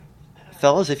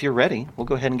fellas, if you're ready, we'll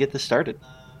go ahead and get this started.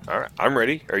 All right, I'm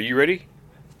ready. Are you ready?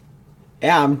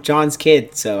 Yeah, I'm John's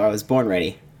kid, so I was born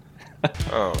ready.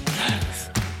 Oh.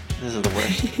 This is the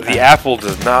worst. The apple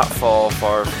does not fall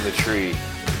far from the tree.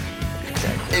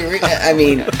 I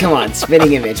mean, come on,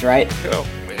 spitting image, right? Oh,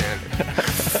 man.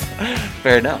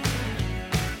 Fair enough.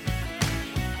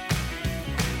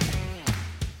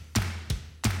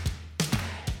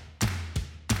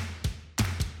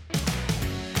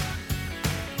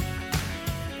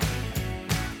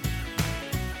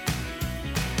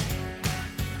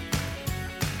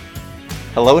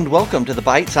 Hello and welcome to the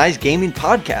Bite Size Gaming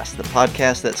Podcast, the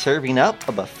podcast that's serving up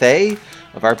a buffet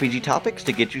of RPG topics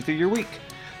to get you through your week.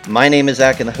 My name is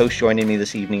Zach, and the hosts joining me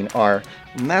this evening are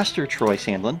Master Troy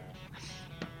Sandlin.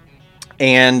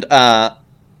 And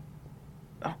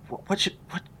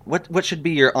what should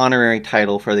be your honorary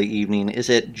title for the evening? Is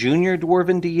it Junior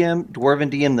Dwarven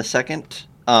DM the second,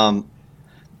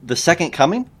 the second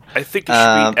coming? I think it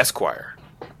should be Esquire.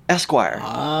 Esquire.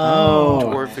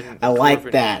 Oh, I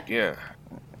like that. Yeah.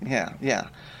 Yeah.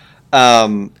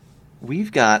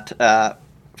 We've got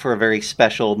for a very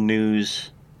special News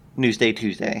Day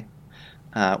Tuesday.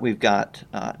 We've got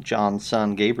John's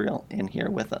son Gabriel in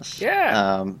here with us.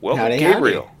 Yeah. Welcome, howdy,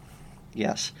 Gabriel. howdy.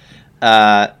 Yes.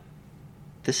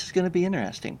 This is going to be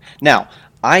interesting. Now,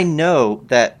 I know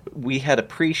that we had a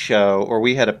pre-show or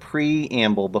we had a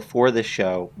preamble before this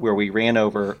show where we ran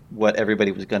over what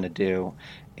everybody was going to do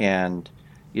and,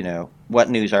 you know, what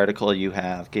news article you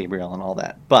have, Gabriel, and all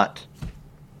that. But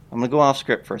I'm going to go off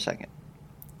script for a second.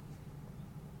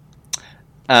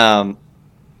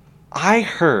 I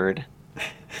heard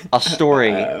a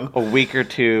story a week or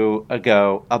two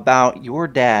ago about your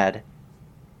dad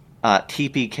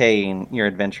TPKing your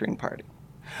adventuring party.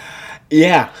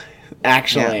 Yeah,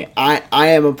 actually, Yeah. I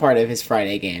am a part of his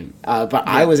Friday game, but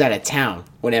I was out of town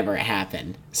whenever it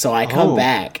happened. So I come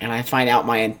back and I find out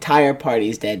my entire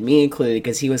party's dead, me included,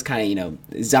 because he was kind of,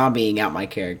 zombieing out my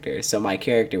character. So my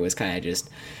character was kind of just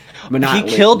He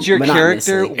killed your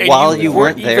character monotonously. while you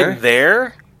weren't even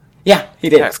there? Yeah, he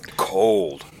did. That's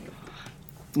cold.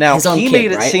 Now, His own he kid,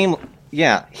 made it right? seem...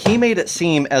 Yeah, he made it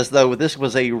seem as though this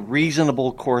was a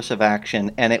reasonable course of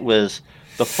action, and it was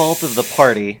the fault of the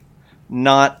party,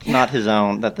 not his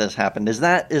own, that this happened. Is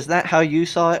that how you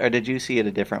saw it, or did you see it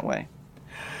a different way?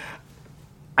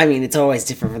 I mean, it's always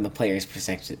different from the player's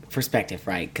perspective,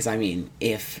 right? Because, I mean,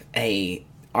 if a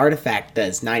artifact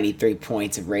does 93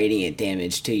 points of radiant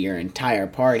damage to your entire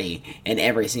party, and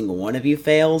every single one of you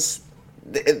fails,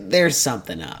 there's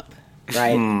something up,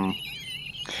 right?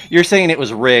 You're saying it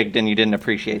was rigged, and you didn't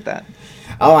appreciate that.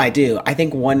 Oh, I do. I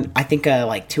think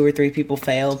like 2 or 3 people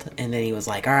failed, and then he was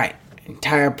like, all right,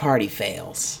 entire party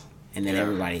fails. And then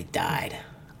everybody died.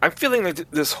 I'm feeling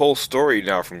like this whole story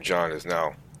now from John is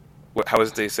now, how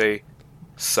does they say,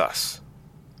 sus.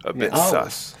 A bit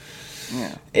sus.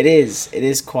 Yeah. It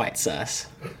is quite sus.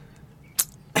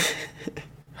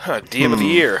 DM of the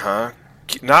year, huh?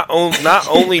 Not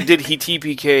only did he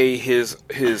TPK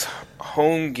his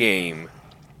home game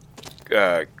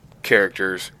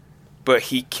characters, but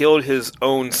he killed his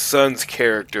own son's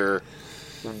character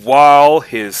while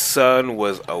his son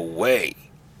was away.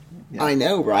 Yeah. I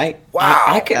know, right? Wow.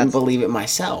 I couldn't believe it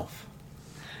myself.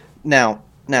 Now,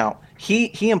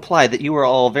 he implied that you were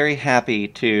all very happy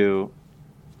to.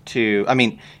 I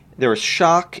mean, there was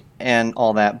shock and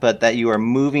all that, but that you are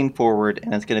moving forward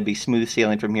and it's going to be smooth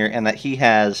sailing from here, and that he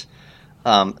has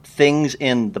things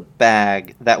in the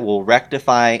bag that will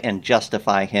rectify and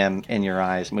justify him in your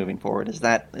eyes moving forward. Is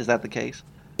that the case?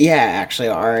 Yeah, actually,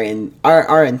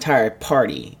 our entire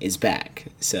party is back.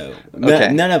 So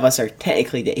Okay. none of us are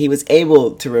technically dead. He was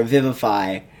able to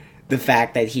revivify the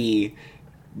fact that he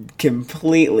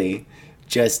completely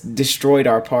just destroyed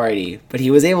our party, but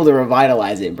he was able to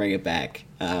revitalize it and bring it back.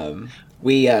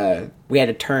 We had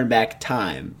to turn back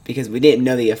time because we didn't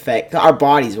know the effect. Our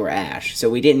bodies were ash, so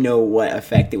we didn't know what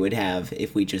effect it would have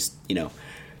if we just,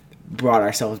 brought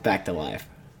ourselves back to life.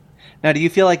 Now, do you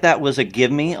feel like that was a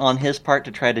give me on his part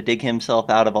to try to dig himself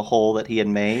out of a hole that he had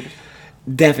made?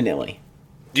 Definitely.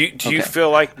 Do you feel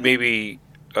like maybe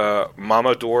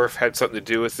Mama Dwarf had something to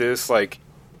do with this? Like,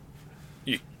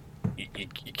 you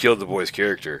killed the boy's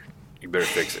character. You better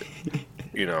fix it.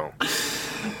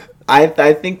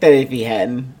 I think that if he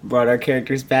hadn't brought our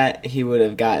characters back, he would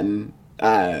have gotten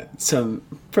some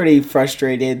pretty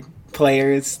frustrated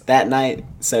players that night.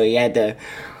 So he had to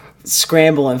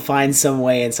scramble and find some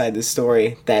way inside the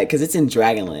story that, because it's in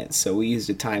Dragonlance, so we used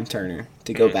a time turner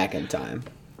to go back in time.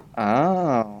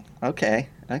 Oh, okay.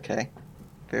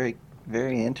 Very,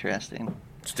 very interesting.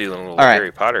 Stealing a little All right.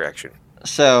 Harry Potter action.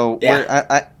 So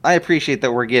Yeah. I appreciate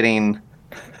that we're getting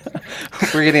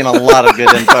We're getting a lot of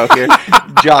good info here.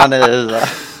 John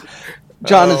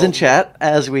is in chat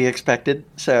as we expected.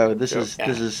 So this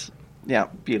is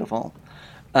beautiful.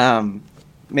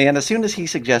 Man, as soon as he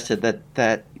suggested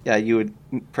that you would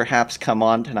perhaps come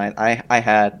on tonight,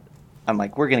 I'm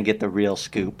like, we're gonna get the real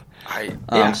scoop.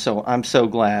 So I'm so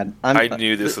glad. I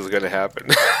knew this was gonna happen.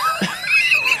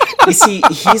 You see,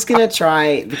 he's gonna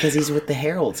try because he's with the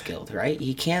Herald's Guild, right?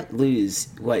 He can't lose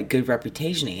what good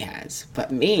reputation he has.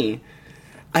 But me,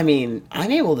 I mean, I'm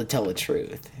able to tell the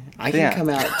truth. I can come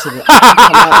out to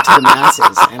the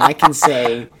masses, and I can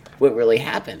say what really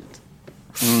happened.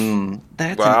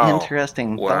 That's an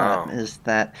interesting thought. Is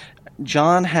that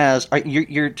John has?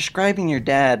 You're describing your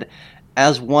dad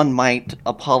as one might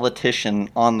a politician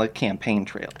on the campaign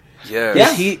trail.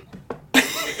 Yes.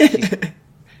 Yeah.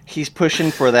 He's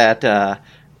pushing for that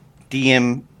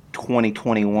DM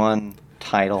 2021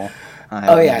 title.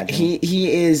 Yeah, he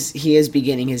is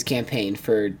beginning his campaign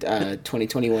for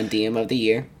 2021 DM of the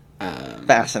year.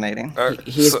 Fascinating.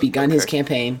 He has begun his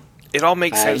campaign. It all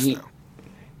makes sense now.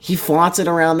 He flaunts it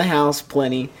around the house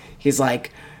plenty. He's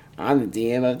like, I'm the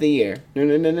DM of the year.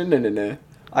 No.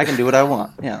 I can do what I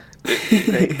want. Yeah.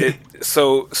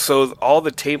 So all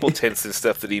the table tents and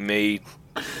stuff that he made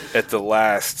at the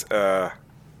last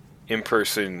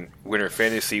in-person Winter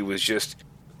Fantasy was just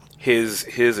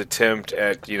his attempt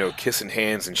at kissing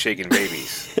hands and shaking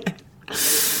babies.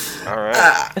 All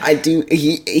right. I do.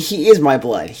 He is my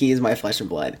blood. He is my flesh and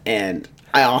blood, and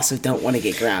I also don't want to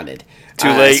get grounded. Too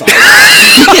late.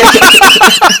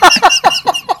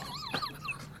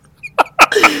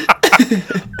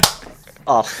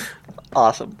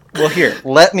 Awesome. Well, here,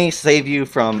 let me save you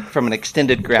from an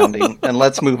extended grounding, and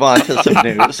let's move on to some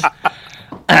news.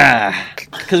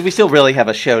 Because we still really have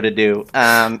a show to do,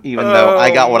 even though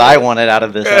I got what I wanted out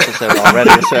of this episode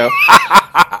already. So,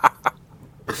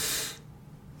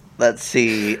 let's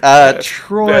see.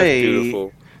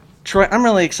 Troy, I'm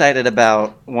really excited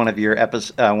about one of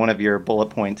your bullet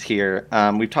points here.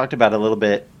 We've talked about it a little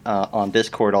bit on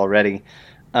Discord already.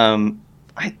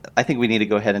 I think we need to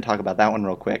go ahead and talk about that one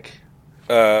real quick.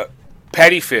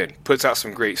 Patty Finn puts out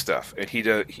some great stuff, and he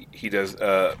does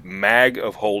Mag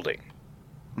of Holding.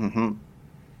 Mm-hmm.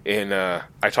 And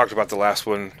I talked about the last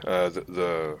one,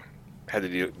 the had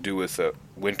to do with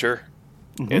winter,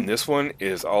 and this one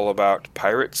is all about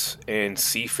pirates and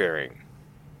seafaring.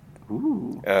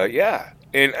 Ooh.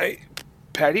 And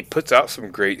Patty puts out some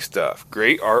great stuff,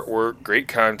 great artwork, great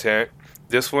content.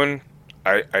 This one,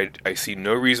 I see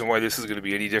no reason why this is going to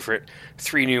be any different.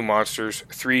 3 new monsters,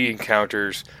 3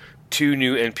 encounters, 2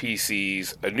 new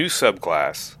NPCs, a new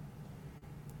subclass,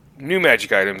 new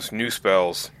magic items, new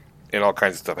spells, and all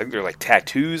kinds of stuff. I think there are like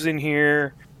tattoos in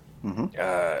here. Mm-hmm.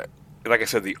 Like I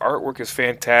said, the artwork is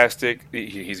fantastic.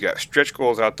 He's got stretch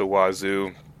goals out the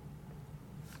wazoo.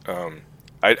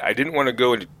 I didn't want to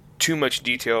go into too much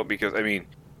detail because, I mean,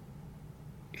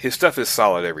 his stuff is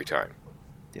solid every time.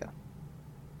 Yeah.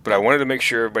 But I wanted to make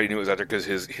sure everybody knew it was out there because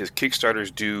his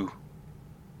Kickstarters do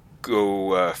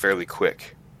go fairly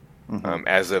quick. Mm-hmm.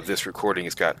 As of this recording,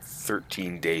 it's got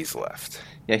 13 days left.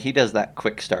 Yeah, he does that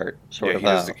quick start sort of.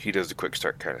 He does the quick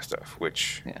start kind of stuff,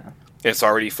 which it's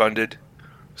already funded,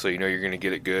 so you're going to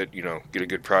get it good. Get a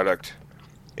good product.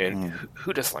 And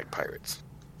who doesn't like pirates?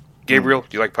 Gabriel,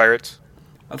 do you like pirates?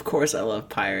 Of course, I love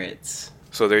pirates.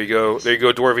 So there you go. There you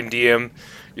go, Dwarven DM.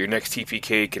 Your next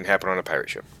TPK can happen on a pirate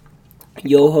ship.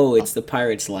 Yo-ho, it's the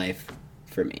pirate's life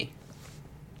for me.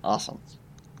 Awesome.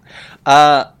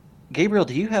 Gabriel,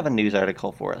 do you have a news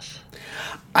article for us?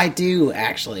 I do,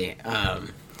 actually.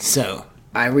 So,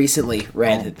 I recently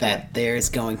read that there's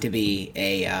going to be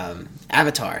a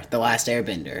Avatar, The Last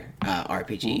Airbender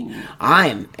RPG. Ooh.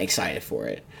 I'm excited for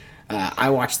it. I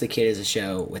watched The Kid as a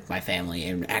show with my family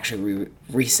and actually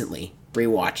recently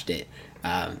rewatched it.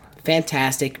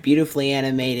 Fantastic, beautifully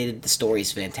animated. The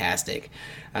story's fantastic.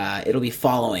 It'll be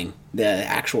following the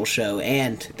actual show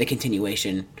and the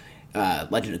continuation,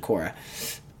 Legend of Korra.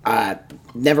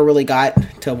 Never really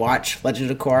got to watch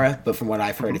Legend of Korra, but from what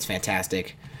I've heard, it's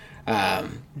fantastic.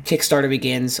 Kickstarter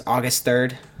begins August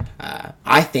 3rd.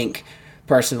 I think,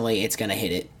 personally, it's going to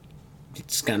hit it.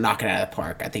 It's going to knock it out of the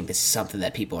park. I think this is something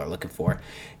that people are looking for.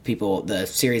 The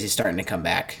series is starting to come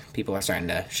back. People are starting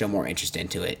to show more interest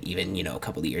into it, even, a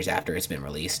couple of years after it's been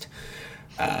released.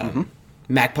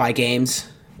 Magpie Games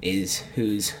is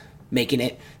who's making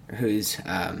it, who's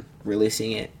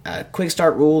releasing it. Quick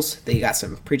start rules. They got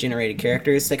some pre-generated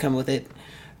characters that come with it,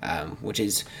 which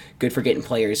is good for getting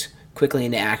players quickly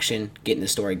into action, getting the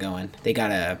story going. They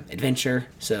got a adventure,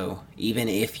 so even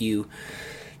if you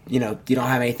don't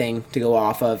have anything to go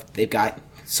off of, they've got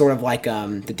sort of like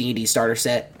the D&D starter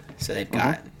set. So they've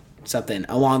got something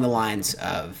along the lines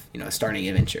of, you know, a starting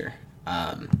adventure.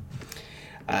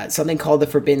 Something called the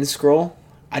Forbidden Scroll.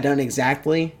 I don't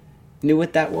exactly knew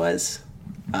what that was,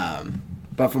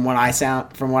 but from what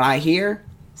I hear,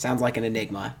 sounds like an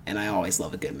enigma, and I always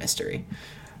love a good mystery.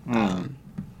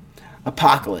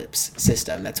 Apocalypse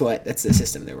system. That's the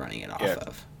system they're running it off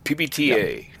of.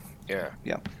 PBTA. Yep.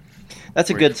 Yeah. That's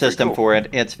a good system cool. for it.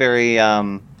 It's very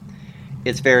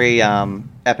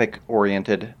epic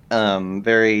oriented,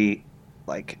 very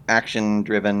like action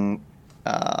driven,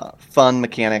 fun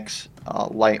mechanics,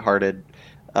 lighthearted,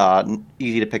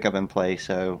 easy to pick up and play.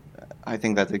 So I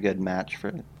think that's a good match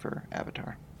for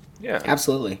Avatar. Yeah,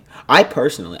 absolutely.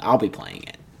 I'll be playing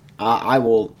it.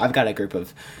 I've got a group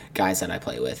of guys that I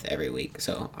play with every week,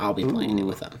 so I'll be playing it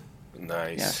with them.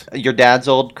 Nice. Yeah. Your dad's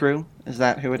old crew? Is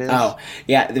that who it is? Oh,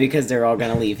 yeah, because they're all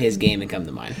going to leave his game and come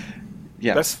to mine.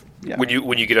 Yeah. That's when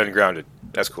you get ungrounded.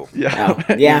 That's cool. Yeah.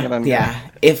 Oh, yeah.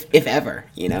 If ever,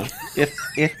 you know. if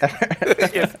ever.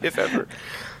 if ever.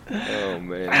 Oh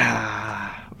man.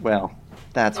 Well,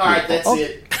 that's all right. beautiful.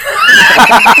 That's it. All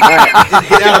right,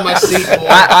 get out of my seat, boy.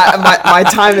 My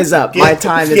time is up. My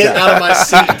time is up. Get out of my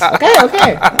seat.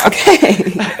 Okay.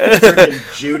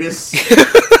 Freaking Judas.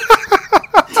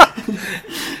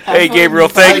 Hey, Gabriel,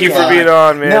 thank you for being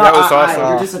on, man. No, that was awesome.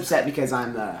 You're just upset because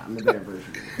I'm the better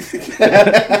version.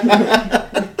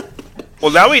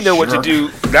 Well, now we know what to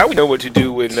do. Now we know what to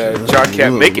do when John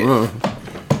can't make it.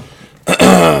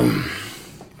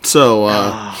 So,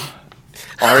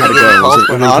 already called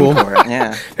for an encore.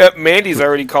 Yeah. Mandy's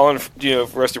already calling,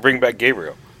 for us to bring back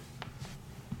Gabriel.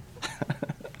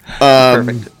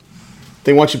 Perfect.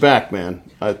 They want you back, man.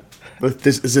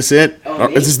 Is this it? Oh,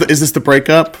 is this the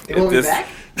breakup? You want me back?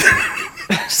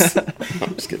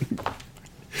 I'm just kidding.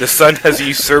 The son has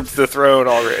usurped the throne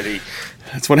already.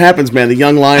 That's what happens, man. The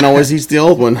young lion always eats the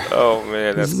old one. Oh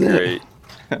man, that's great.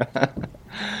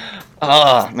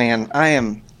 Oh man,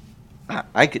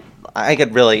 I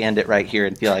could really end it right here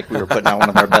and feel like we were putting out one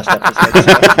of our best episodes.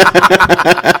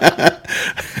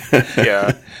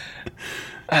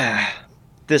 Yeah.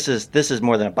 This is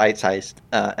more than a bite-sized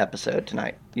episode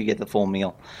tonight. You get the full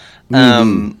meal.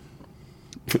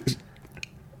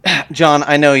 John,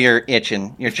 I know you're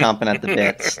itching. You're chomping at the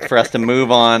bits for us to move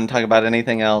on, talk about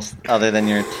anything else other than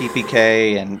your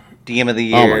TPK and DM of the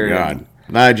Year. Oh, my God.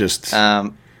 I just...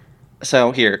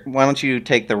 So here, why don't you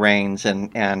take the reins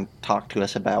and talk to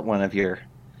us about one of your...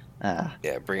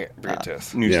 bring it to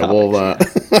us. News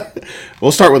topics,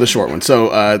 we'll start with a short one.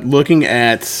 So, looking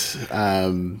at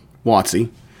WotC,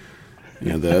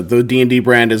 the D&D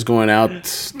brand is going out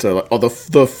to all the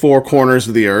four corners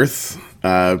of the earth.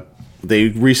 They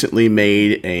recently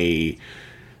made a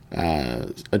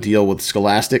deal with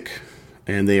Scholastic,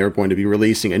 and they are going to be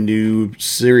releasing a new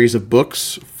series of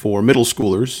books for middle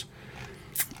schoolers.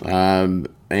 In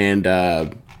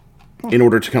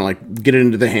order to kind of like get it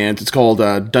into the hands, it's called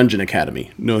Dungeon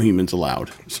Academy. No Humans Allowed.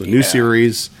 So new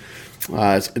series. It's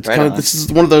right kind of this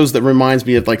is one of those that reminds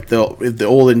me of like the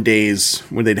olden days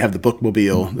when they'd have the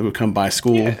bookmobile that would come by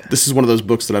school. Yeah. This is one of those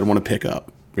books that I'd want to pick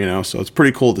up. So it's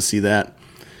pretty cool to see that.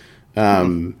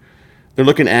 They're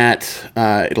looking at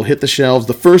it'll hit the shelves.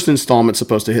 The first installment's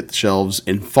supposed to hit the shelves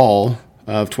in fall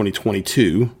of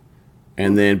 2022.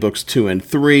 And then books 2 and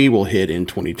 3 will hit in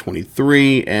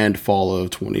 2023 and fall of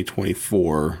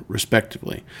 2024,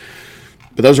 respectively.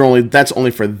 But that's only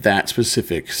for that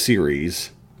specific series.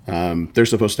 They're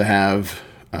supposed to have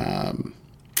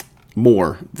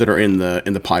more that are in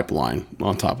the pipeline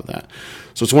on top of that.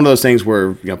 So it's one of those things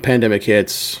where pandemic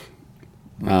hits,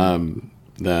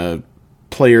 the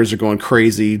players are going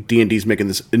crazy. D&D's making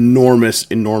this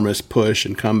enormous push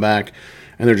and comeback.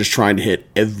 And they're just trying to hit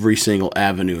every single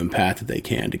avenue and path that they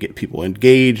can to get people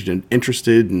engaged and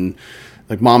interested. And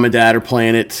like mom and dad are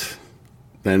playing it,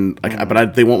 then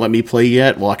but they won't let me play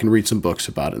yet. Well, I can read some books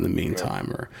about it in the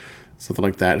meantime, or something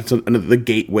like that. It's the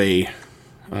gateway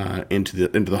into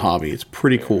the hobby. It's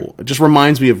pretty cool. It just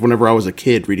reminds me of whenever I was a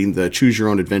kid reading the Choose Your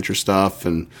Own Adventure stuff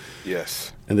and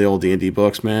the old D&D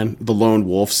books. Man, the Lone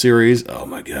Wolf series. Oh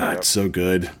my God, so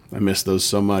good. I miss those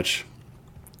so much.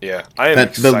 Yeah, I am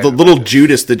excited. The little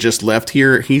Judas that just left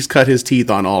here, he's cut his teeth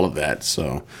on all of that.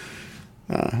 So,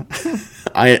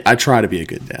 I try to be a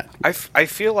good dad. I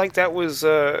feel like that was,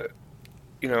 that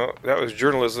was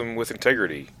journalism with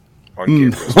integrity on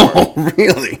Gabriel's part. Oh,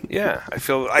 really? Yeah, I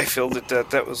feel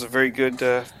that was a very good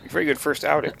first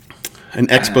outing. An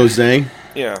expose.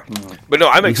 Yeah, but no,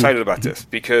 I'm excited about this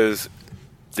because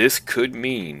this could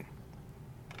mean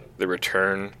the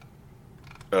return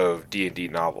of D&D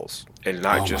novels, and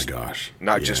not just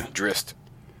Drizzt.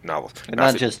 novels. And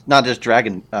not just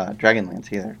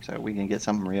Dragonlance either. So we can get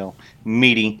something real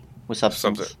meaty with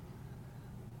substance.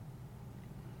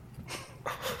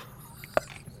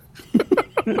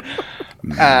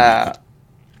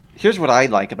 Here's what I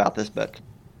like about this book.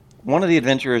 One of the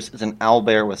adventurers is an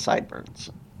owlbear with sideburns.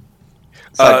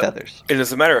 Side feathers. And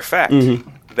as a matter of fact,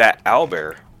 that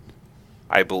owlbear,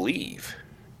 I believe,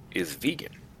 is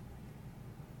vegan.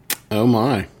 Oh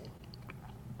my.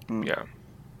 Yeah.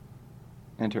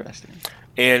 Interesting.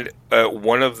 And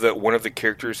one of the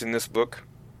characters in this book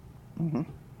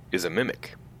is a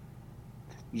mimic.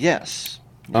 Yes.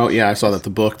 Oh yeah, I saw that the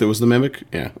book that was the mimic.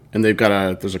 Yeah, and they've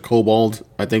got there's a kobold,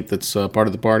 I think, that's part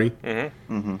of the party. Yeah.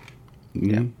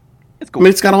 It's cool. I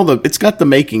mean, it's got the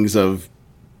makings of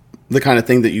the kind of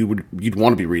thing that you'd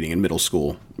want to be reading in middle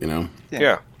school. You know.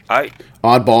 Yeah.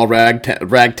 Oddball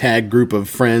ragtag group of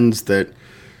friends that,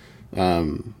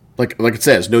 like it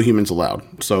says, no humans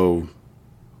allowed. So,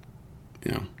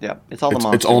 you know. Yeah, it's all the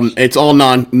monsters. It's all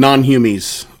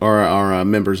non-humies are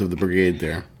members of the brigade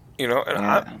there. You know,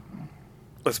 and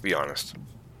let's be honest.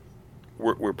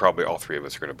 We're probably all three of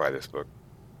us are going to buy this book.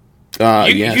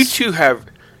 Yes.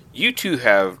 You two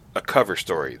have a cover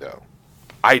story though.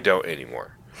 I don't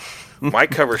anymore. My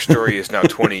cover story is now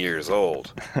 20 years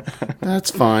old.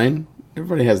 That's fine.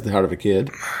 Everybody has the heart of a kid.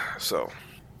 So,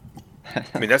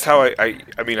 I mean, that's how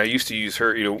I used to use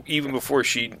her, you know, even before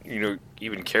she, you know,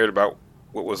 even cared about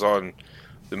what was on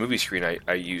the movie screen.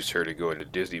 I used her to go into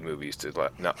Disney movies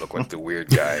to not look like the weird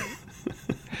guy.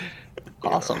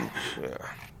 Awesome.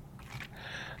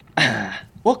 Yeah.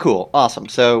 Well, cool. Awesome.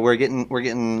 So we're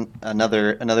getting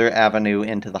another avenue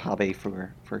into the hobby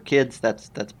for kids.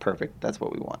 That's perfect. That's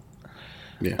what we want.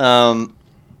 Yeah.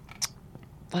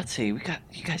 Let's see. You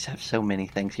guys have so many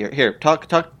things here. Here, tell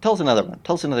us another one.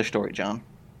 Tell us another story, John.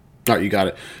 All right, you got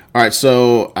it. All right,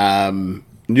 so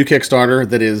new Kickstarter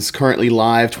that is currently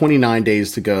live, 29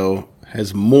 days to go,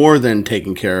 has more than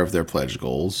taken care of their pledge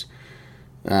goals.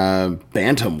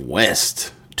 Bantam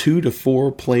West, 2 to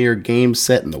 4 player game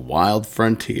set in the wild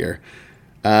frontier.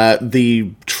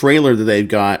 The trailer that they've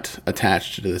got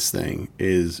attached to this thing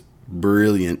is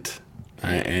brilliant,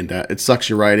 and it sucks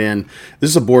you right in. This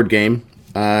is a board game.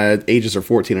 Ages are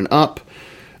 14 and up.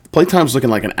 Playtime's looking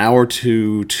like an hour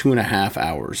to 2.5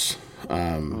 hours,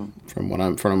 from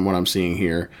what I'm seeing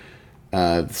here.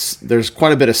 There's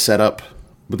quite a bit of setup,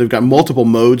 but they've got multiple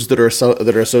modes that are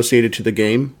associated to the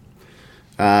game.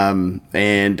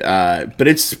 But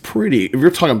it's pretty. If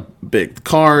you're talking big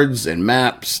cards and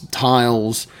maps,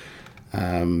 tiles,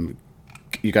 you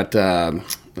got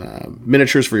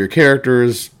miniatures for your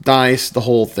characters, dice, the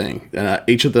whole thing.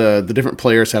 Each of the different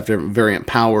players have different variant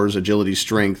powers, agility,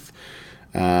 strength.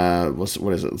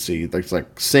 What is it? Let's see. It's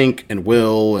like sync and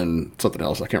will and something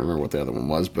else. I can't remember what the other one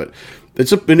was, but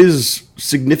it is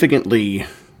significantly.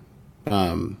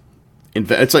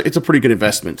 It's a pretty good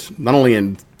investment, not only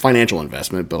in financial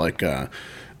investment, but like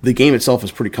the game itself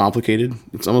is pretty complicated.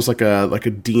 It's almost like a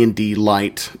D&D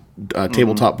light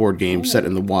tabletop board game set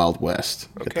in the Wild West.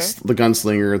 Okay. The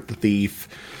gunslinger, the thief.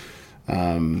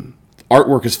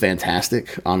 Artwork is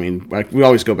fantastic. I mean, we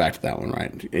always go back to that one,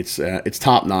 right? It's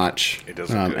top notch. It does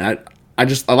look good.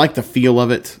 And I like the feel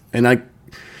of it, and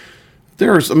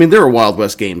there are Wild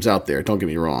West games out there. Don't get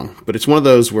me wrong, but it's one of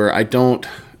those where I don't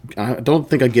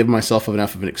think I give myself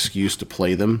enough of an excuse to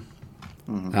play them.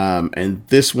 And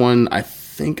this one, I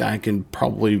think I can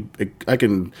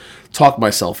talk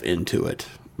myself into it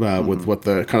with what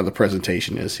the kind of the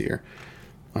presentation is here.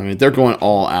 I mean, they're going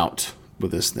all out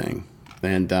with this thing,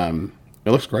 and it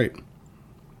looks great.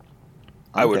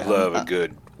 I would love a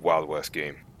good Wild West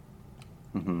game.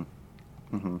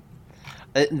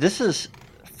 This is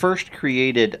first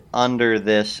created under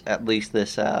this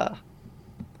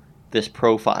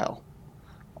profile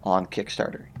on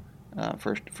Kickstarter.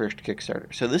 First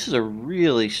Kickstarter. So this is a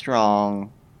really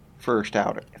strong first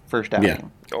outing. Yeah.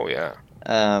 Oh yeah.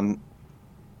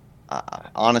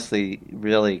 Honestly,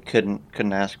 really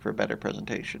couldn't ask for a better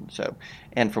presentation. So,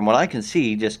 and from what I can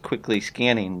see, just quickly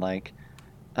scanning,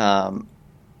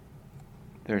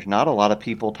 there's not a lot of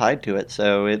people tied to it.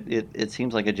 So it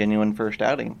seems like a genuine first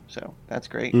outing. So that's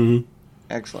great. Mm-hmm.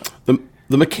 Excellent. The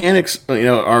mechanics,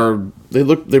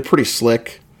 they're pretty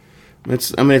slick.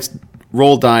 It's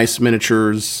roll dice,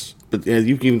 miniatures, but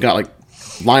you've even got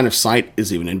line of sight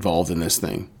is even involved in this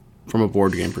thing from a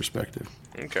board game perspective.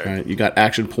 Okay. You got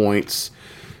action points.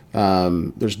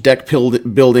 There's deck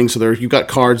building, so you've got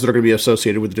cards that are going to be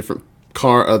associated with the different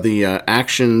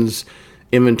actions,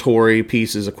 inventory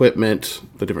pieces, equipment,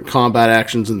 the different combat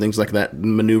actions and things like that,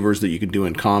 maneuvers that you can do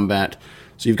in combat.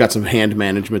 So you've got some hand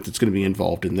management that's going to be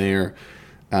involved in there.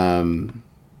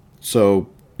 So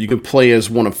You can play as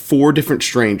one of 4 different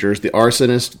strangers: the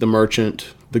arsonist, the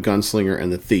merchant, the gunslinger,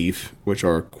 and the thief, which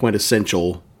are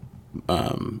quintessential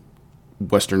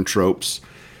Western tropes.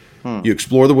 You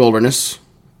explore the wilderness.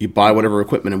 You buy whatever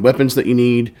equipment and weapons that you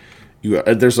need.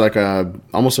 There's like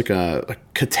almost like a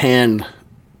Catan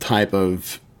type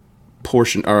of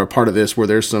portion or a part of this where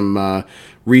there's some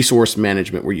resource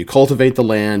management where you cultivate the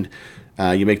land.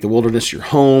 You make the wilderness your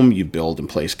home. You build and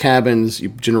place cabins. You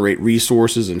generate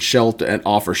resources and shelter and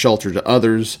offer shelter to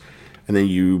others. And then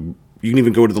you can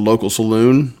even go to the local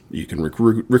saloon. You can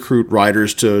recruit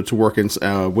riders to work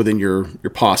within your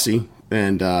posse.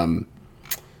 And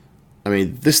I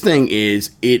mean, this thing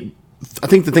is it. I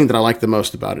think the thing that I like the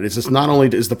most about it is it's not only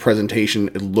is the presentation,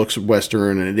 it looks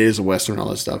Western and it is a Western and all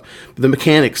that stuff, but the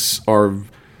mechanics are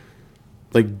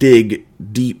like dig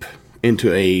deep into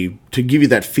to give you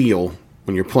that feel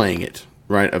when you're playing it,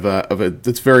 right?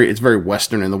 It's very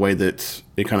Western in the way that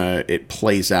it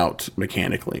plays out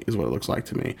mechanically is what it looks like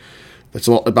to me. It's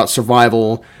all about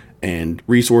survival and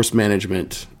resource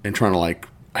management and trying to like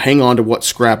hang on to what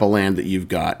scrap of land that you've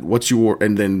got,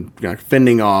 and then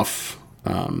fending off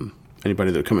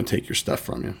anybody that would come and take your stuff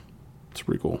from you. It's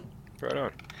pretty cool. Right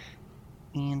on.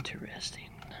 Interesting.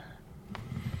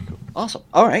 Cool. Awesome.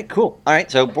 All right. Cool. All right.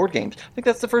 So board games. I think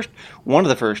that's one of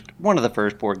the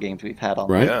first board games we've had on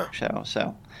the show.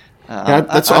 So. I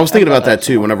was thinking about that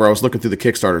too. Whenever I was looking through the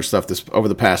Kickstarter stuff over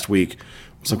the past week,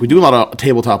 it's like we do a lot of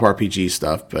tabletop RPG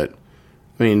stuff, but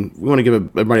I mean, we want to give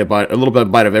everybody a little bit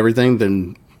of bite of everything.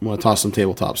 Then we want to toss some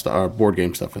tabletop stuff, or board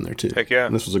game stuff in there too. Heck yeah!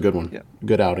 And this was a good one. Yeah.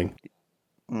 Good outing.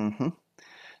 Mm-hmm.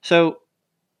 So,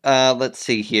 let's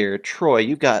see here. Troy,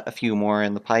 you got a few more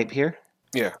in the pipe here.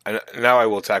 Yeah, and now I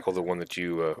will tackle the one that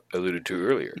you alluded to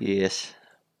earlier. Yes.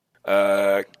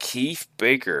 Keith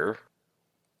Baker,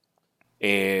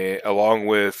 along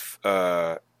with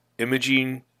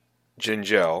Imogene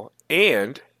Gengel,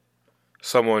 and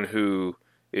someone who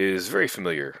is very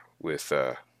familiar with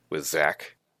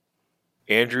Zach,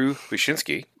 Andrew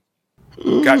Wyszynski,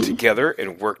 got together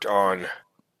and worked on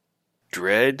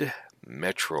Dread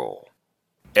Metrol.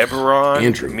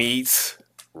 Eberron meets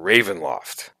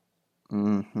Ravenloft.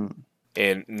 Mm-hmm.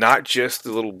 And not just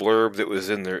the little blurb that was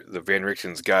in the Van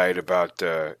Richten's guide about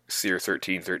Seer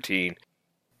 1313.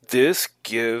 This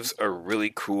gives a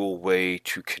really cool way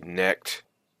to connect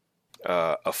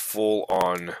a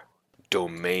full-on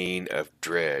domain of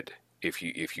dread if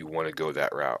you want to go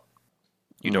that route.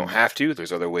 You don't have to.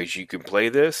 There's other ways you can play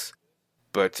this.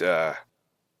 But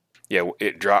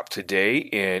it dropped today,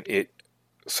 and it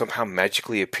somehow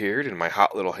magically appeared in my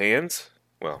hot little hands.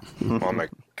 Well, on my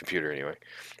computer anyway.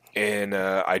 And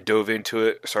I dove into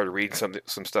it, started reading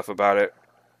some stuff about it.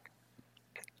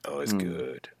 Oh, it's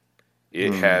good.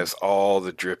 It has all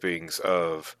the drippings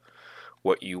of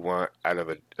what you want out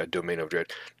of a domain of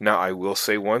dread. Now, I will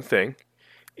say one thing.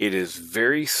 It is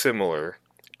very similar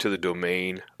to the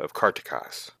domain of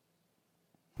Kartakas.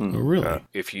 Oh, really?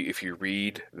 If you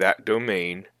read that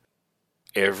domain,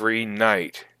 every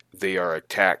night they are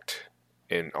attacked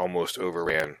and almost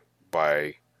overran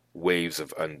by waves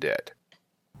of undead.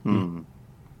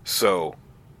 So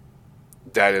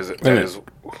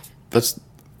that's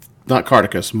not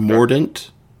Carticus.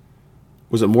 Mordant.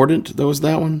 Was it Mordant that was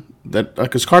that one? That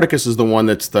because Carticus is the one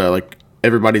that's the like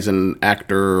everybody's an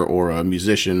actor or a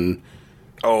musician.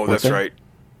 Oh, that's right.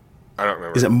 I don't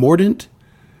remember. Is it Mordant?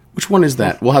 Which one is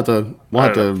that? We'll have to.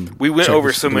 We went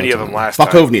over so many of them last time.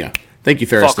 Falkovnia. Thank you,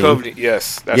 Ferristine. Falkovnia.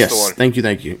 Yes, that's the one. Thank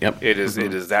you. Yep. It is.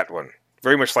 It is that one.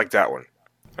 Very much like that one.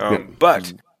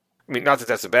 But I mean, not that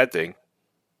that's a bad thing.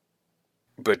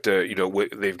 But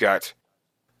they've got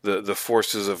the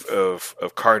forces of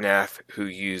Karnath who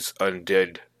use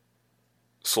undead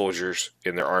soldiers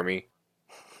in their army.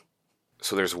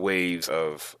 So there's waves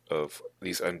of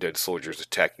these undead soldiers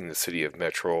attacking the city of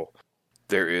Metrol.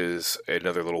 There is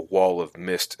another little wall of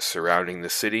mist surrounding the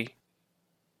city.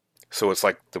 So it's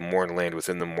like the Mournland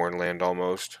within the Mournland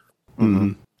almost.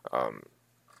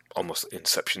 Almost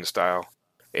Inception style.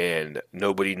 And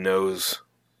nobody knows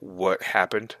what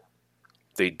happened.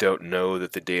 They don't know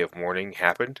that the day of mourning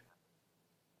happened.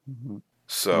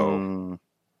 So,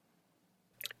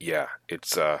 yeah,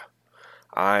 it's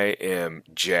I am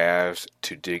jazzed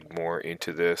to dig more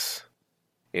into this,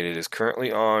 and it is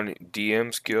currently on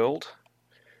DM's Guild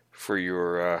for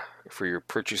your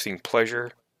purchasing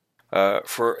pleasure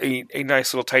for a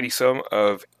nice little tidy sum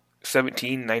of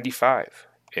 $17.95,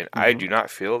 and I do not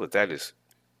feel that is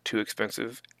too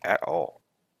expensive at all.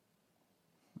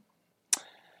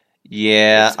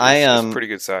 Yeah, it's pretty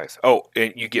good size. Oh,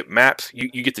 and you get maps.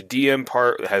 You get the DM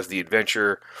part that has the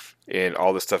adventure and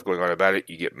all the stuff going on about it.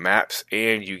 You get maps,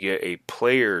 and you get a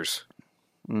player's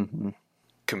Mm-hmm.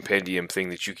 compendium thing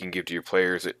that you can give to your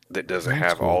players that doesn't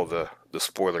That's have cool. all the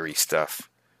spoilery stuff,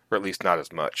 or at least not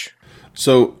as much.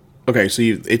 So okay, so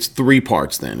it's three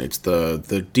parts then. It's the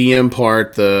DM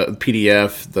part, the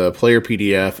PDF, the player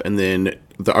PDF, and then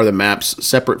are the maps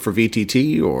separate for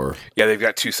VTT or Yeah, they've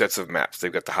got two sets of maps.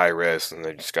 They've got the high res, and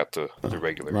they just got the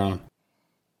regular. right on?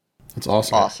 That's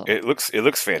awesome. Awesome. It looks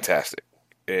fantastic,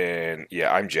 and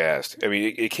yeah, I'm jazzed. I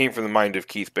mean, it came from the mind of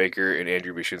Keith Baker and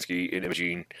Andrew Bashinsky and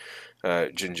Imogene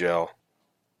Gingell,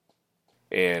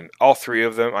 and all three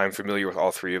of them. I'm familiar with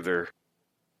all three of their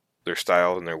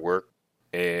style and their work,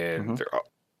 and Mm-hmm. they're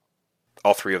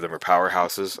all three of them are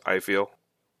powerhouses. I feel,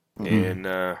 and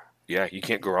yeah, you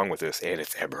can't go wrong with this. And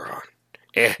it's Eberron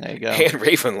and, There you go. and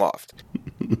Ravenloft.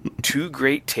 Two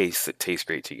great tastes that taste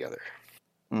great together.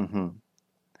 Mm-hmm.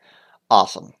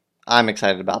 Awesome. I'm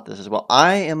excited about this as well.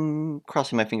 I am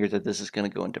crossing my fingers that this is going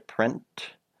to go into print,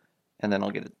 and then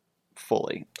I'll get it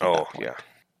fully at Oh that point. yeah,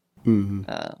 Hmm.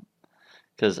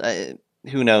 Because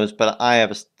who knows? But I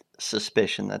have a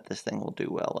suspicion that this thing will do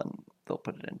well, and they'll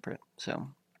put it in print. So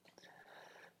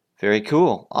very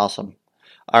cool. Awesome.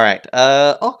 All right.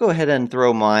 I'll go ahead and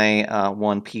throw my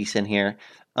one piece in here.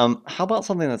 How about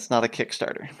something that's not a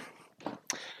Kickstarter?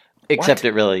 Except What?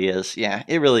 it really is. Yeah,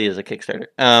 it really is a Kickstarter.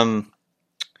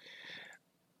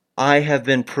 I have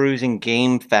been perusing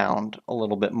GameFound a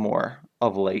little bit more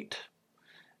of late.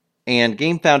 And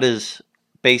GameFound is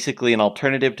basically an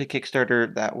alternative to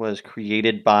Kickstarter that was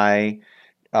created by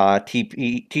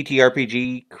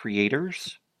TTRPG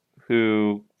creators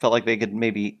who felt like they could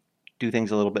maybe do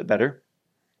things a little bit better.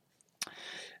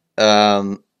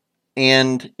 And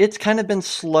it's kind of been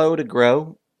slow to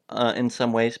grow in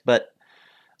some ways, but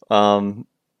of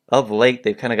late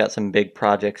they've kind of got some big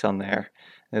projects on there.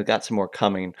 They've got some more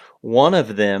coming. One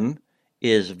of them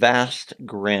is Vast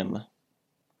Grim,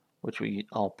 which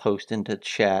I'll post into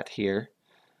chat here.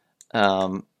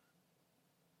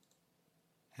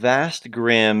 Vast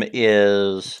Grim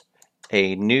is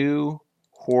a new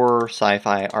horror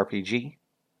sci-fi RPG.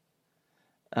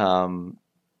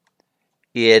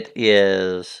 It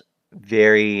is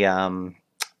very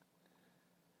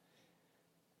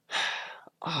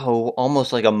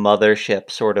almost like a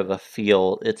mothership sort of a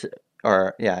feel. It's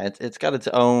got its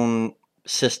own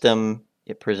system.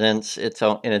 It presents its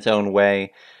own in its own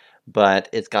way, but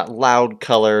it's got loud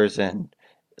colors and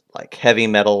like heavy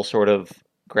metal sort of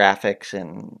graphics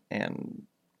and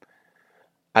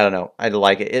I don't know. I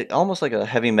like it. It almost like a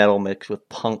heavy metal mix with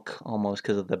punk almost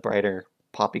because of the brighter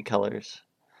poppy colors.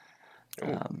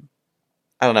 Ooh.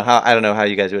 I don't know how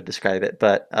you guys would describe it,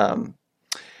 but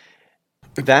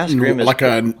Vast Grim is Like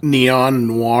a neon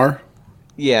noir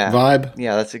yeah. vibe.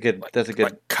 Yeah, that's a good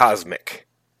Like cosmic.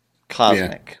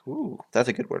 cosmic. Ooh, that's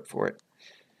a good word for it.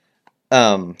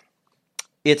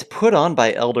 It's put on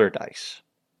by Elder Dice.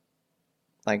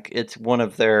 Like it's one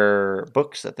of their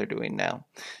books that they're doing now.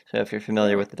 So if you're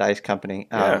familiar with the Dice Company,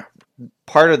 Yeah.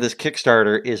 part of this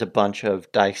Kickstarter is a bunch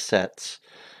of dice sets,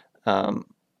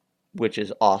 which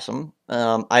is awesome.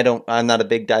 I'm not a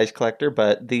big dice collector,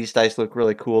 but these dice look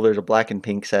really cool. There's a black and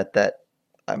pink set that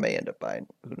I may end up buying.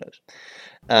 Who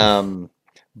knows?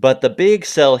 But the big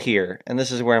sell here, and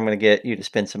this is where I'm going to get you to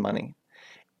spend some money,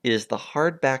 is the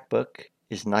hardback book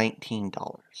is $19.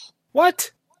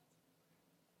 What?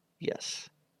 Yes.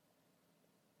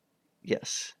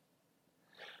 Yes.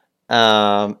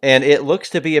 And it looks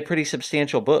to be a pretty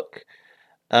substantial book.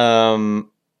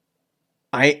 Um,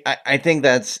 I think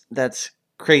that's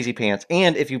crazy pants.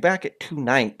 And if you back it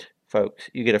tonight, folks,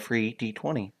 you get a free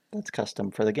D20 that's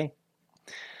custom for the game.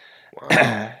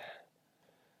 Wow.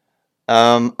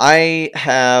 I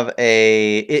have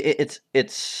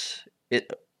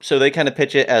so they kind of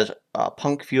pitch it as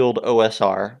punk fueled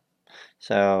OSR.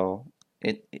 So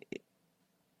it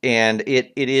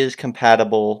it is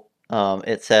compatible.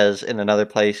 It says in another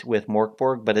place with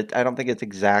Morkborg, but I don't think it's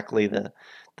exactly the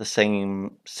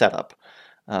same setup.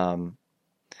 Um,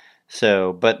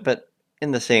 but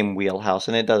in the same wheelhouse,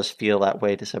 and it does feel that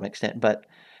way to some extent. But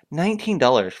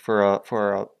 $19 for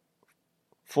a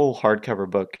full hardcover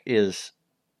book is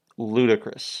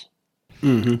ludicrous.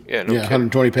 Mm-hmm. Yeah, no Yeah, kidding.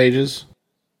 120 pages.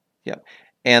 Yep.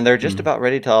 And they're just about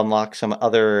ready to unlock some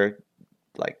other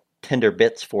like tender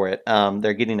bits for it.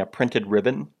 They're getting a printed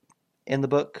ribbon in the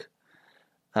book,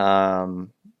 which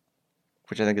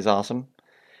I think is awesome.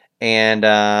 And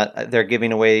they're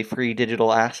giving away free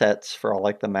digital assets for all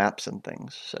like the maps and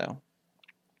things. So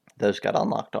those got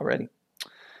unlocked already.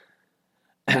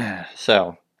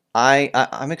 So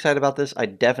I'm excited about this. I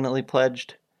definitely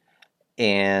pledged,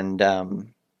 and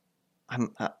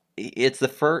it's the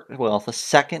first, well, the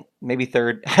second, maybe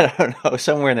third, I don't know,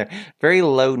 somewhere in there. Very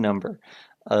low number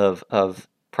of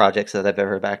projects that I've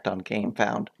ever backed on Game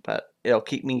Found, but it'll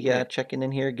keep me checking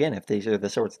in here again if these are the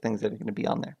sorts of things that are going to be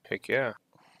on there. Heck yeah.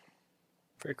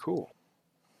 Very cool.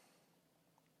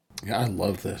 Yeah, I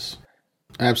love this.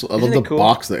 Absolutely. I Isn't love it the cool?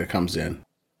 box that it comes in.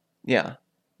 Yeah,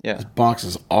 yeah, This box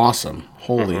is awesome.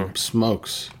 Holy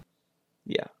smokes.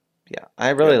 yeah, yeah. I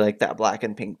really like that black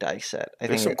and pink dice set. I There's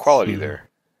think some it's quality there.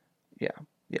 yeah,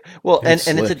 yeah. Well, It's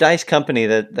and it's a slick. dice company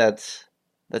that's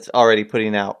already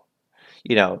putting out,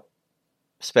 you know,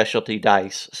 specialty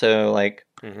dice. So like,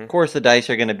 Mm-hmm. of course, the dice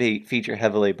are going to be feature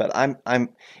heavily, but I'm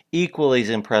equally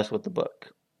as impressed with the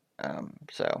book.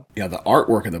 So Yeah, the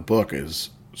artwork in the book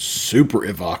is super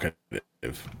evocative.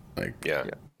 Like, Yeah.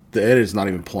 yeah, the edit is not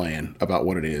even playing about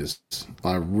what it is.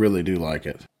 I really do like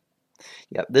it.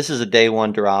 yeah. This is a day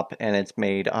one drop, and it's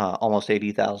made almost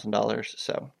 $80,000.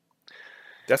 So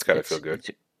That's got to feel it's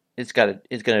good.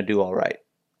 it's gonna do all right,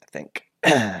 I think.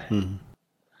 Mhm.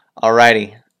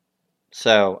 Alrighty.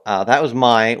 So that was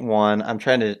my one. I'm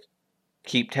trying to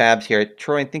keep tabs here.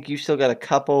 Troy, I think you still got a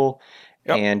couple,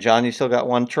 Yep. and John, you still got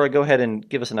one. Troy, go ahead and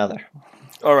give us another.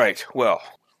 All right. Well,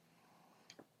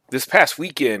 this past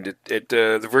weekend at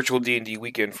the virtual D&D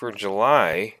weekend for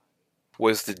July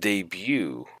was the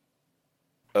debut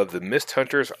of the Mist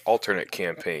Hunters alternate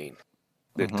campaign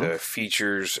that Mm-hmm.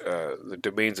 features the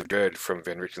Domains of Dread from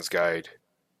Van Richten's Guide.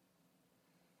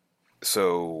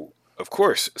 So, of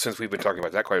course, since we've been talking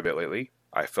about that quite a bit lately,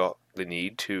 I felt the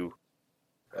need to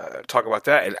talk about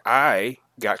that, and I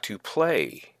got to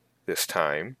play this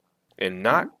time and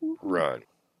not run.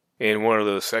 And one of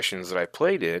those sessions that I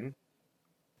played in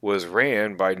was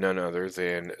ran by none other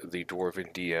than the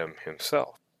Dwarven DM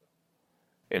himself.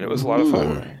 And it was a lot of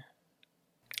fun.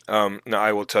 Now,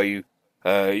 I will tell you,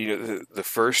 the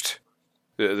first,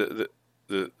 the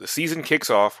season kicks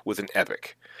off with an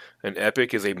epic. An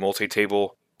epic is a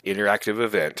multi-table interactive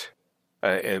event.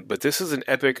 But this is an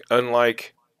epic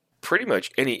unlike pretty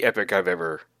much any epic I've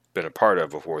ever been a part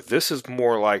of before. This is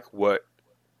more like what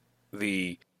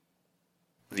the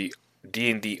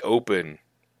D&D Open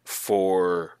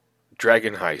for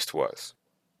Dragon Heist was.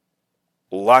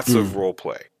 Lots of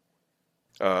roleplay,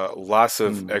 lots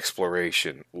of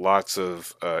exploration, lots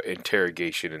of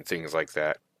interrogation and things like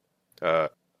that.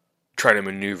 Trying to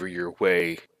maneuver your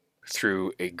way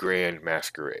through a grand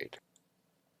masquerade.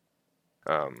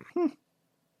 But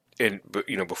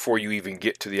before you even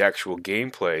get to the actual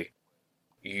gameplay,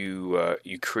 you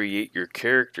create your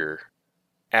character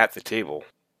at the table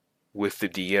with the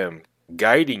DM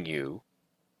guiding you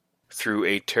through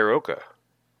a Taroka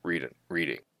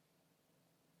reading.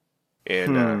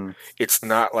 And it's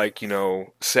not like,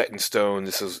 set in stone.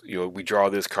 This is, we draw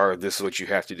this card. This is what you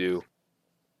have to do.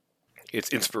 It's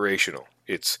inspirational.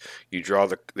 It's they draw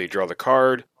the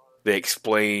card. They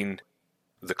explain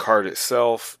the card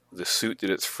itself, the suit that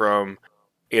it's from,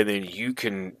 and then you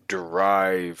can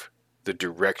derive the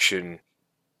direction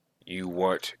you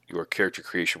want your character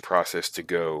creation process to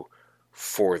go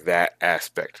for that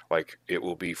aspect. Like it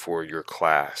will be for your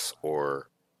class, or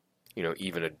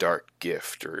even a dark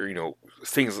gift, or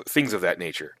things of that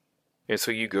nature. And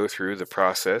so you go through the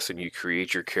process and you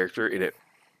create your character, and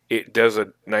it does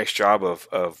a nice job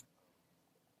of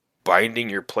binding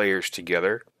your players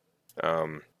together.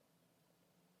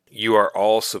 You are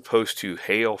all supposed to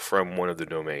hail from one of the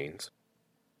domains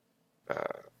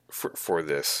for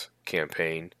this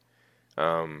campaign.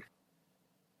 It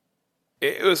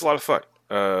was a lot of fun.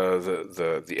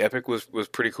 The epic was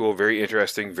pretty cool, very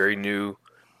interesting, very new,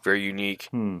 very unique.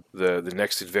 The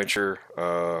next adventure,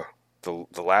 the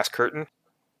last curtain.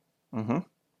 Mm-hmm.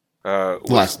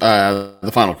 The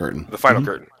final curtain. The final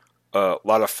curtain. A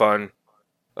lot of fun.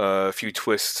 A few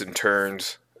twists and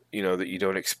turns, that you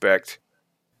don't expect.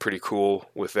 Pretty cool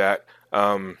with that.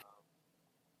 I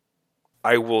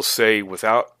will say,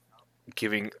 without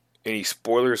giving any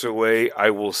spoilers away, I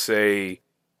will say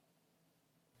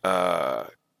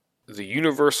the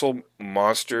Universal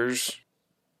Monsters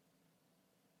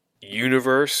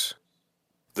universe,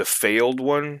 the failed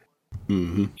one,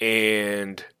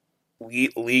 and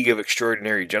League of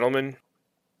Extraordinary Gentlemen,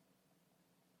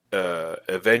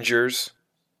 Avengers,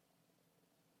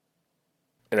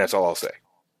 and that's all I'll say.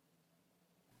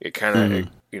 It kind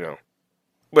of,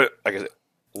 but like I said,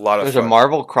 a lot of There's fun. a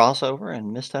Marvel crossover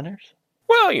in Mist Hunters?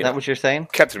 Well, Is that what you're saying?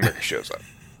 Captain America shows up.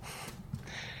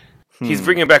 He's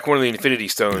bringing back one of the Infinity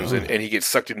Stones, and he gets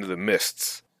sucked into the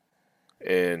mists.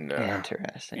 And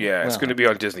interesting. Yeah, it's going to be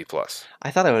on Disney Plus.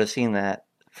 I thought I would have seen that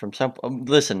from some.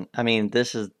 Listen, I mean,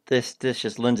 this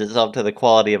just lends itself to the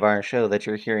quality of our show that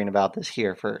you're hearing about this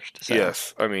here first. So.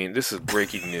 Yes, I mean, this is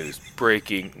breaking news.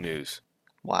 Breaking news.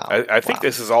 Wow. I think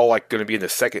this is all like going to be in the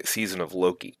second season of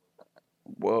Loki.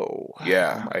 Whoa.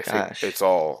 Yeah, Oh my I gosh. think it's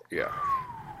all. Yeah.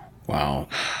 Wow,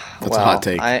 that's a Well, hot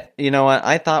take. you know what?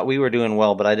 I thought we were doing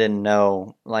well, but I didn't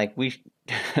know. Like we,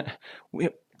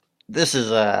 this is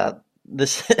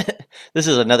this this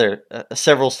is another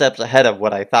several steps ahead of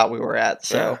what I thought we were at. Yeah.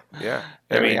 So Yeah.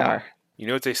 I there we mean, are. you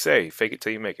know what they say: fake it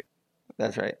till you make it.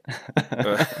 That's right.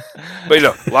 Uh, but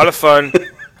a lot of fun.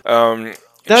 That would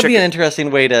Check be an it.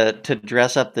 interesting way to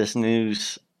dress up this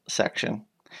news section.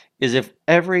 Is if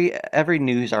every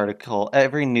news article,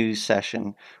 every news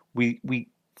session, we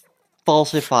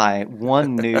falsify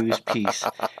one news piece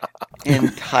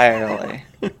entirely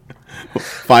and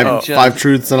Five just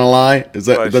truths and a lie. Is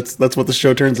that Fudge. that's what the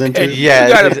show turns into? And yeah,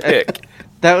 you gotta pick.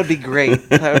 that would be great.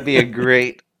 That would be a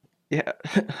great yeah.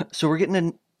 So we're getting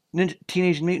a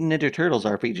Teenage Mutant Ninja Turtles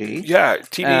RPG. Yeah,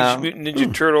 Teenage Um, Mutant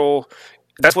Ninja Turtle.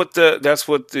 That's what the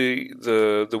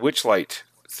Witchlight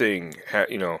thing. yeah,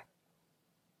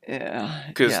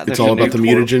 Because yeah. It's There's all a about new the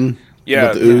portal. mutagen, Yeah,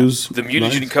 about the ooze. the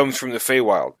mutagen Nice. comes from the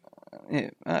Feywild. yeah,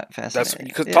 That's fascinating.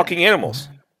 because Yeah. talking animals.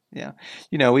 Yeah.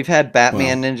 We've had Wow.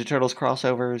 Batman Ninja Turtles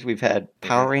crossovers, we've had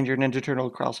Power Mhm. Ranger Ninja Turtle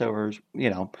crossovers,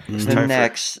 It's the time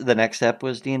for next step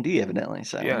was D&D evidently.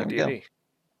 So yeah there we D and go. D.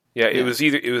 Yeah, it Yeah.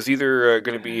 was either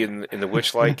going to be in the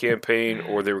Witchlight campaign,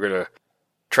 or they were going to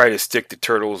try to stick the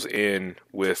turtles in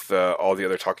with all the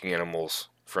other talking animals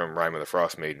from Rime of the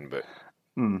Frost Maiden, but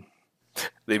Hmm.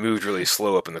 they moved really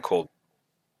slow up in the cold.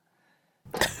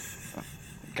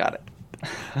 Got it.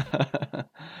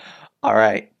 All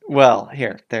right. Well,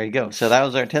 there you go. So that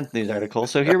was our 10th news article.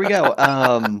 So here we go.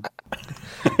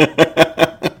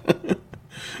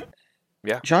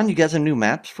 Yeah. John, you got some new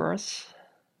maps for us?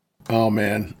 Oh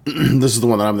man, this is the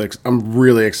one that I'm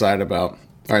really excited about.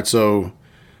 All right, so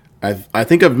I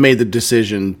think I've made the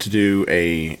decision to do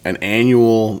an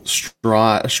annual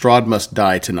Strahd Must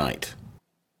Die Tonight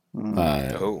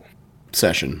Oh,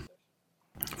 session,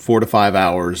 4 to 5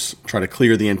 hours. Try to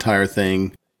clear the entire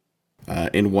thing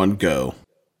in one go.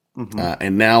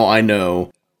 And now I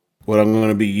know what I'm going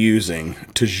to be using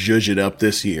to zhuzh it up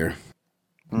this year.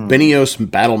 Benios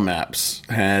Battle Maps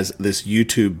has this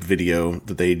YouTube video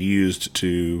that they'd used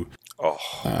to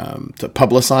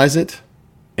publicize it,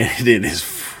 and it is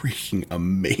freaking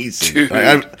amazing.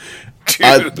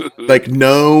 Dude. Like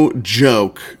no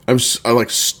joke. I'm like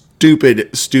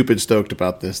stupid stoked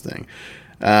about this thing.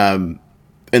 And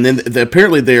then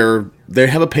apparently they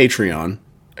have a Patreon,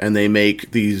 and they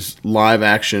make these live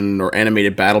action or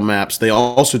animated battle maps. They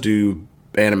also do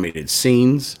animated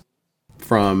scenes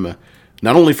from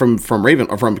not only from Castle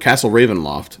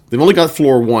Ravenloft. They've only got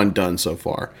floor 1 done so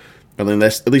far. I mean,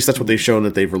 at least that's what they've shown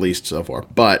that they've released so far.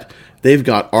 But they've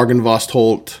got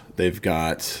Argynvost, they've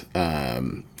got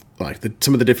some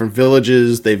of the different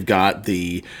villages. They've got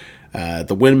the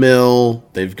windmill.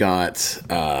 They've got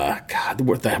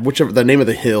whichever the name of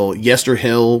the hill, Yester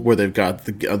Hill, where they've got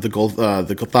the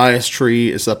Gulthias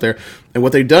tree is up there. And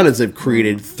what they've done is they've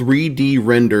created 3D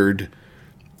rendered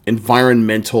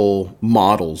environmental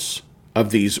models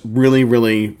of these really,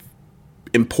 really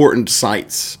important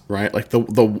sites, right? Like the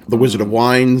Wizard of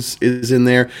Wines is in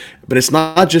there, but it's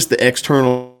not just the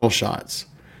external shots;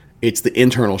 it's the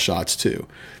internal shots too.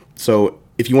 So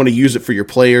if you want to use it for your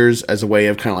players as a way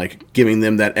of kind of like giving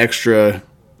them that extra,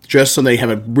 just so they have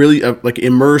a really like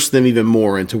immerse them even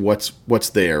more into what's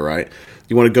there, right?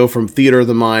 You want to go from theater of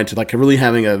the mind to like really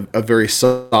having a very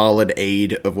solid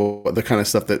aid of the kind of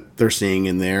stuff that they're seeing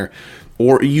in there.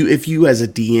 Or if you as a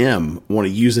DM want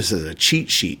to use this as a cheat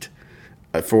sheet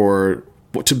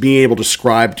to be able to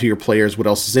describe to your players what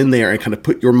else is in there and kind of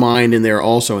put your mind in there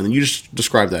also, and then you just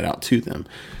describe that out to them.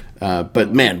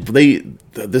 But man, the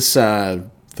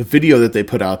video that they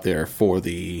put out there for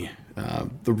the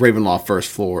Ravenloft first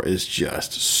floor is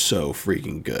just so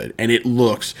freaking good, and it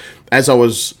looks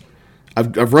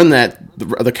I've run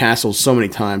the castle so many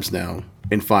times now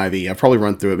in 5e. I've probably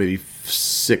run through it maybe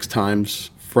 6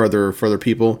 times for other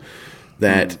people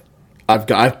that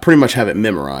I pretty much have it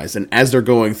memorized. And as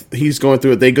he's going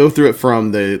through it. They go through it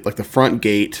from the front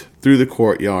gate through the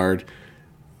courtyard,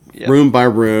 room by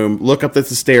room. Look up at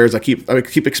the stairs. I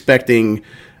keep expecting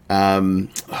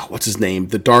what's his name,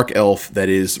 the dark elf that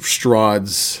is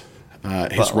Strahd's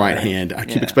his right hand. I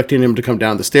keep expecting him to come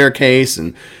down the staircase,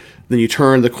 and then you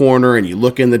turn the corner and you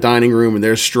look in the dining room and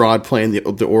there's Strahd playing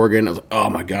the organ. I was like, oh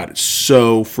my god, it's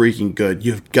so freaking good.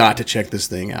 You've got to check this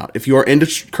thing out. If you are into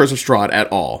Curse of Strahd at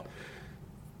all,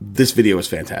 this video is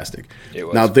fantastic.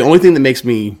 Now, the only thing that makes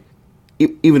me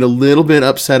even a little bit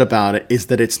upset about it is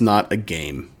that it's not a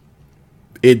game.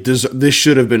 This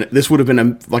would have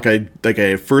been like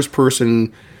a first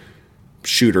person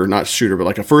shooter, not shooter, but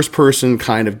like a first person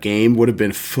kind of game would have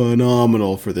been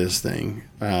phenomenal for this thing.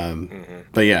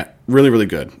 But yeah, really, really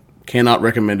good. Cannot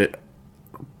recommend it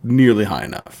nearly high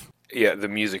enough. Yeah, the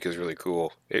music is really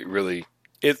cool.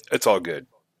 It's all good.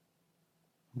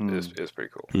 It's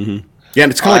pretty cool. Mm-hmm. Yeah,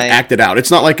 and it's kind of like acted out.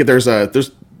 It's not like there's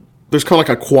kind of like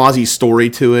a quasi story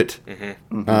to it.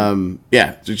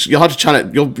 Yeah, you'll have to try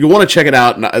to you'll want to check it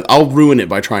out, and I'll ruin it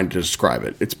by trying to describe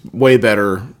it. It's way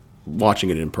better watching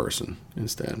it in person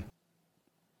instead.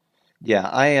 Yeah,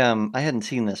 I hadn't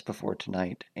seen this before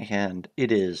tonight, and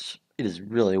it is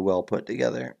really well put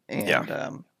together.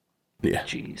 And Yeah,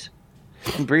 geez,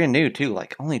 and brand new too.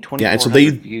 Like only 2,400 and so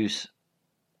views.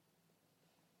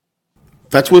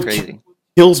 That's what crazy.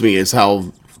 kills me is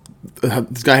how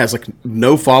this guy has like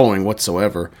no following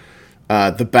whatsoever.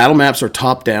 The battle maps are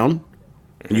top down,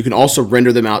 and you can also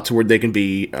render them out to where they can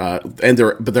be, but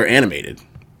they're animated,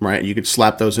 right? You could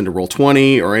slap those into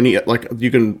Roll20 or any like you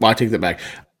can. Well, I take that back.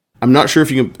 I'm not sure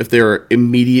if they're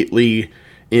immediately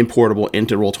importable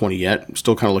into Roll20 yet. I'm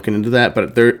still kind of looking into that,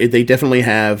 but they definitely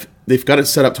have. They've got it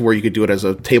set up to where you could do it as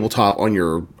a tabletop on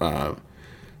your.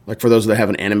 Like for those that have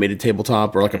an animated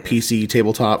tabletop or like a PC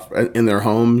tabletop in their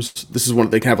homes, this is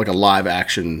one they can have like a live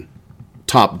action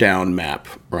top-down map,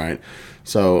 right?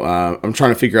 So I'm trying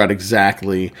to figure out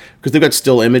exactly because they've got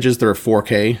still images that are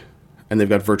 4K and they've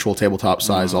got virtual tabletop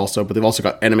size also, but they've also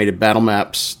got animated battle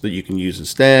maps that you can use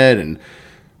instead. And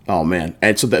oh man,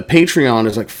 and so the Patreon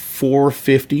is like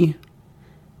 $4.50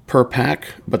 per pack,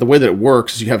 but the way that it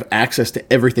works is you have access to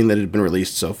everything that had been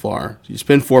released so far. So you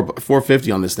spend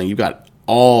 $4.50 on this thing, you've got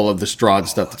all of the Strahd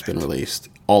stuff that's been released,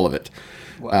 all of it.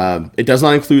 Wow. It does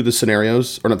not include the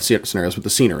scenarios, or not the scenarios, but the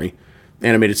scenery. The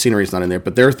animated scenery is not in there,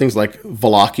 but there are things like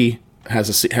Valaki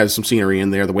has some scenery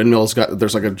in there. The windmill's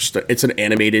there's like it's an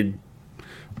animated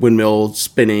windmill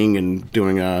spinning and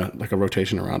doing a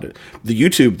rotation around it. The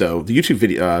YouTube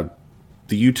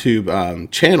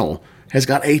channel has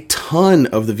got a ton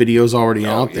of the videos already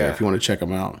out there if you want to check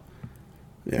them out.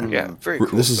 Yeah, very cool.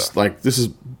 This is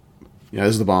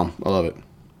the bomb. I love it.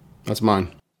 That's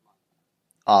mine.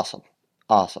 Awesome.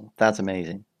 That's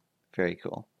amazing. Very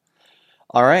cool.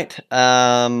 All right.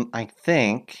 I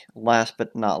think last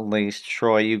but not least,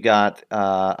 Troy, you got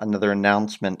another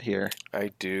announcement here.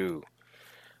 I do.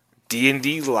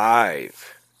 D&D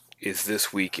Live is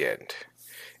this weekend,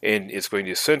 and it's going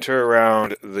to center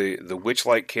around the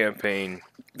Witchlight campaign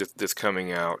that's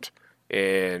coming out,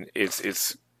 and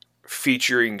it's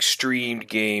featuring streamed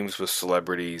games with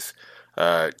celebrities.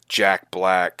 Jack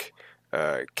Black,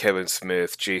 Kevin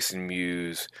Smith, Jason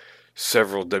Mewes,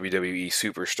 several WWE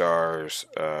superstars,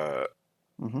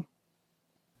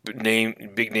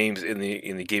 big names in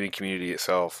the gaming community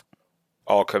itself,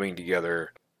 all coming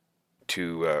together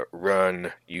to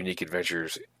run unique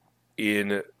adventures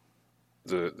in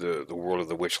the world of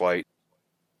the Witchlight.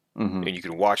 And you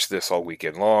can watch this all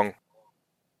weekend long.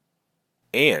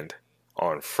 And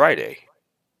on Friday,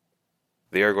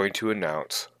 they are going to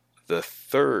announce the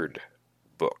third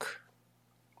book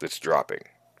that's dropping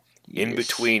in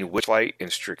between Witchlight and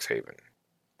Strixhaven.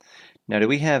 Now, do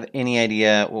we have any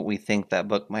idea what we think that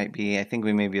book might be? I think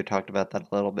we maybe have talked about that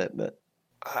a little bit, but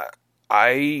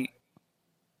I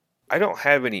don't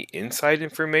have any inside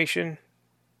information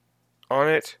on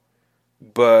it,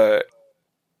 but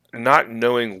not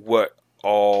knowing what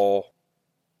all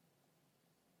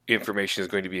information is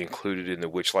going to be included in the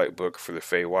Witchlight book for the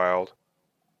Feywild,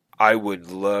 I would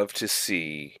love to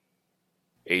see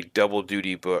a double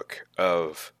duty book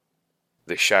of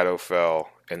the Shadowfell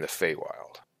and the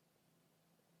Feywild.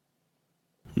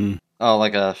 Oh,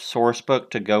 like a source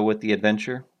book to go with the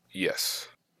adventure? Yes.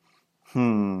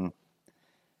 That'd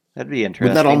be interesting.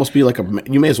 Wouldn't that almost be like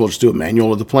you may as well just do a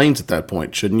manual of the planes at that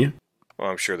point, shouldn't you? Well,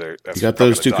 I'm sure that's you got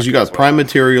those two because you got Prime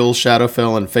Materials,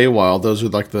 Shadowfell, and Feywild. Those are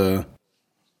like the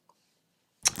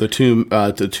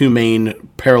two main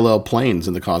parallel planes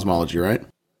in the cosmology, right?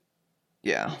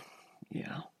 Yeah.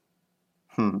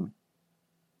 That'd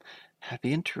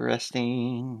be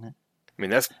interesting. I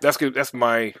mean, that's good. That's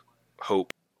my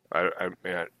hope. I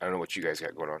don't know what you guys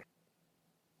got going on.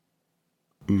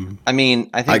 I mean,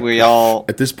 I think we all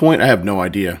at this point I have no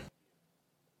idea.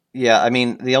 Yeah, I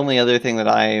mean, the only other thing that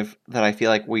I feel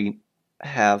like we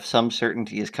have some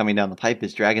certainty is coming down the pipe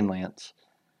is Dragonlance.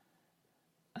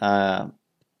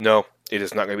 No, it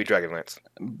is not going to be Dragonlance.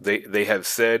 They have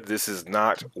said this is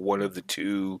not one of the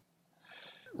two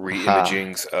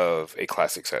reimagings of a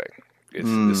classic setting. This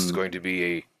is going to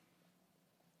be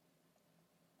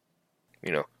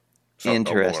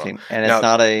interesting, and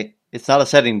it's not a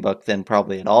setting book then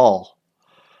probably at all.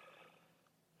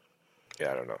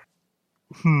 Yeah, I don't know.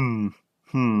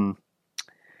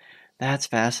 That's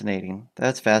fascinating.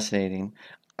 That's fascinating.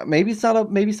 Maybe it's not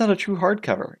a true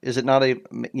hardcover. Is it not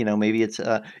maybe it's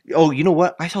oh, you know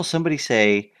what? I saw somebody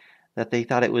say that they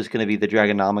thought it was going to be the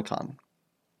Dragonomicon.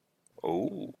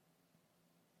 Oh,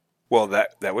 well,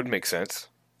 that would make sense.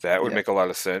 That would Yeah. make a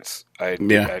lot of sense.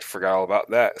 Yeah. I forgot all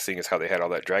about that, seeing as how they had all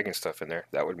that dragon stuff in there.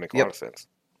 That would make a lot Yep. of sense.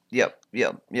 Yep.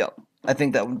 I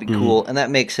think that would be Mhm. cool, and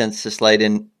that makes sense to slide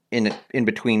in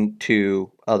between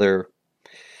two other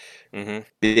Mm-hmm.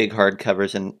 big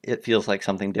hardcovers, and it feels like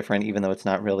something different, even though it's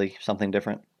not really something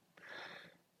different.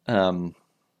 Um,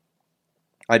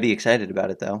 I'd be excited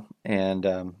about it though, and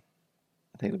I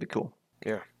think it would be cool.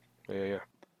 Yeah. Yeah.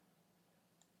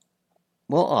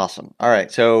 Well, awesome. All right,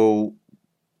 so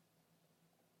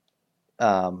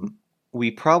um,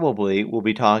 we probably will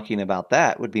be talking about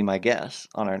that, would be my guess,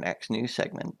 on our next news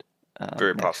segment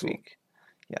Very next possible. week.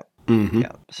 Yep, Hmm.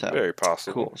 yep. So Very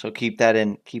possible. cool. So keep that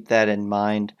in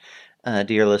mind,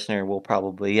 dear listener. We'll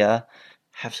probably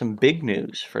have some big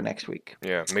news for next week.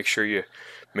 Yeah. Make sure you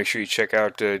check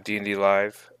out D&D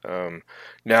Live.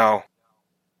 Now,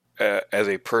 as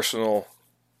a personal,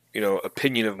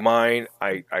 opinion of mine,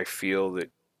 I feel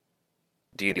that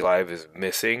D&D Live is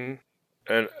missing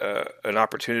an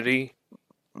opportunity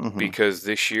Hmm. because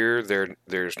this year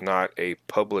there's not a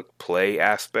public play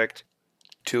aspect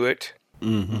to it.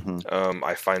 Hmm. Hmm.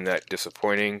 I find that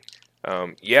disappointing.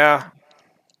 Yeah,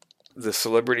 the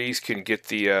celebrities can get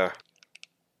the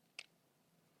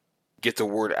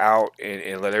word out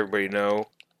and let everybody know.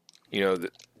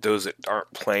 That those that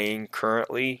aren't playing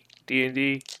currently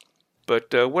D&D.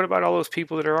 But what about all those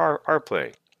people that are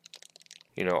playing?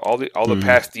 All the Hmm.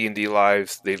 past D&D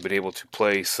lives, they've been able to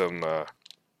play some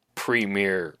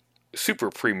premier, super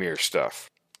premier stuff.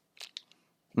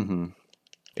 Hmm.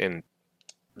 And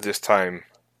this time,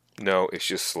 no, it's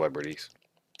just celebrities.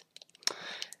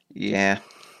 Yeah,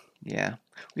 yeah.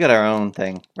 We got our own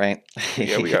thing, right?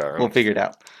 Yeah, we got our We'll own. figure it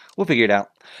out. We'll figure it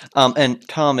out. And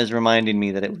Tom is reminding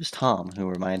me that it was Tom who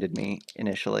reminded me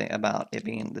initially about it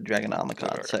being the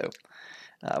Dragonomicon. So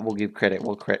we'll give credit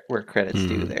where credit's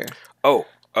due Hmm. there. Oh,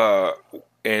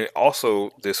 and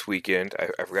also this weekend,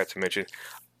 I forgot to mention,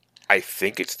 I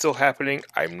think it's still happening.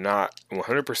 I'm not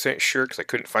 100% sure because I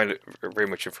couldn't find very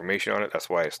much information on it. That's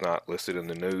why it's not listed in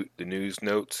the news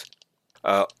notes.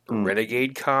 Mm.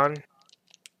 Renegade Con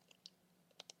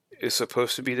is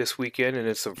supposed to be this weekend, and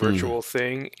it's a Hmm. virtual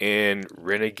thing. And Hmm.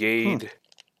 Renegade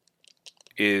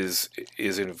is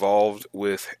involved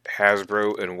with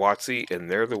Hasbro and WotC, and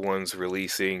they're the ones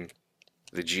releasing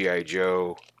the GI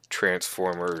Joe,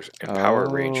 Transformers, and Power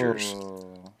Rangers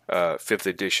Oh. 5th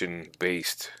edition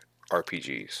based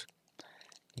RPGs.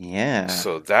 Yeah.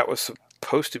 So that was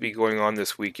supposed to be going on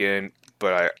this weekend,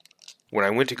 but when I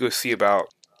went to go see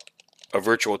about a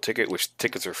virtual ticket, which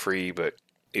tickets are free, but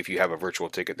if you have a virtual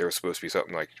ticket, there was supposed to be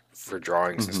something like for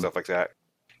drawings and Hmm. stuff like that.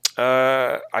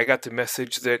 I got the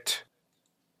message that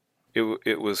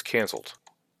it was canceled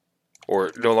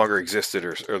or no longer existed,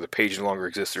 or the page no longer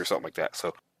existed, or something like that.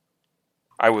 So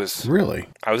I was Really?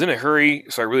 I was in a hurry,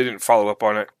 so I really didn't follow up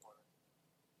on it.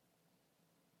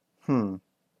 Hmm.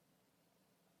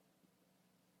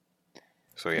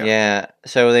 So yeah, Yeah.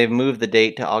 So they've moved the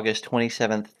date to August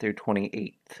 27th through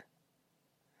 28th.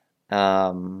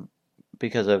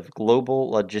 Because of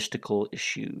global logistical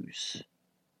issues.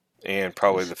 and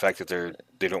probably This, the fact that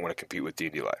they don't want to compete with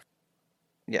D&D Live.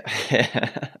 yeah.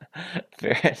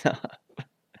 Fair enough.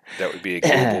 That would be a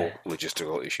global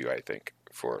logistical issue, I think,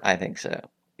 for I think so.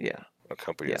 Yeah. a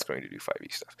company Yeah. that's going to do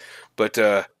 5e stuff. But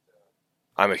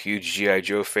I'm a huge GI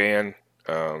Joe fan.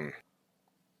 Um,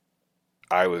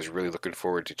 I was really looking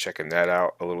forward to checking that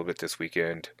out a little bit this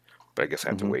weekend, but I guess I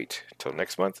have to Hmm. wait till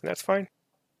next month, and that's fine.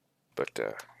 But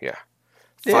yeah,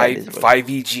 Yeah, it is what it is.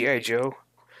 5e GI Joe.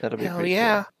 That'll be Hell pretty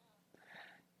yeah! cool.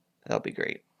 That'll be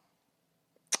great.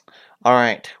 All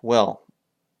right. Well,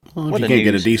 Well, if what you a can't get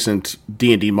a news. decent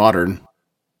D&D modern,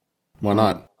 why Mm,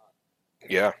 not?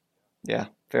 Yeah, yeah.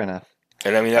 Fair enough.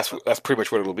 and I mean that's pretty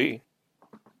much what it'll be.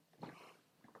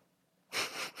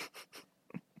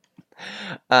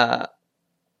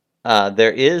 Uh,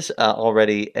 there is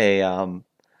already a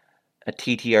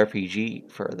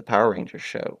TTRPG for the Power Rangers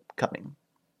show coming,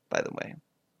 by the way.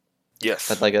 But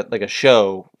Yes. like a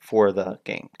show for the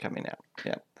game coming out.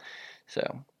 Yeah.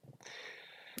 So,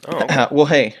 Oh, okay. well,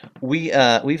 hey, we've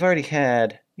already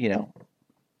had,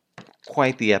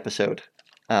 quite the episode.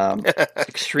 In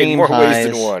Extreme more ways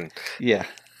than highs. one. Yeah.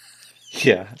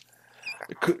 Yeah.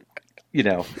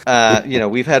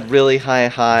 We've had really high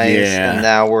highs, and Yeah.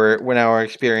 now we're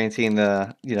experiencing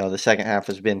the second half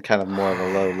has been kind of more of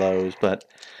a lows. But,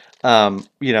 um,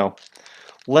 you know,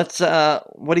 let's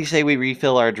what do you say we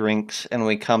refill our drinks and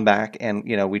we come back and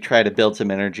we try to build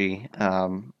some energy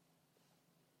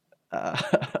uh,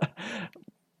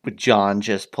 with John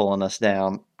just pulling us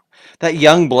down. That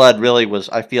young blood really was,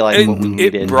 I feel like, what we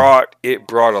It needed. brought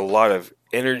a lot of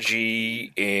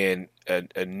energy and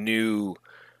a new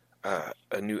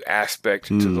aspect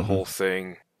to the Mm-hmm. whole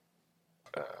thing.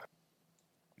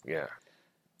 Yeah.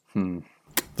 Hmm.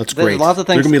 That's There's great. lots of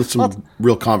There are things. gonna be some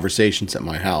real conversations at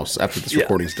my house after this Yeah,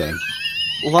 recording's done.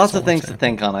 lots That's of all I'm things to saying.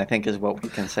 think on. I think is what we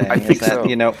can say. I Is think that so. I I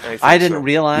think didn't so. Yeah,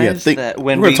 realize that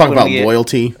we're going to talk about we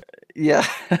loyalty. yeah,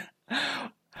 We're going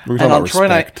to talk and about on Troy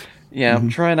and I, respect. yeah,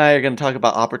 Troy and I are going to talk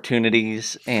about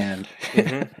opportunities and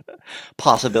Hmm.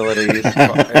 possibilities.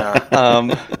 Yeah.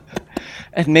 Um,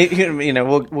 and maybe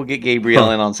we'll get Gabriel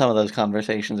Huh. in on some of those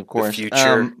conversations, of The course.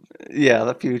 future. Yeah,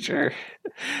 the future.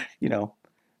 You know,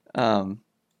 um,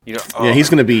 Yeah, he's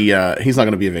going to be. He's not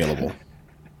going to be available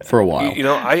for a while.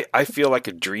 I feel like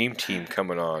a dream team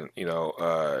coming on.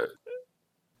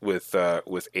 With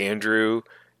Andrew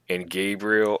and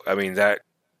Gabriel. I mean that.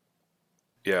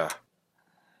 Yeah.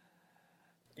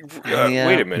 Wait yeah.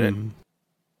 a minute. Mhm.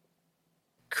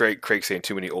 Craig saying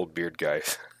too many old beard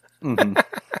guys. hmm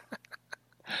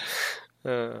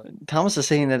Uh, Thomas is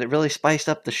saying that it really spiced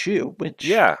up the shoe, which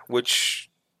yeah, which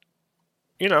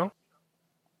I,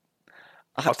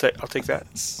 I'll take that.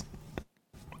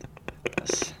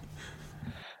 yes.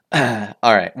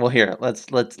 All right. Well, here let's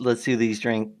do these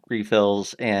drink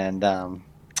refills and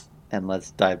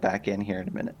let's dive back in here in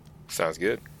a minute. Sounds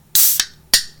good.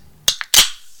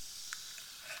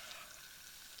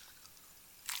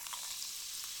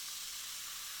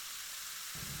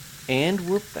 And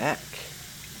we're back.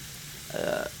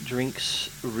 Drinks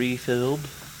refilled.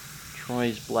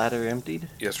 Troy's bladder emptied.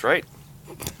 That's right.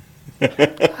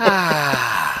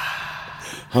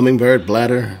 Hummingbird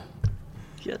bladder.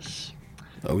 Yes,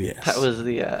 Oh yes. that was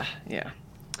the yeah.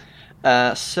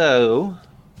 So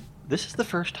this is the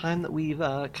first time that we've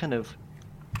kind of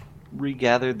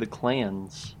regathered the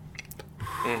clans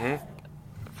Hmm. Too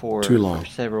for long.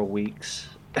 several weeks.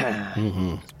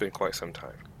 Mm-hmm. It's been quite some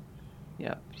time.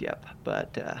 Yep.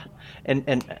 But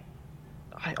and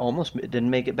I almost didn't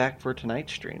make it back for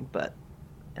tonight's stream, but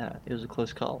it was a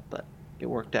close call, but it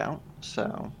worked out.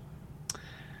 So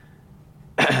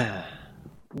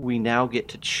we now get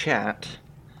to chat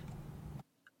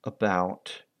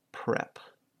about prep.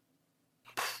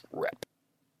 Rep.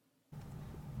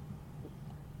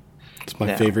 It's my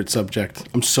Now, favorite subject.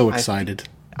 I'm so I excited.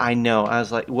 I know. I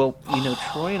was like, well,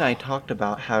 Troy and I talked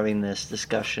about having this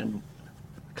discussion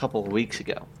a couple of weeks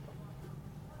ago.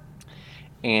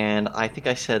 And I think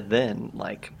I said then,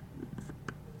 like,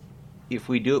 if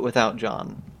we do it without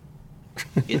John,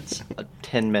 it's a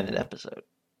 10-minute episode.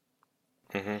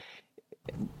 Hmm.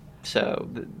 So,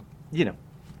 you know,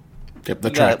 Yep,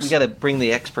 that we tracks. got to bring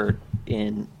the expert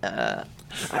in,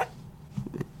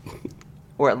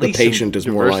 or at The least some patient is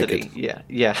more like diversity. it.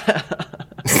 Yeah.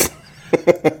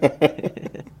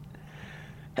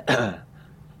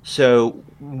 So,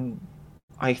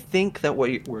 I think that what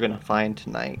we're going to find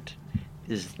tonight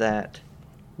is that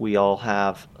we all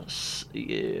have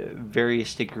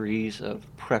various degrees of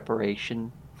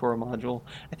preparation for a module.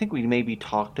 I think we maybe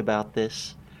talked about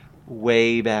this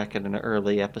way back in an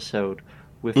early episode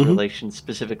with relation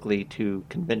specifically to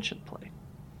convention play.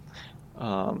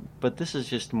 But this is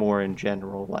just more in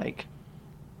general, like,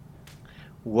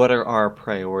 what are our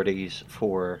priorities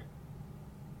for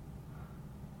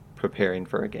preparing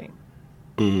for a game?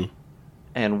 Mhm.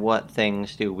 And what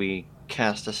things do we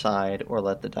cast aside or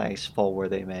let the dice fall where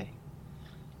they may?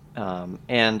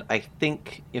 And I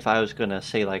think if I was going to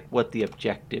say, like, what the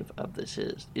objective of this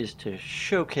is to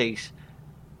showcase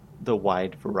the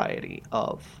wide variety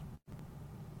of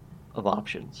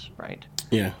options, right?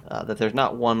 Yeah. That there's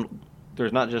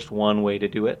not just one way to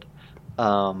do it,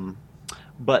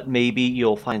 but maybe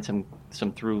you'll find some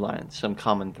through lines, some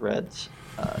common threads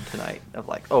tonight of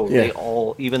like, oh, Yeah. they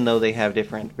all, even though they have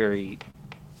different very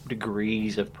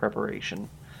degrees of preparation,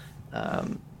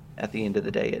 at the end of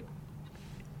the day,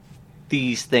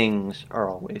 these things are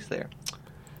always there.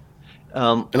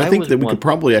 And I think that we could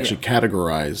probably actually yeah.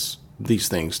 categorize these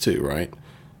things too, right?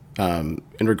 In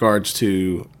regards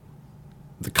to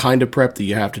the kind of prep that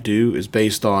you have to do is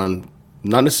based on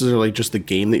not necessarily just the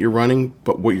game that you're running,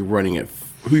 but what you're running it,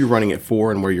 who you're running it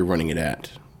for, and where you're running it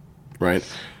at, right?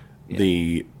 Yeah.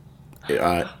 The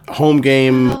home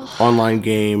game, online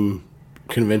game,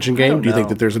 convention game. don't Do you think know.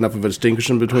 that there's enough of a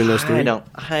distinction between those three?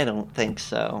 I don't think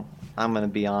so. I'm going to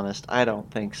be honest. I don't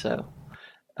think so.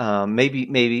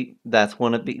 Maybe that's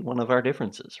one of our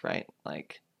differences, right?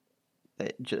 Like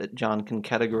that John can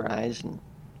categorize and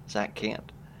Zach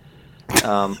can't. It's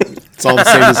all the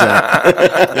same as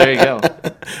that. There you go.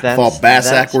 Fall bass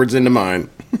backwards into mine.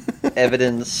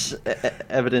 Evidence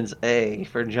A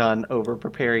for John over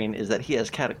preparing is that he has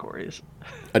categories.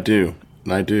 I do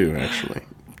actually.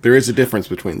 There is a difference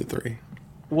between the three.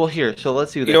 Well, here, so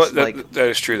let's do this. You know what? That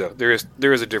is true, though. There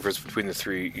is a difference between the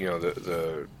three. You know,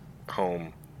 the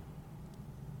home,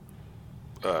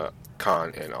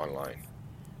 con, and online.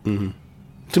 Mm-hmm.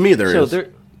 To me, there is.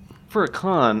 For a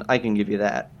con, I can give you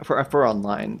that. For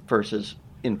online versus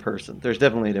in person, there's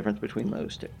definitely a difference between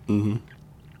those two. Mm-hmm.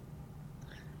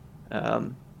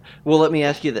 Well, let me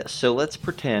ask you this. So let's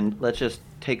just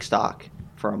take stock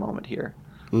for a moment here.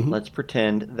 Mm-hmm. Let's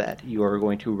pretend that you are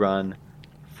going to run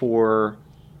for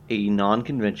a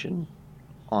non-convention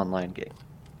online game.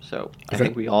 So I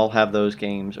think we all have those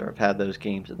games or have had those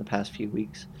games in the past few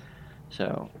weeks.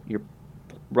 So you're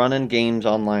running games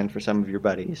online for some of your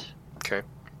buddies. Okay.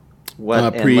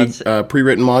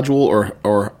 Pre-written module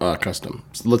or custom?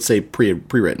 So let's say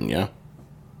pre-written, yeah?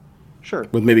 Sure.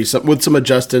 With maybe some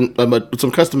adjusting,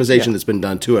 some customization that's been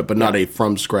done to it, but not a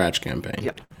from scratch campaign.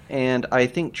 Yeah. And I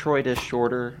think Troy does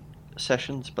shorter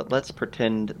sessions, but let's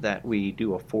pretend that we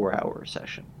do a 4-hour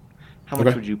session. How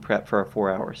much would you prep for a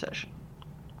 4-hour session,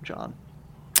 John?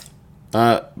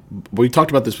 We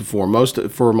talked about this before.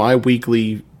 For my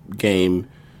weekly game,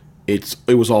 it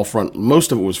was all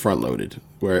most of it was front loaded,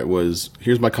 where it was,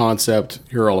 here's my concept,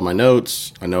 here are all of my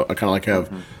notes. I kind of like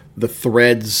have the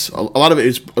threads. A lot of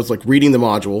it was like reading the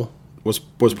module was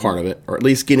part of it, or at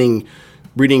least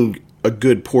reading a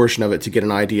good portion of it to get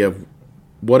an idea of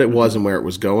what it was and where it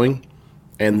was going.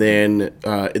 And then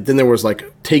there was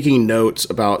like taking notes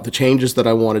about the changes that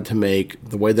I wanted to make,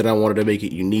 the way that I wanted to make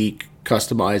it unique,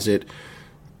 customize it,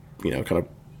 kind of,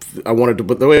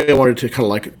 but the way I wanted to kind of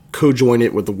like co-join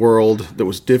it with the world that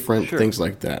was different, things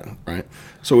like that, right?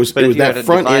 So it was that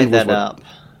front end.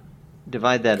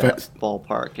 Divide that up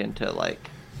ballpark into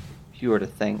like, if you were to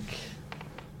think.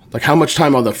 Like how much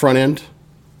time on the front end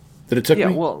that it took me? Yeah,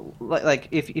 well, like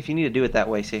if you need to do it that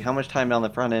way, say how much time on the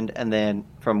front end, and then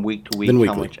from week to week,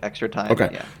 how much extra time. Okay.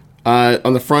 Yeah.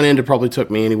 On the front end, it probably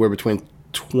took me anywhere between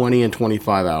 20 and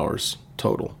 25 hours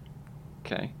total.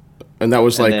 Okay. And that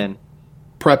was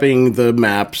prepping the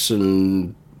maps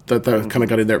and that kind of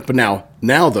got in there. But now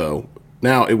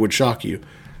it would shock you.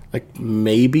 Like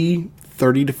maybe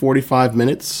 30 to 45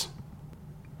 minutes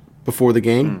before the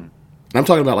game. And I'm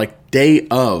talking about like day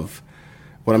of.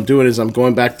 What I'm doing is I'm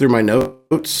going back through my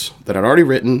notes that I'd already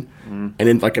written, and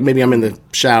then like maybe I'm in the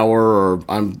shower or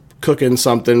I'm cooking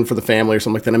something for the family or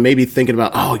something like that. And maybe thinking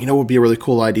about, what would be a really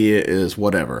cool idea is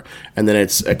whatever. And then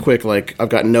it's a quick, like I've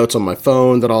got notes on my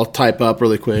phone that I'll type up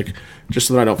really quick just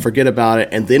so that I don't forget about it.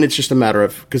 And then it's just a matter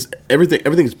of, because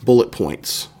everything's bullet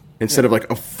points instead of like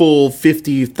a full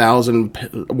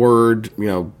 50,000 word,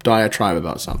 diatribe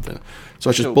about something.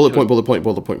 So it's just bullet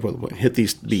point, hit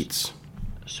these beats.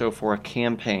 So for a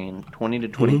campaign, 20 to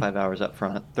 25 hours up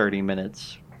front, 30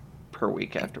 minutes per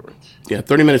week afterwards. Yeah,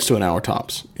 30 minutes to an hour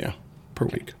tops. Yeah, per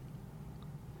week.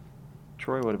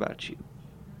 Troy, what about you?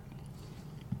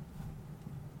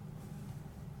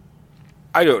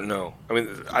 I don't know. I mean,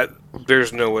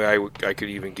 there's no way I could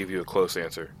even give you a close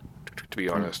answer, to be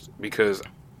honest, because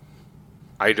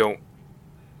I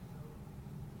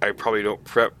probably don't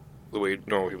prep the way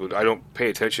normal people do. I don't pay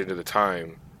attention to the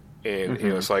time. And,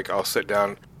 it's like I'll sit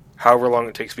down, however long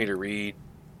it takes me to read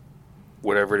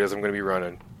whatever it is I'm going to be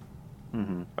running.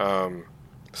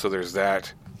 So there's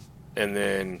that. And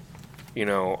then,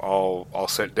 I'll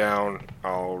sit down,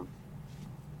 I'll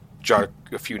jot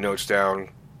a few notes down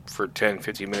for 10,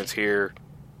 15 minutes here,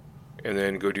 and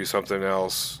then go do something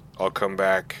else. I'll come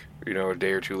back, a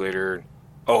day or two later.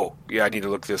 Oh, yeah, I need to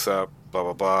look this up, blah,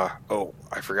 blah, blah. Oh,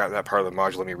 I forgot that part of the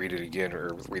module. Let me read it again,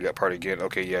 or read that part again.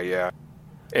 Okay, yeah.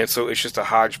 And so it's just a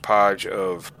hodgepodge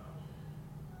of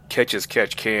catch as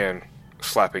catch can,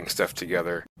 slapping stuff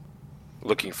together,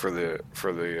 looking for the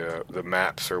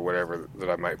maps or whatever that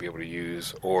I might be able to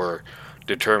use, or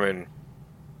determine,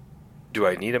 do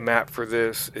I need a map for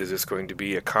this? Is this going to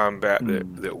be a combat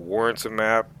that warrants a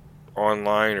map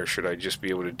online, or should I just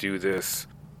be able to do this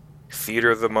theater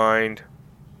of the mind?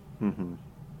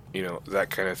 That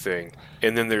kind of thing.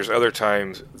 And then there's other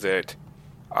times that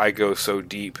I go so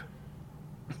deep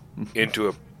into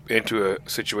a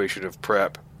situation of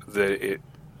prep that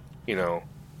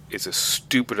it's a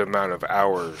stupid amount of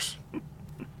hours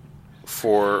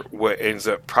for what ends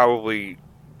up probably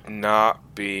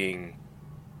not being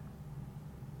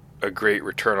a great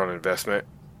return on investment.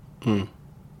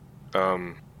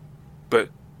 But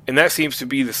that seems to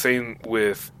be the same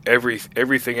with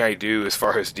everything I do as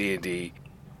far as D&D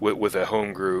with a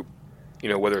home group.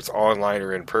 whether it's online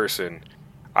or in person,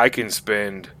 I can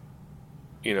spend,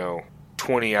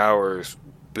 20 hours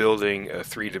building a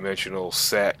 3-dimensional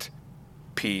set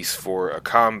piece for a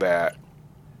combat,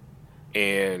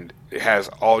 and it has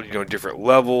all, different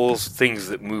levels, things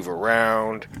that move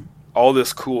around, all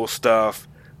this cool stuff,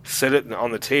 set it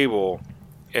on the table,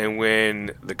 and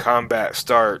when the combat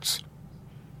starts,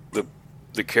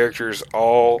 the characters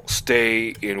all stay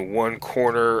in one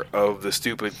corner of the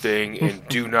stupid thing and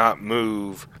do not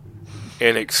move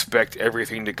and expect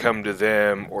everything to come to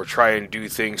them or try and do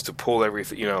things to pull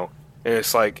everything, and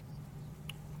it's like,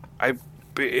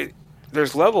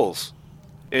 there's levels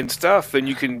and stuff, and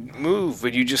you can move,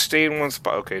 and you just stay in one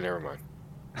spot. Okay, never mind.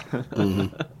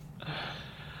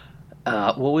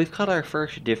 Well, we've caught our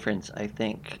first difference, I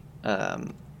think.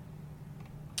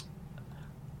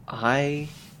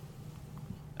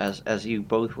 As you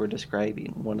both were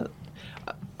describing,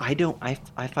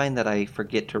 I find that I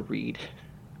forget to read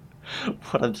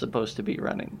what I'm supposed to be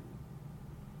running.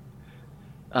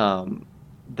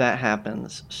 That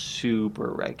happens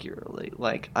super regularly.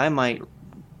 Like, I might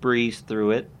breeze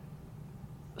through it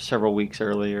several weeks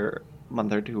earlier,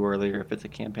 month or two earlier if it's a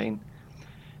campaign,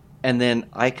 and then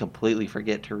I completely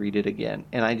forget to read it again,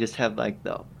 and I just have like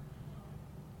the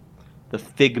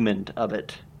figment of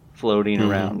it floating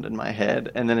around in my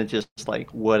head, and then it's just like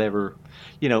whatever,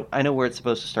 I know where it's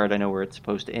supposed to start, I know where it's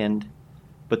supposed to end,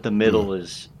 but the middle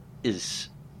is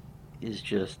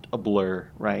just a blur,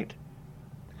 right?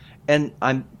 And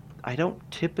I don't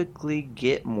typically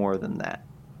get more than that.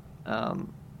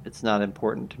 It's not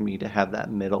important to me to have that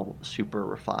middle super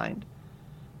refined.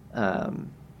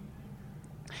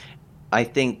 I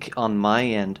think on my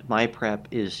end, my prep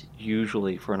is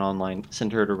usually for an online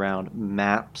centered around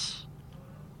maps.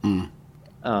 And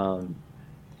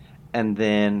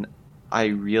then I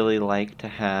really like to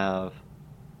have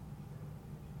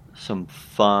some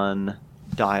fun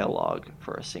dialogue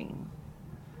for a scene.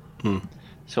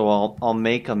 So I'll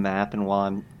make a map, and while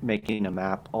I'm making a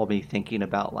map, I'll be thinking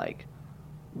about like,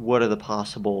 what are the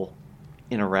possible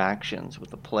interactions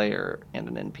with a player and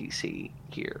an NPC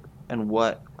here, and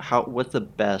what's the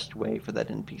best way for that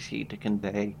NPC to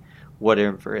convey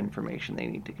whatever information they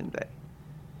need to convey.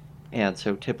 And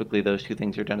so typically those two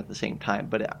things are done at the same time.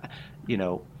 But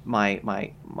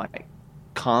my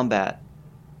combat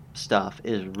stuff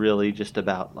is really just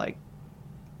about like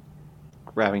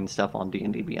grabbing stuff on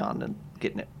D&D Beyond and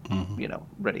getting it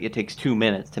ready. It takes 2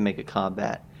 minutes to make a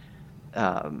combat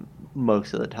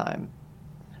most of the time.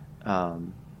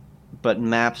 But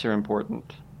maps are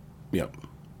important. Yep.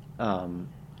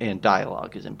 And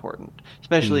dialogue is important,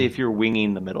 especially if you're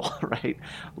winging the middle, right?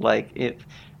 Like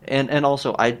and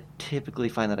also I typically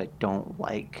find that I don't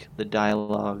like the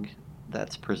dialogue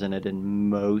that's presented in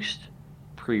most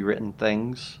pre-written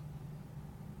things.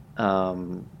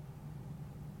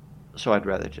 So I'd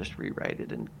rather just rewrite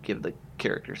it and give the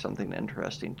character something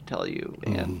interesting to tell you,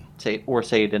 and say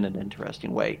it in an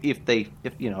interesting way. If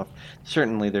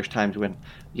certainly there's times when,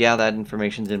 that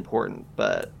information's important,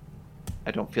 but I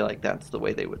don't feel like that's the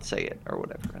way they would say it or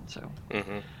whatever. And so,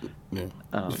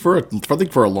 I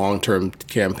think for a long-term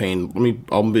campaign,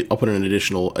 I'll put an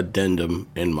additional addendum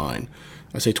in mine.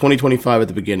 I say 20-25 at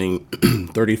the beginning,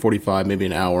 30-45, maybe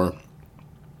an hour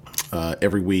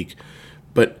every week.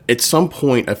 But at some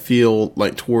point, I feel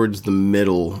like towards the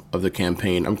middle of the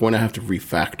campaign, I'm going to have to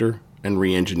refactor and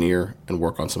re-engineer and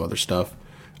work on some other stuff.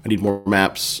 I need more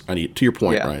maps. To your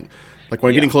point, Ryan. Like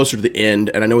when I'm getting closer to the end,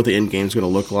 and I know what the end game is going to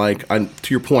look like. To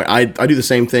your point, I do the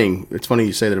same thing. It's funny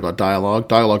you say that about dialogue.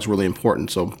 Dialogue's really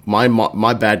important. So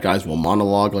my bad guys will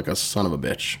monologue like a son of a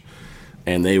bitch,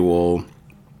 and they will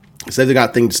say they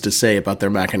got things to say about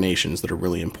their machinations that are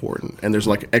really important. And there's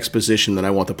like exposition that I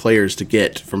want the players to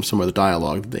get from some of the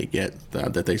dialogue that they get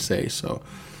that they say. So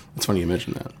it's funny you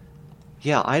mentioned that.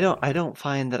 Yeah, I don't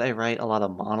find that I write a lot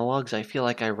of monologues. I feel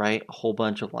like I write a whole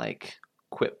bunch of like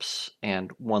quips and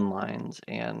one-lines,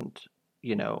 and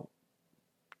it'll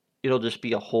just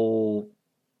be a whole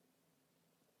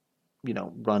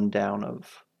rundown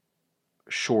of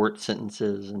short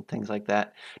sentences and things like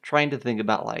that, trying to think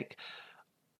about like,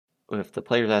 if the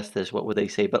players ask this, what would they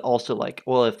say? But also like,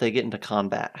 well, if they get into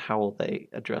combat, how will they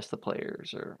address the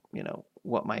players, or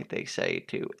what might they say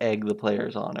to egg the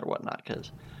players on or whatnot?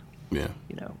 Because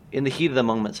in the heat of the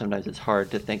moment, sometimes it's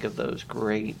hard to think of those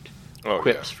great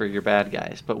quips for your bad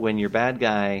guys. But when your bad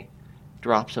guy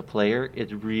drops a player,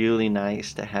 it's really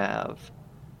nice to have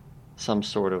some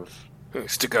sort of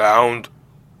stick around.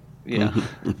 Yeah.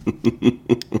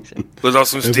 Let off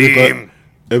some steam.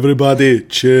 Everybody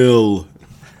chill.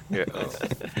 Yeah.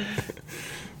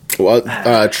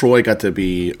 Well, Troy got to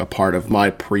be a part of my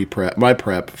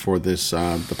prep for this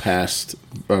the past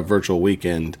virtual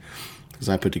weekend, because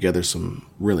I put together some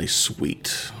really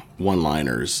sweet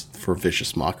one-liners for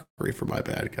vicious mockery for my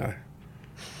bad guy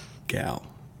gal.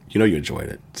 You know you enjoyed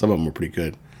it. Some of them were pretty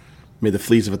good. May the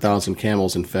fleas of 1,000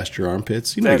 camels infest your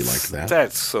armpits. You know you liked that.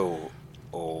 That's so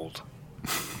old.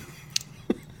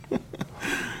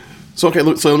 So okay,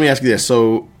 look, so let me ask you this.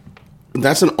 So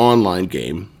that's an online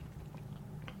game,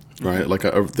 right? Like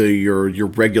your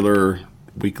regular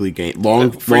weekly game,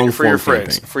 long for form your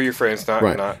friends, campaign. for your friends, not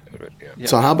Right. not. Yeah.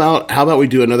 So how about we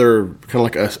do another kind of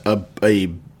like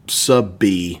a sub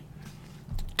B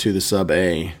to the sub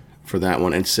A for that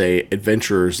one, and say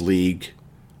Adventurers League,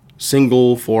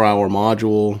 single 4-hour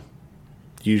module.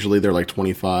 Usually they're like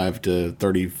 25 to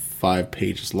 35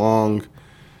 pages long.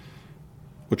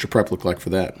 What's your prep look like for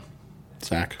that,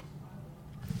 Zach?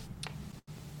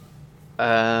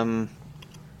 Probably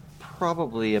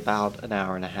about an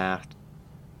hour and a half,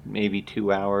 maybe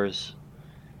 2 hours.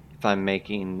 If I'm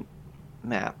making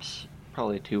maps,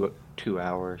 probably two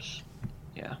hours.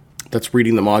 Yeah. That's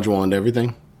reading the module and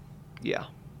everything? Yeah.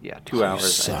 2 You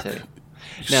hours, suck. I'd say.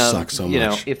 You Now, suck so you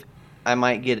know, much. if I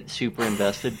might get super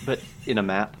invested, but in a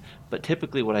map. But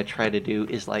typically, what I try to do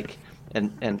is like,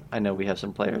 and I know we have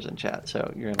some players in chat,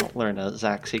 so you're gonna learn a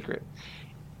Zach secret.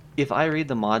 If I read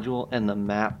the module and the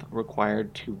map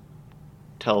required to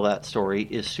tell that story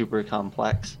is super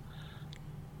complex,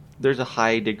 there's a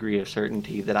high degree of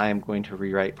certainty that I am going to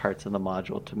rewrite parts of the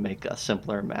module to make a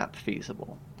simpler map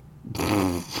feasible.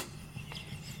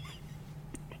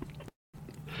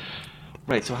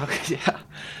 Right. So how could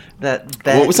that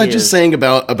What was I just is- saying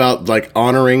about like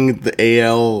honoring the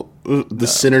AL, the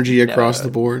synergy across the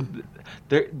board?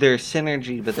 There's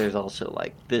synergy, but there's also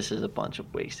like this is a bunch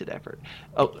of wasted effort.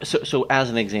 Oh, so as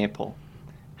an example,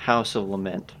 House of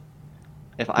Lament.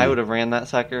 If I would have ran that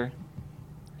sucker,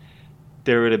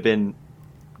 there would have been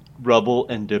rubble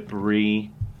and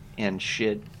debris and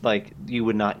shit. Like you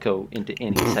would not go into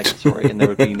any second story, and there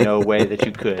would be no way that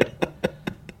you could.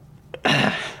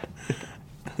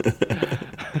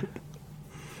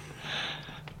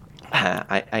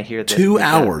 I hear that 2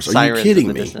 hours. Are you sirens kidding in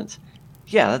the me? distance.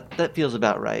 Yeah, that feels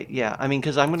about right. Yeah, I mean,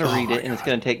 because I'm going to read my it, and it's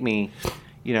going to take me,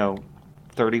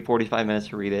 30, 45 minutes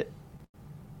to read it,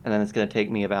 and then it's going to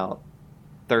take me about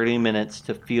 30 minutes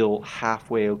to feel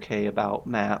halfway okay about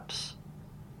maps,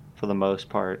 for the most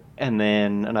part, and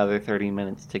then another 30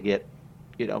 minutes to get,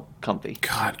 comfy.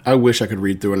 God, I wish I could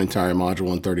read through an entire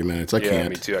module in 30 minutes. I Yeah, can't.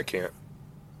 me too. I can't.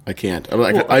 I can't. I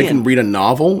Well, can again, read a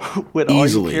novel What all you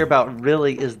easily. care about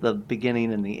really is the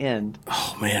beginning and the end.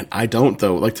 Oh man, I don't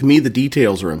though. Like to me, the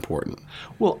details are important.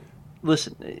 Well,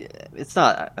 listen, it's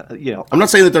not, I'm not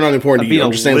saying that they're not important I'm to being you.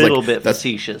 I'm a just saying little like bit that's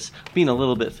facetious. Being a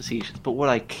little bit facetious. But what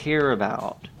I care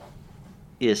about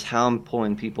is how I'm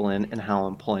pulling people in and how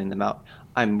I'm pulling them out.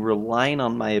 I'm relying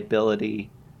on my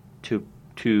ability to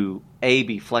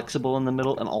be flexible in the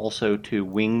middle and also to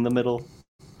wing the middle.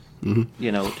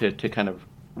 To kind of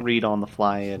read on the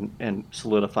fly and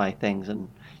solidify things and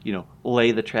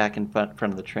lay the track in front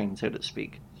of the train, so to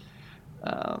speak.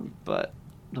 But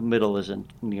the middle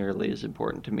isn't nearly as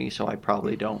important to me, so I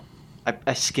probably don't.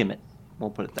 I skim it. We'll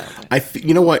put it that way.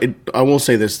 you know what? I will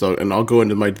say this though, and I'll go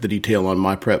into the detail on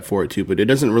my prep for it too. But it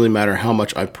doesn't really matter how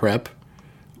much I prep.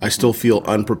 I still feel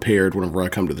unprepared whenever I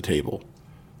come to the table,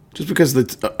 just because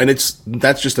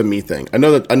that's just a me thing. I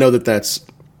know that that's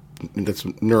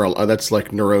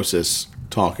like neurosis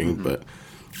talking, but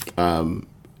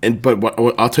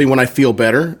I'll tell you when I feel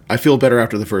better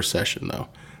after the first session though.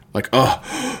 Like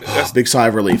big sigh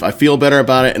of relief. I feel better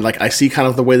about it, and like I see kind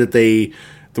of the way that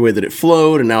it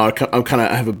flowed, and now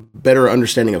I have a better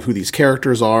understanding of who these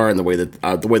characters are, and the way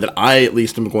that I at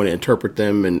least am going to interpret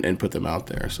them and put them out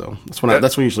there. So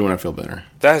that's usually when I feel better.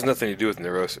 That has nothing to do with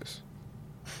neurosis.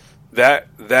 That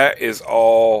is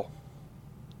all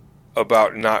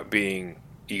about not being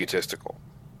egotistical.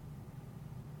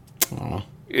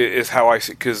 Is how I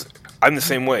see, because I'm the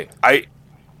same way.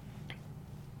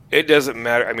 It doesn't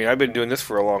matter. I mean, I've been doing this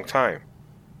for a long time.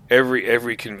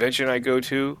 Every convention I go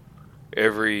to,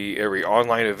 every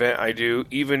online event I do,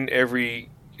 even every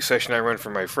session I run for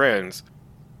my friends,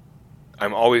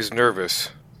 I'm always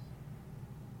nervous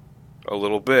a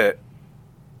little bit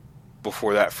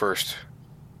before that first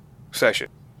session.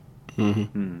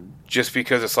 Mm-hmm. Just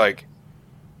because it's like,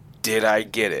 did I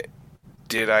get it?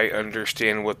 Did I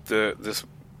understand what this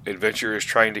adventure is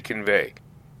trying to convey?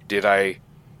 Did I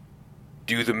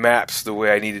do the maps the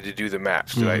way I needed to do the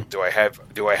maps? Mm-hmm.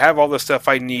 Do I have all the stuff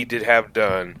I need to have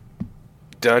done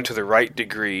to the right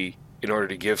degree in order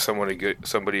to give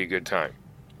somebody a good time?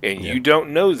 And you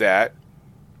don't know that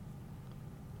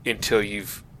until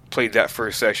you've played that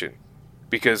first session.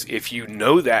 Because if you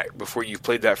know that before you've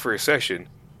played that first session,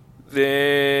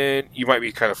 then you might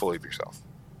be kind of full of yourself.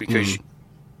 Because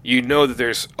you know that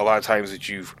there's a lot of times that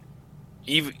you've,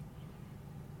 even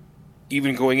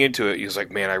going into it, you're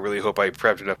like, man, I really hope I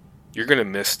prepped enough. You're going to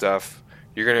miss stuff.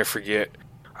 You're going to forget,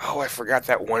 oh, I forgot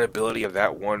that one ability of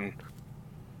that one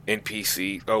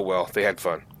NPC. Oh, well, they had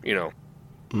fun, you know.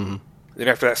 Mm-hmm. Then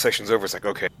after that session's over, it's like,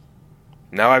 okay,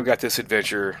 now I've got this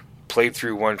adventure played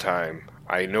through one time.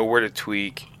 I know where to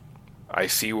tweak. I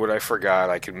see what I forgot.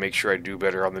 I can make sure I do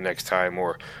better on the next time.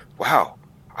 Or, wow,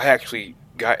 I actually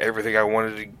got everything I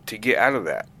wanted to get out of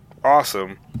that.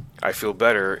 Awesome. I feel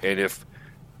better. And if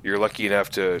you're lucky enough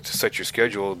to set your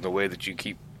schedule in the way that you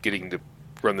keep getting to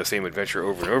run the same adventure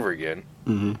over and over again,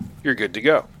 you're good to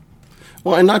go.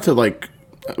 Well, and not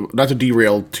to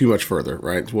derail too much further,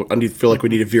 right? Well, feel like we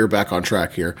need to veer back on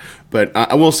track here. But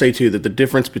I will say, too, that the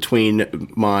difference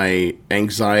between my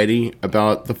anxiety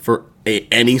about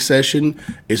any session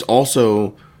is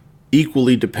also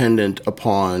equally dependent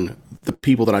upon the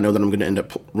people that I know that I'm going to end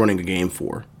up running a game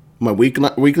for. My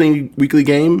weekly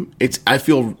game, I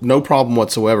feel no problem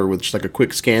whatsoever with just like a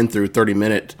quick scan through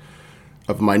 30-minute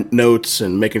of my notes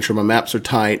and making sure my maps are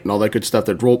tight and all that good stuff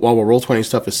that while Roll20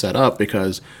 stuff is set up,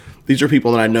 because these are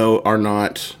people that I know are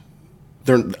not.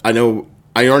 I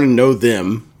already know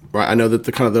them, right? I know that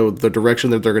the direction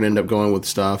that they're going to end up going with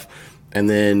stuff, and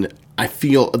then I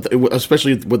feel,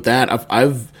 especially with that,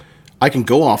 I can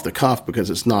go off the cuff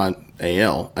because it's not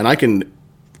AL, and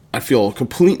I feel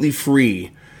completely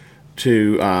free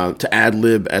to ad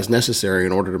lib as necessary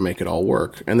in order to make it all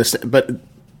work. But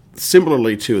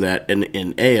similarly to that,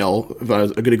 in AL,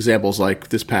 a good example is like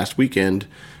this past weekend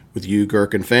with you,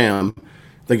 Girk, and Fam.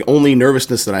 The only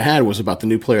nervousness that I had was about the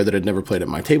new player that had never played at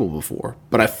my table before.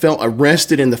 But I felt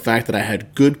arrested in the fact that I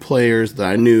had good players that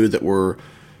I knew that were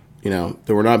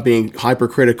not being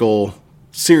hypercritical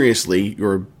seriously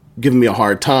or giving me a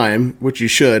hard time, which you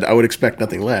should. I would expect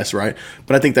nothing less, right?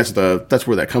 But I think that's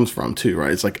where that comes from too,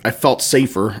 right? It's like I felt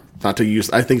safer, not to use,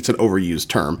 I think it's an overused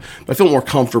term, but I feel more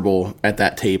comfortable at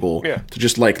that table to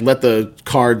just like let the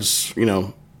cards,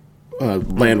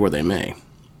 land where they may.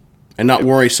 And not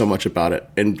worry so much about it,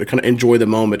 and kind of enjoy the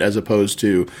moment, as opposed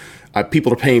to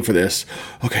people are paying for this.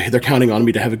 Okay, they're counting on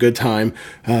me to have a good time.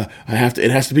 It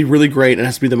has to be really great. It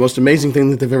has to be the most amazing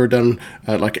thing that they've ever done,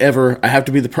 ever.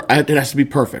 It has to be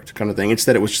perfect, kind of thing.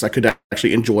 Instead, it was just I could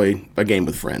actually enjoy a game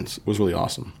with friends. It was really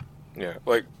awesome. Yeah,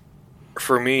 like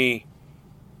for me,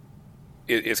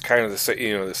 it's kind of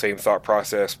the same thought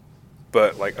process,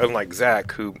 but like unlike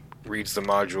Zach, who reads the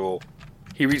module.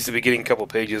 He reads the beginning couple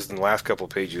pages and the last couple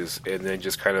pages, and then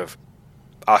just kind of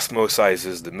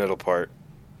osmosizes the middle part.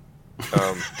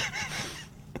 That's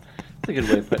a good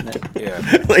way of putting it. Yeah.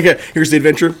 Here's the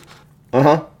adventure.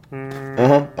 Oh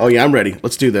yeah, I'm ready.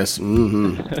 Let's do this.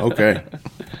 Okay.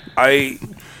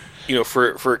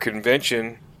 For a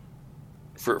convention,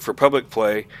 for public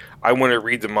play, I want to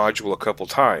read the module a couple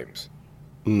times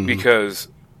because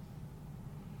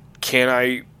can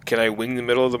I wing the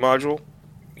middle of the module?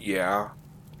 Yeah.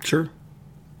 Sure.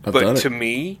 But to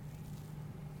me,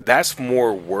 that's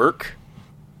more work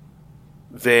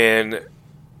than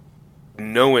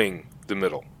knowing the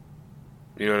middle.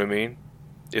 You know what I mean?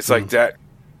 It's like that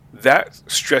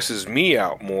stresses me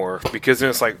out more, because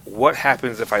then it's like, what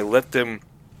happens if I let them,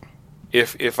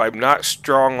 if I'm not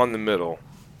strong on the middle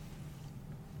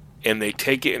and they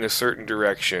take it in a certain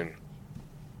direction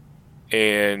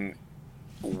and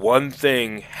one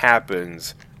thing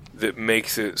happens that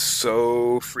makes it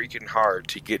so freaking hard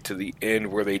to get to the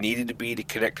end where they needed to be to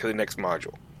connect to the next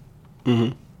module.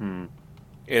 And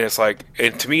it's like,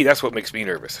 and to me, that's what makes me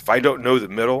nervous. If I don't know the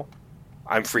middle,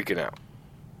 I'm freaking out.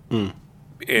 And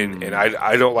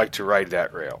I don't like to ride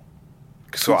that rail.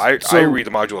 So I read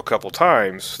the module a couple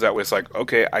times, so that way it's like,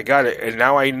 okay, I got it, and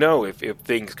now I know if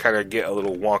things kind of get a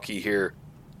little wonky here,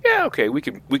 yeah, okay, we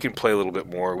can play a little bit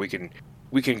more. We can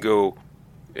go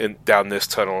down this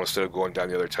tunnel instead of going down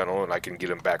the other tunnel, and I can get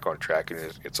them back on track, and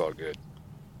it's all good.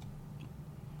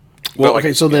 Well,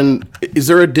 okay, so then is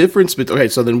there a difference between... Okay,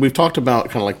 so then we've talked about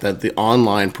kind of like the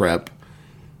online prep,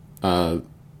 about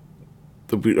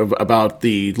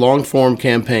the long-form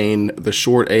campaign, the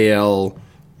short AL,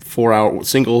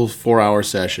 single 4-hour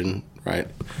session, right?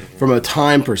 From a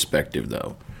time perspective,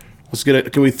 though,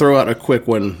 can we throw out a quick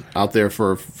one out there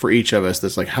for each of us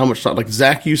that's like how much time? Like,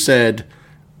 Zach, you said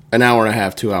an hour and a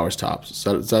half, 2 hours tops.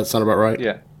 Does that sound about right?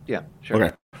 Yeah, sure.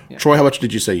 Okay. Yeah. Troy, how much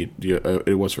did you say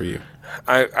it was for you?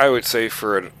 I would say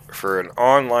for an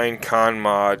online con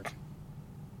mod,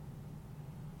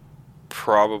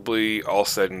 probably all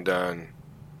said and done,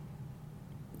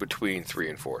 between 3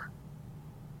 and 4.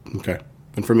 Okay.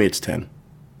 And for me, it's 10.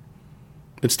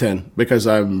 It's 10 because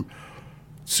I'm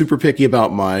super picky about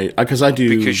because I do.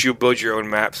 Because you build your own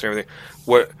maps and everything.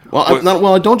 What?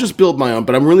 I don't just build my own,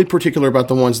 but I'm really particular about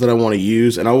the ones that I want to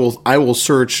use, and I will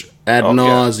search ad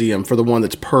nauseum for the one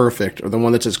that's perfect or the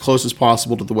one that's as close as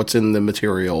possible to what's in the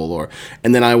material,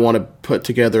 and then I want to put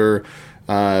together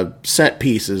set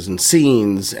pieces and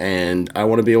scenes, and I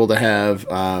want to be able to have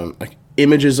like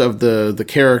images of the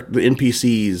character, the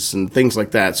NPCs, and things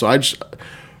like that. So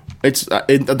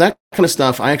that kind of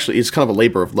stuff. It's kind of a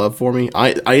labor of love for me.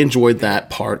 I enjoyed that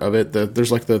part of it.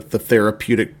 There's like the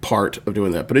therapeutic part of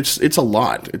doing that, but it's a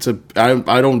lot.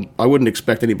 I wouldn't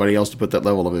expect anybody else to put that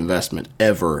level of investment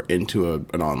ever into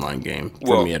an online game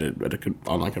for me at an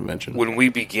online convention. When we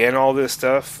began all this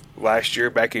stuff last year,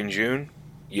 back in June,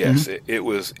 yes, it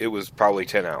was probably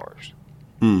 10 hours.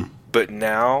 But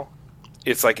now,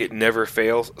 it's like it never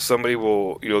fails. Somebody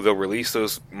will, they'll release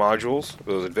those modules,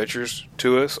 those adventures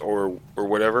to us or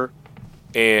whatever.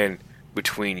 And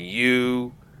between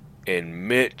you and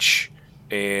Mitch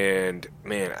and,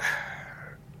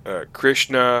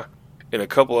 Krishna and a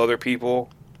couple other people,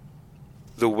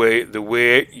 the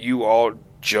way you all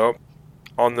jump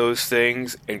on those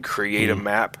things and create a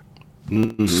map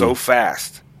so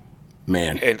fast,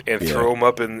 man, and throw them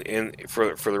up in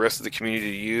for the rest of the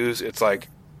community to use, it's like,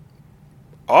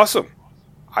 awesome.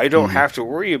 I don't have to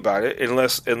worry about it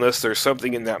unless there's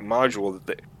something in that module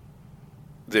that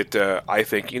I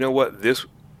think, this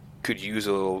could use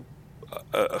a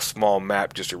small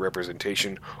map, just a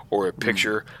representation or a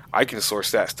picture. I can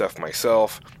source that stuff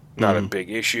myself. Not a big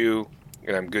issue,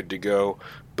 and I'm good to go.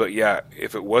 But yeah,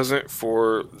 if it wasn't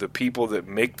for the people that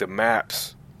make the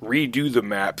maps, redo the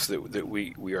maps that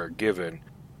we are given,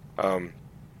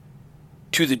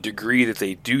 to the degree that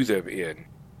they do them in,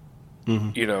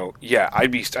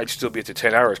 I'd still be at the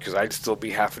 10 hours because I'd still be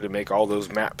having to make all those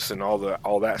maps and all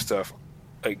that stuff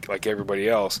like everybody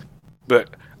else.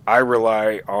 But I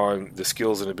rely on the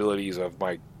skills and abilities of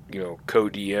my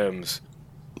co-DMs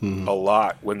a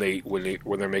lot when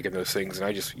they're making those things, and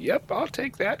I just I'll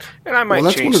take that, and I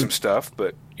might change some stuff,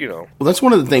 but Well, that's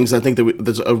one of the things I think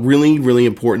that's a really, really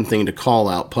important thing to call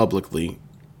out publicly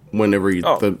whenever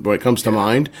when it comes to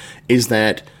mind, is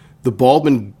that the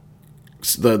Baldwin,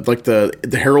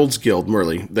 the Herald's Guild,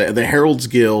 Merle, the Herald's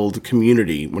Guild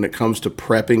community, when it comes to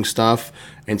prepping stuff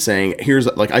and saying,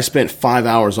 I spent 5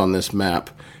 hours on this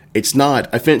map. It's not,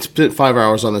 I spent 5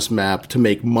 hours on this map to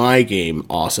make my game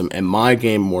awesome and my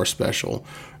game more special.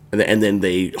 And then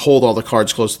they hold all the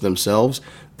cards close to themselves.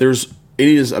 It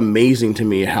is amazing to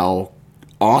me how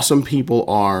awesome people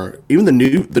are. Even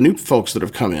the new folks that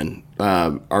have come in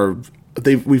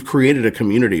we've created a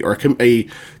community, or a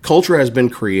culture has been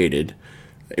created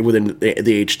within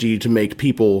the HD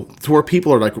to where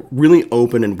people are like really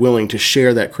open and willing to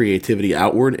share that creativity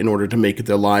outward in order to make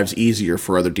their lives easier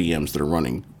for other DMs that are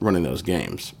running those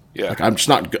games. Yeah. Like I'm just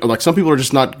not, like, some people are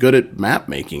just not good at map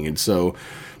making, and so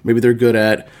maybe they're good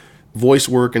at voice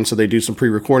work, and so they do some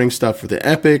pre-recording stuff for the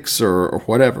epics or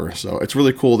whatever. So it's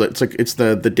really cool that it's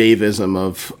the Davism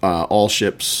of all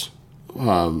ships.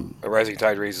 A rising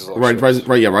tide raises all ships.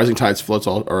 Rising tides floats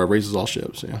all, or raises all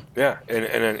ships. Yeah. Yeah,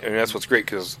 and that's what's great,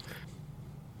 because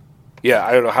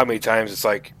I don't know how many times it's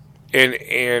like,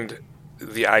 and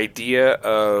the idea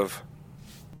of,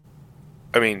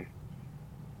 I'm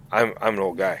an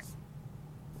old guy.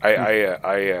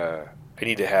 I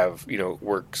need to have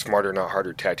work smarter, not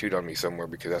harder tattooed on me somewhere,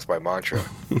 because that's my mantra.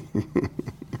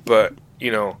 But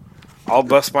I'll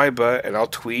bust my butt and I'll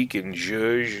tweak and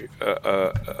zhuzh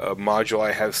a module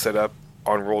I have set up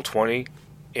on Roll20,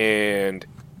 and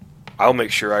I'll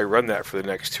make sure I run that for the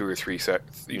next 2 or 3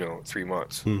 3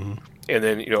 months. And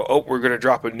then we're going to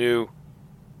drop a new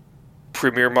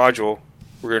premiere module.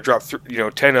 We're going to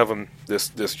drop 10 of them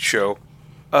this show.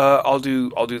 I'll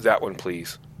do that one,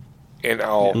 please. And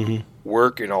I'll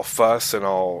work and I'll fuss and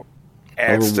I'll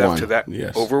add over stuff one. to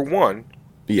that over one,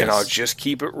 and I'll just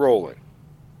keep it rolling.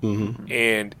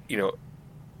 And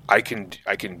I can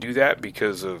do that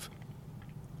because of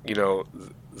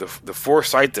the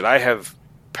foresight that I have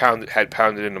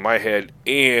pounded into my head,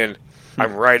 and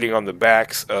I'm riding on the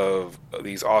backs of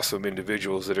these awesome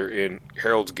individuals that are in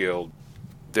Herald's Guild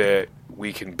that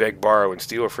we can beg, borrow, and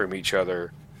steal from each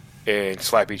other, and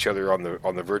slap each other on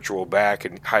the virtual back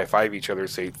and high five each other and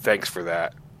say thanks for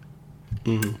that.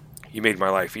 You made my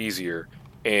life easier,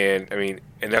 and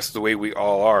that's the way we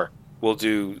all are. We'll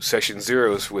do session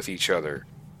zeros with each other,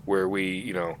 where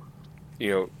we,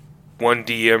 one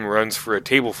DM runs for a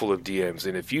table full of DMs,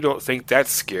 and if you don't think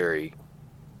that's scary,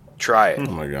 try it.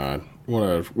 Oh my God,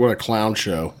 what a clown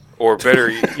show! Or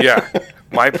better,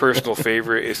 My personal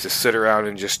favorite is to sit around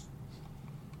and just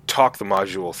talk the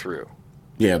module through.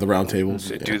 Yeah, the round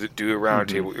tables. Do a round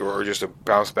table, or just a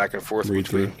bounce back and forth Read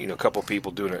between through. a couple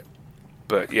people doing it.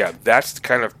 But yeah, that's the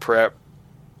kind of prep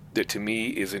that to me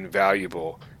is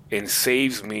invaluable and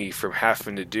saves me from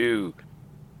having to do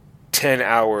 10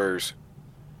 hours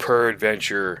per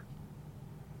adventure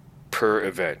per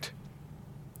event.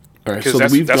 All right, Because so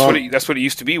that's what it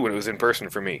used to be when it was in person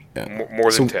for me. Yeah.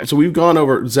 More than 10. So we've gone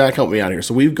over. Zach, help me out here.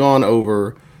 So we've gone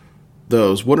over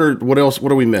those. What else?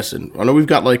 What are we missing? I know we've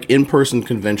got like in-person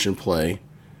convention play.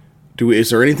 Is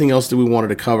there anything else that we wanted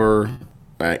to cover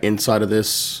inside of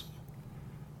this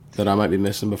that I might be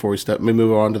missing before we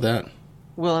move on to that?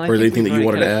 Well, and or I is there think anything that you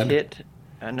wanted to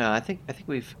add? No, I think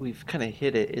we've kind of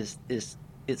hit it. Is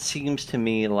it seems to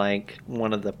me like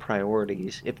one of the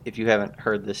priorities. If you haven't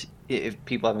heard this, if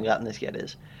people haven't gotten this yet,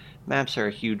 is maps are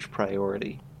a huge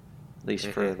priority, at least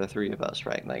for the three of us,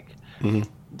 right? Like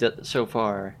so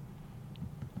far,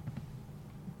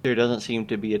 there doesn't seem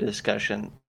to be a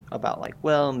discussion about like,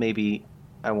 well, maybe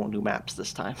I won't do maps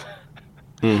this time,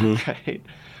 right?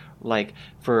 Like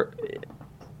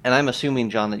and I'm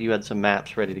assuming, John, that you had some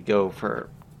maps ready to go for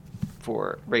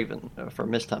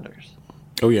Mist Hunters.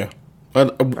 Oh yeah.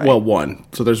 Well, one.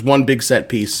 So there's one big set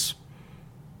piece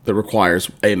that requires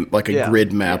a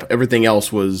grid map. Yeah. Everything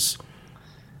else was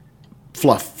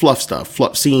fluff stuff,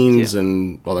 fluff scenes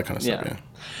and all that kind of stuff. Yeah.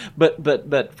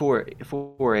 But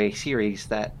for a series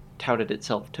that touted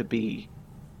itself to be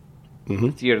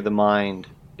Theater of the Mind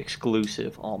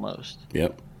exclusive almost.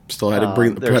 Yep. Still had to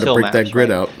break maps, that grid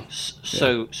right? out.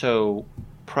 So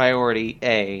priority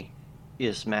A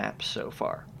is maps so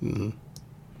far.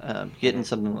 Getting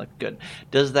something look good.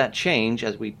 Does that change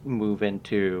as we move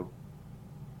into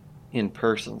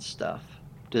in-person stuff?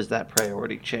 Does that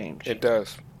priority change? It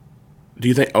does. Do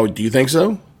you think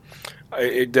so?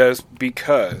 It does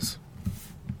because.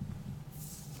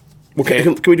 Okay,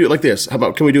 can we do it like this? How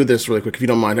about, can we do this really quick, if you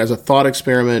don't mind, as a thought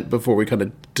experiment before we kind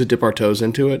of to dip our toes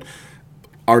into it?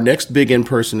 Our next big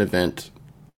in-person event,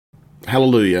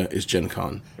 hallelujah, is Gen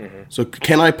Con. So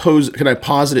can I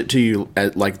posit it to you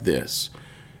like this?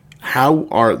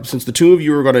 Since the two of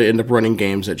you are going to end up running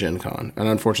games at Gen Con, and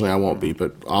unfortunately I won't be,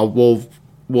 but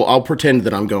I'll pretend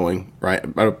that I'm going, right?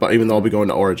 Even though I'll be going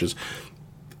to Origins.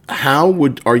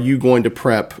 Are you going to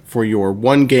prep for your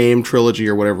one game trilogy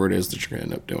or whatever it is that you're going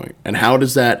to end up doing? And how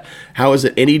is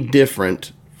it any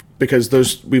different?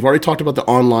 Because we've already talked about the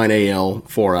online AL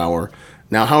 4-hour.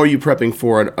 Now, how are you prepping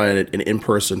for an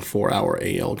in-person 4-hour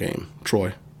AL game?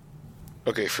 Troy?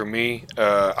 Okay, for me,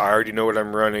 I already know what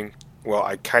I'm running. Well,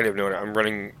 I kind of know it. I'm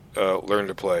running Learn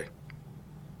to Play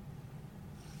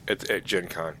at Gen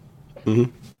Con.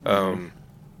 And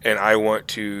I want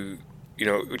to,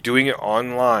 doing it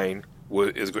online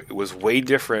was way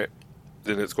different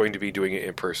than it's going to be doing it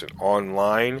in person.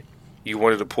 Online, you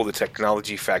wanted to pull the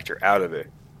technology factor out of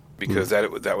it because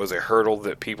that was a hurdle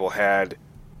that people had,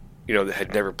 that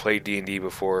had never played D&D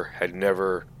before, they'd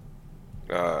never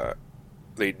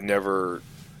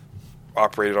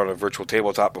operated on a virtual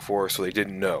tabletop before, so they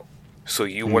didn't know. So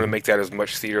you want to make that as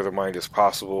much theater of the mind as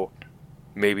possible.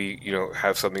 Maybe,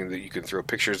 have something that you can throw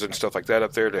pictures and stuff like that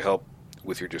up there to help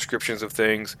with your descriptions of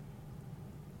things.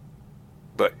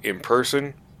 But in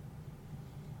person,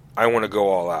 I want to go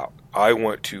all out. I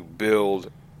want to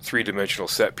build 3-dimensional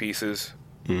set pieces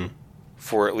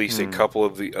for at least a couple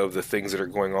of the things that are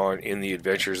going on in the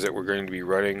adventures that we're going to be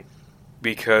running,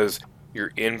 because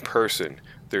you're in person.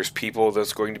 There's people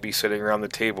that's going to be sitting around the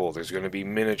table. There's going to be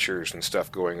miniatures and stuff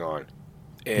going on.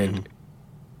 And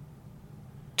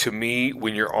to me,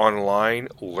 when you're online,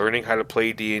 learning how to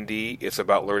play D&D, it's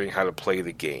about learning how to play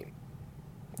the game.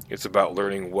 It's about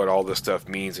learning what all this stuff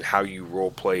means and how you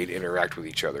role play and interact with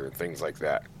each other and things like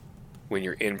that. When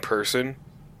you're in person,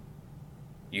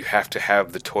 you have to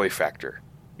have the toy factor.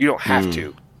 You don't have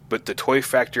to, but the toy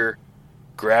factor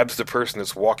grabs the person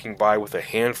that's walking by with a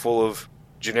handful of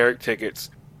generic tickets,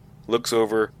 looks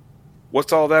over,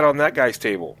 what's all that on that guy's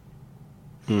table?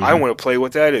 I want to play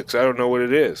what that is because I don't know what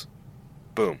it is.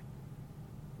 Boom.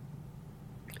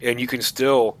 And you can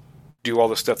still do all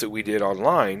the stuff that we did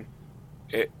online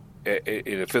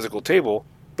in a physical table,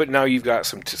 but now you've got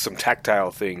some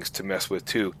tactile things to mess with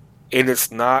too. And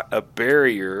it's not a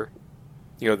barrier.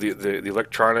 The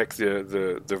electronic,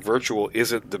 the virtual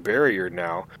isn't the barrier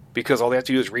now, because all they have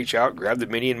to do is reach out, grab the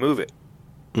mini, and move it.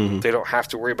 They don't have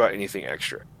to worry about anything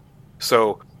extra.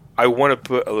 So I want to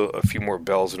put a few more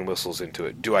bells and whistles into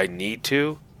it. Do I need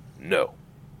to? No,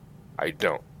 I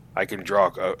don't. I can draw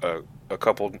a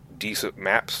couple decent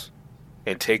maps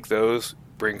and take those,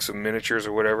 bring some miniatures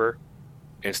or whatever,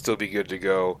 and still be good to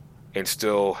go. and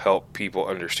still help people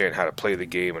understand how to play the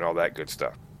game and all that good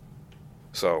stuff.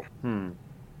 So,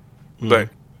 but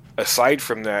aside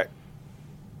from that,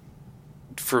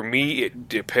 for me, it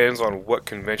depends on what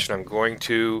convention I'm going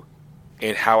to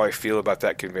and how I feel about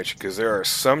that convention. Because there are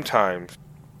some times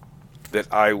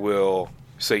that I will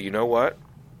say, you know what?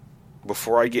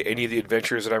 Before I get any of the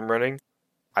adventures that I'm running,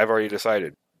 I've already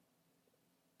decided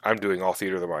I'm doing all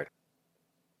Theater of the Mind.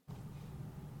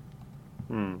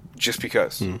 Just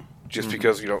because. Just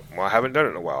because, well, I haven't done it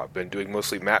in a while. I've been doing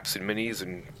mostly maps and minis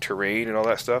and terrain and all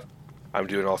that stuff. I'm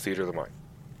doing all Theater of the Mind.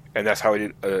 And that's how I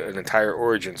did an entire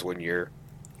Origins one year.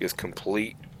 Is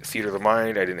complete Theater of the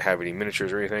Mind. I didn't have any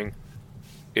miniatures or anything.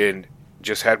 And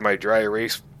just had my dry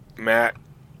erase mat,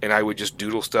 and I would just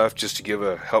doodle stuff just to give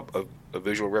a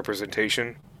visual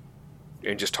representation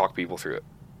and just talk people through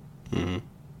it.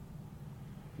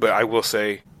 But I will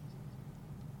say,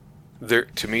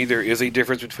 to me, there is a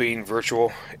difference between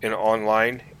virtual and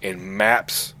online, and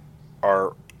maps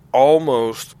are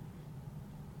almost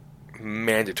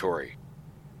mandatory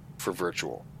for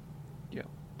virtual. Yeah.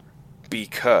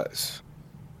 Because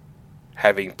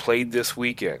having played this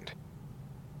weekend,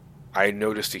 I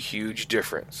noticed a huge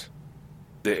difference.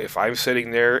 That if I'm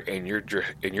sitting there and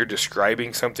you're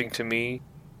describing something to me,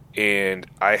 and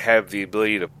I have the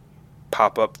ability to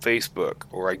pop up Facebook,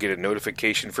 or I get a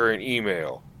notification for an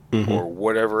email, or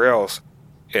whatever else,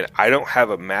 and I don't have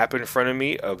a map in front of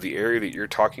me of the area that you're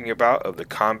talking about, of the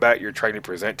combat you're trying to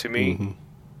present to me,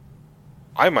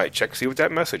 I might check to see what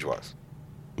that message was.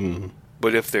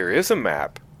 But if there is a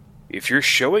map, if you're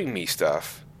showing me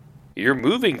stuff, you're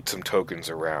moving some tokens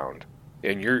around,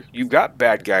 and you've got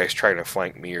bad guys trying to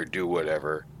flank me or do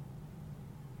whatever,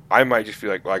 I might just be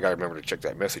like, well, I gotta remember to check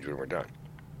that message when we're done.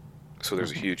 So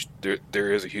there's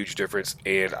there is a huge difference,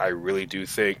 and I really do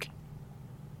think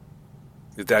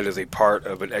that is a part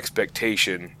of an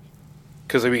expectation.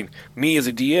 Because, I mean, me as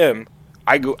a DM,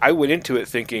 I went into it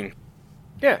thinking,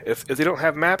 yeah, if they don't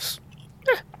have maps,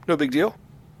 no big deal.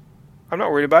 I'm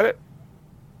not worried about it.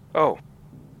 Oh,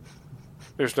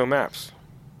 there's no maps.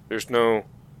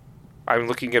 I'm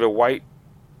looking at a white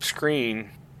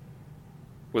screen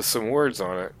with some words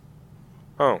on it.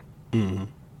 Oh.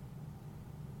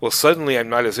 Well, suddenly I'm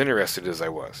not as interested as I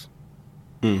was.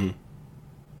 And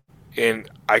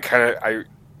I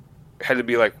had to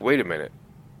be like, wait a minute.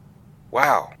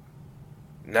 Wow.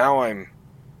 Now I'm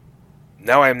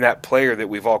that player that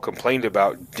we've all complained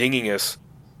about dinging us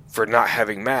for not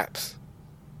having maps.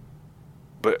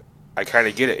 But I kind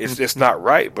of get it. It's not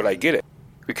right, but I get it.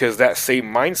 Because that same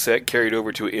mindset carried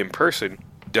over to in person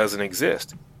doesn't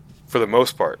exist for the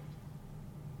most part.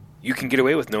 You can get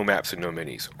away with no maps and no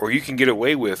minis. Or you can get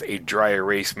away with a dry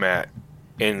erase mat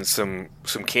and some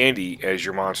candy as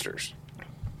your monsters.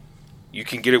 You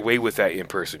can get away with that in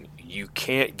person. You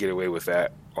can't get away with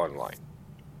that online,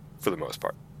 for the most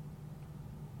part.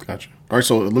 Gotcha. All right,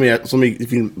 so let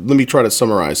me try to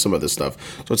summarize some of this stuff.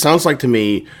 So it sounds like to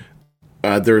me,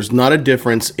 there's not a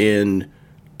difference in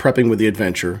prepping with the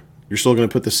adventure. You're still going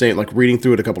to put the same, like reading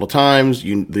through it a couple of times.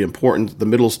 The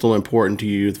middle is still important to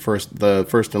you. The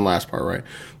first and last part, right?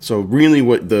 So really,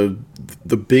 what the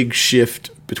big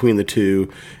shift between the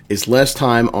two is less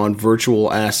time on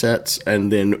virtual assets,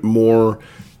 and then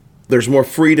there's more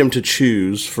freedom to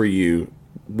choose for you.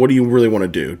 What do you really want to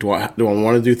do? Do I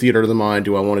want to do Theater of the Mind?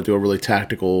 Do I want to do a really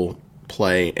tactical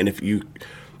play? And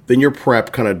then your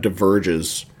prep kind of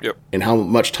diverges in how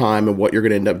much time and what you're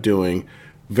going to end up doing.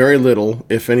 Very little,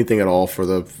 if anything at all, for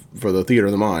the Theater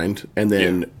of the Mind, and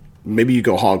then maybe you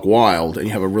go hog wild and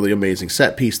you have a really amazing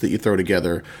set piece that you throw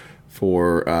together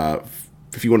for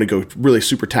if you want to go really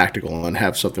super tactical and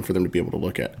have something for them to be able to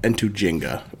look at and to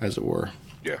Jenga, as it were.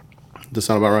 Yeah. Does that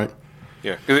sound about right?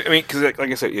 Yeah. Because like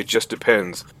I said, it just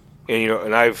depends,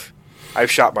 and I've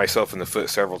shot myself in the foot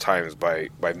several times by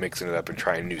mixing it up and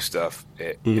trying new stuff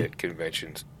at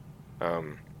conventions.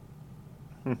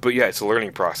 But yeah, it's a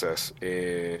learning process.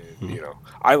 And,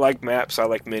 I like maps, I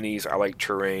like minis, I like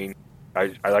terrain.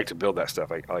 I like to build that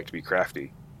stuff. I like to be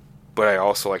crafty. But I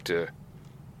also like to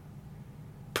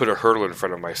put a hurdle in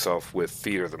front of myself with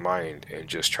Theater of the Mind and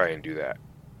just try and do that.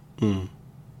 What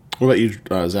about you,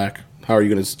 Zach? How are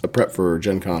you going to prep for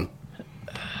Gen Con?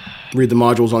 Read the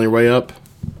modules on your way up?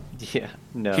 Yeah,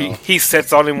 no. He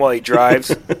sits on him while he drives.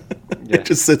 It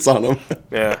just sits on him.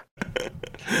 Yeah.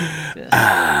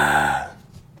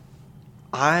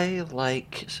 I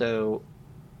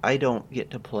don't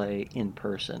get to play in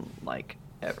person like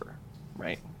ever,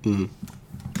 right?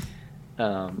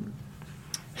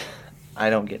 I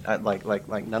don't get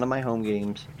like none of my home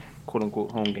games, quote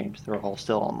unquote home games, they're all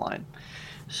still online.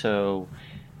 So,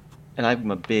 and I'm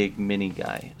a big mini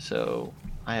guy, so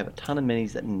I have a ton of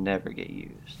minis that never get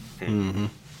used. Mm-hmm.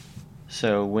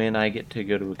 So when I get to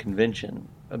go to a convention,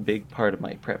 a big part of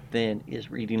my prep then is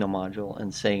reading a module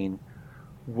and saying,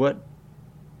 what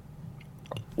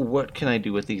what can I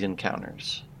do with these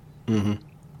encounters? Mm-hmm.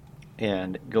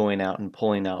 And going out and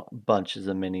pulling out bunches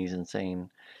of minis and saying,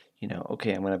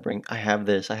 okay, I'm going to bring, I have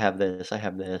this, I have this, I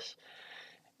have this,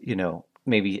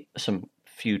 maybe some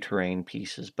few terrain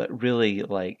pieces, but really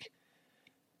like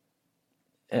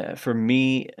for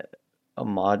me, a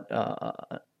mod,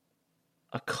 a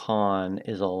con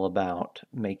is all about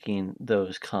making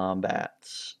those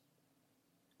combats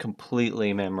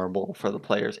completely memorable for the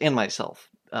players and myself.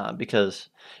 Because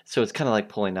so it's kind of like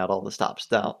pulling out all the stops.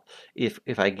 Now, if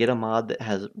I get a mod that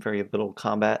has very little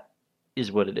combat,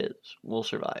 is what it is. We'll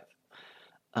survive.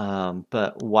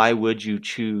 But why would you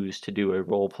choose to do a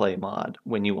role play mod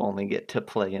when you only get to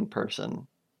play in person,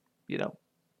 you know,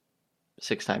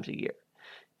 6 times a year?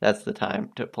 That's the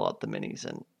time to pull out the minis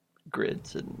and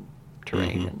grids and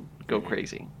terrain Mm-hmm. and go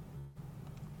crazy.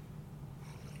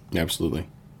 Absolutely.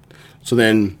 So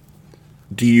then,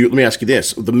 let me ask you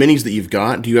this: the minis that you've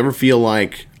got, do you ever feel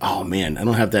like, oh man, I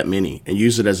don't have that mini, and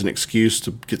use it as an excuse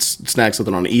to snag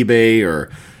something on eBay or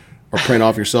print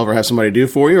off yourself or have somebody do it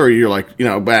for you, or you're like,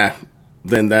 bah,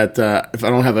 then that if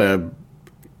I don't have a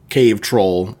cave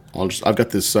troll, I've got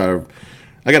this, I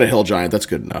got a hill giant, that's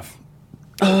good enough.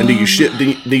 And do you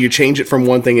do you change it from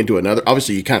one thing into another?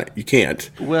 Obviously, you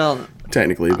can't Well,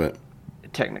 technically, but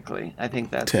technically, I think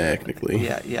that's technically,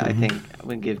 yeah. I think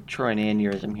we give Troy an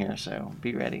aneurysm here, so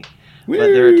be ready. Woo, But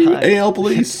there are times AL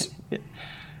police.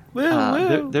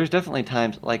 there's definitely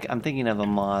times like I'm thinking of a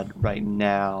mod right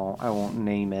now. I won't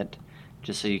name it,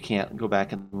 just so you can't go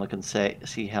back and look and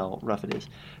see how rough it is.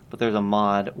 But there's a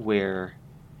mod where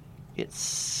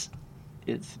it's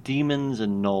demons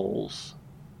and gnolls,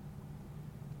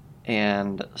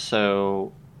 and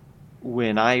so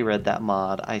when I read that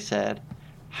mod, I said,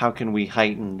 how can we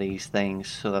heighten these things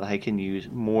so that I can use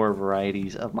more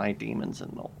varieties of my demons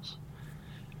and gnolls,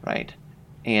 right?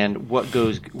 And what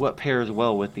pairs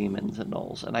well with demons and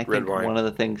gnolls? And I Red think wine. one of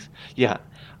the things, yeah,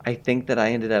 I think that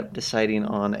I ended up deciding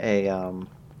on a, oh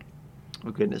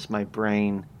goodness, my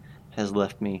brain has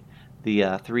left me,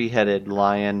 the three-headed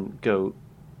lion goat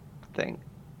thing,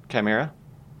 chimera.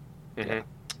 Mm-hmm.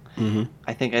 Mm-hmm.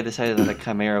 I think I decided that a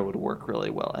chimera would work really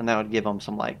well, and that would give them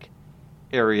some like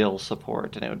aerial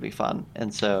support, and it would be fun.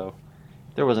 And so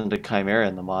there wasn't a chimera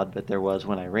in the mod, but there was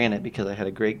when I ran it because I had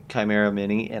a great chimera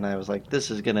mini, and I was like, this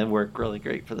is going to work really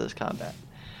great for this combat.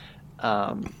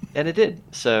 And it did.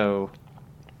 So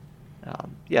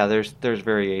yeah, there's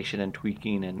variation and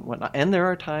tweaking and whatnot. And there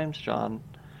are times, John,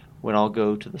 when I'll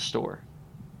go to the store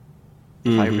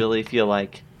if I Mm-hmm. really feel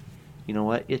like, you know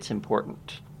what, it's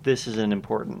important. This is an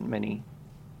important mini.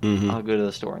 Mm-hmm. I'll go to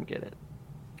the store and get it.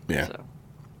 Yeah. So.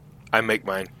 I make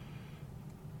mine.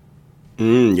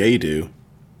 Yeah, you do.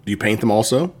 Do you paint them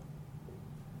also?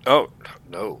 Oh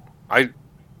no, I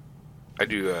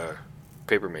do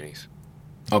paper minis.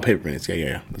 Oh, paper minutes.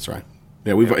 Yeah. That's right.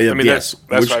 Yeah, we've. Yeah. Yeah, I mean, yes.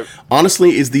 that's Which right.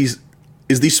 honestly is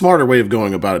the smarter way of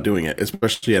going about it, doing it,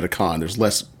 especially at a con. There's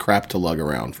less crap to lug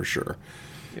around for sure.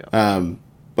 Yeah. All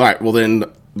right. Well then,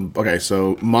 okay.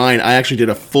 So mine, I actually did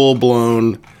a full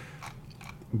blown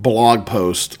blog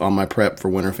post on my prep for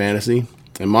Winter Fantasy,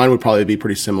 and mine would probably be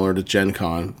pretty similar to Gen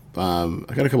Con.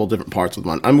 I got a couple different parts with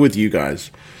mine. I'm with you guys.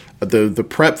 The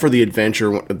prep for the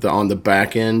adventure on the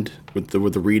back end with the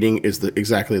reading is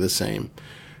exactly the same.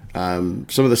 Some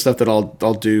of the stuff that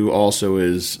I'll do also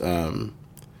is,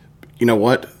 you know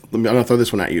what? I'm gonna throw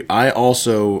this one at you. I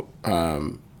also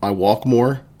I walk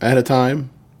more at a time.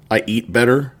 I eat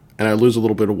better, and I lose a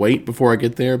little bit of weight before I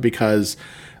get there because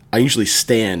I usually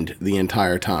stand the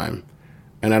entire time,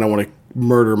 and I don't want to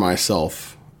murder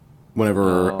myself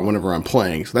whenever I'm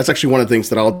playing. So that's actually one of the things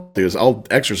that I'll do is I'll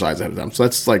exercise ahead of time. So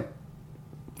that's like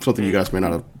something you guys may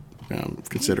not have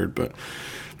considered, but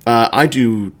I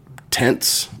do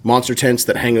tents, monster tents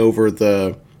that hang over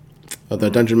the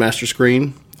Dungeon Master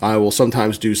screen. I will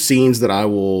sometimes do scenes that I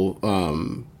will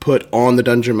put on the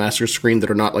Dungeon Master screen that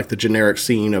are not like the generic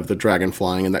scene of the dragon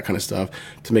flying and that kind of stuff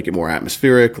to make it more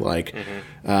atmospheric. Like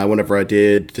whenever I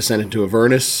did Descent into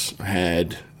Avernus, I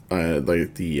had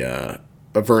the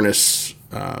Avernus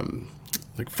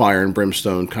like fire and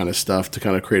brimstone kind of stuff to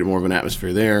kind of create more of an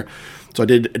atmosphere there. So I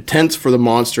did tents for the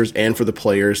monsters and for the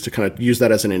players to kind of use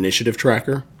that as an initiative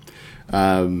tracker.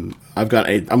 I'm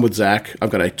with Zach. I've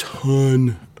got a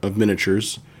ton of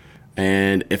miniatures,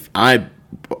 and if I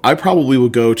probably will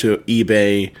go to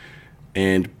eBay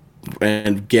and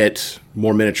and get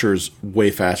more miniatures way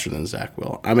faster than Zach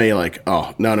will. I may like,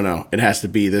 oh, no. It has to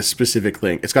be this specific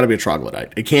thing. It's got to be a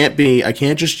troglodyte. It can't be, I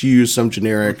can't just use some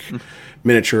generic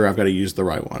miniature. I've got to use the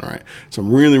right one, right? So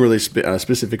I'm really, really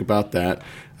specific about that.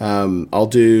 I'll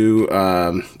do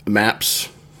maps.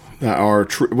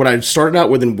 What I started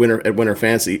out with in Winter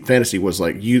Fantasy was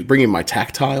like bringing my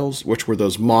tactiles, which were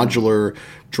those modular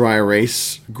dry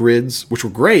erase grids, which were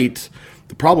great.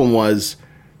 The problem was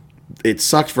it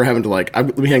sucked for having to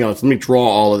let me draw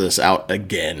all of this out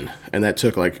again, and that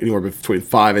took like anywhere between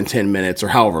 5 and 10 minutes or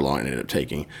however long it ended up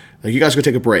taking. Like, you guys go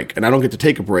take a break, and I don't get to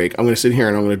take a break. I'm going to sit here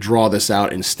and I'm going to draw this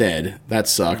out instead. That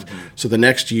sucked. Mm-hmm. So the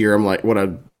next year, I'm like,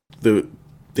 the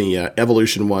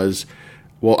evolution was,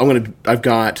 well, I've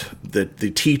got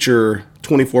the teacher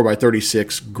 24 by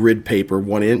 36 grid paper,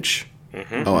 1 inch.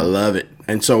 Mm-hmm. Oh, I love it.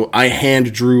 And so I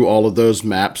hand drew all of those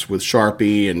maps with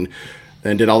Sharpie and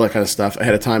did all that kind of stuff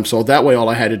ahead of time. So that way, all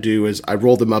I had to do is I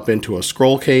rolled them up into a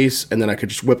scroll case, and then I could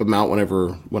just whip them out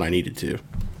when I needed to.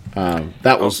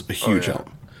 That was a huge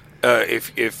help.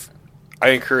 If I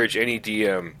encourage any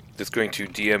DM that's going to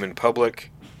DM in public,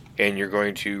 and you're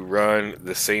going to run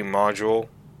the same module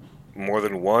more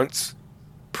than once,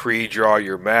 pre-draw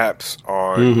your maps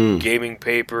on gaming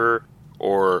paper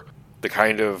or the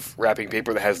kind of wrapping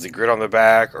paper that has the grid on the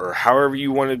back, or however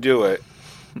you want to do it.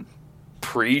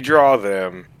 Pre-draw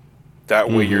them. That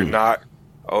way you're not,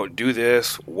 do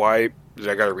this, wipe,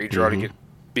 I got to redraw to get,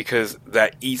 because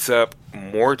that eats up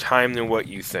more time than what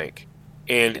you think.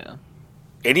 And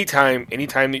anytime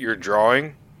that you're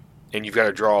drawing and you've got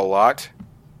to draw a lot,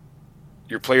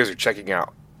 your players are checking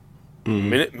out.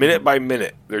 Minute by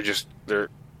minute,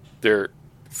 they're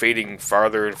fading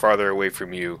farther and farther away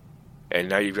from you, and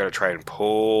now you've got to try and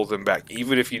pull them back.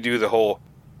 Even if you do the whole,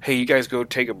 hey, you guys go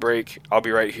take a break, I'll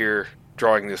be right here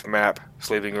drawing this map,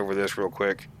 slaving over this real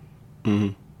quick. Mm-hmm.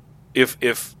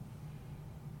 If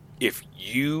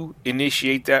you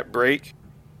initiate that break,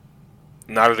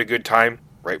 not at a good time,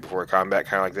 right before combat,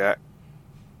 kind of like that,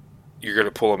 you're going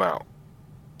to pull them out.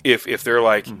 If they're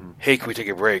like, hey, can we take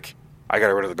a break? I got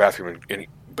to run to the bathroom,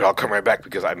 but I'll come right back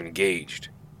because I'm engaged.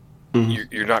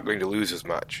 You're not going to lose as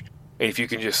much. And if you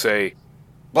can just say,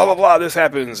 blah, blah, blah, this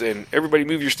happens, and everybody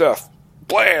move your stuff.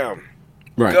 Blam!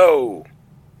 Right. Go!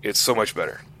 It's so much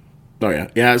better. Oh, yeah.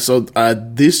 Yeah, so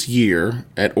this year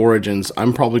at Origins,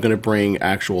 I'm probably going to bring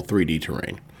actual 3D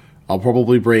terrain. I'll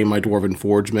probably bring my Dwarven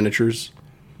Forge miniatures.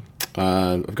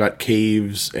 I've got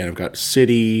caves, and I've got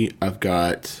city, I've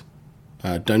got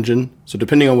dungeon. So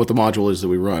depending on what the module is that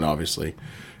we run, obviously.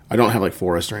 I don't have like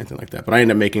forest or anything like that, but I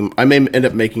may end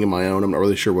up making my own. I'm not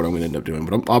really sure what I'm going to end up doing,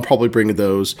 but I'll probably bring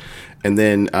those. And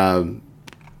then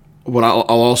what I'll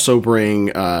also bring,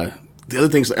 the other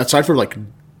things, aside from like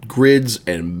grids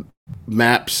and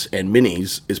maps and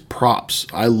minis, is props.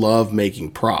 I love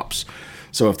making props.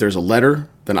 So if there's a letter,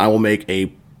 then I will make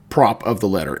a prop of the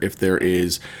letter. If there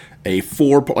is there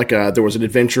was an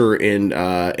adventure in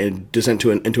Descent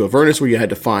into Avernus where you had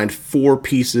to find 4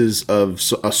 pieces of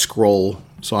a scroll.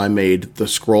 So I made the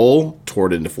scroll, tore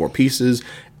it into 4 pieces,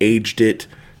 aged it,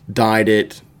 dyed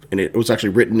it, and it was actually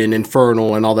written in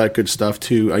Infernal and all that good stuff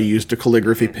too. I used a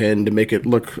calligraphy pen to make it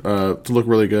look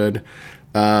really good.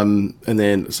 And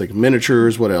then it's like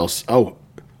miniatures. What else? Oh,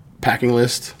 packing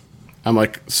list. I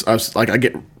make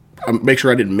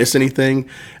sure I didn't miss anything,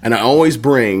 and I always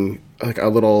bring like a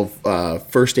little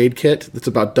first aid kit that's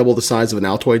about double the size of an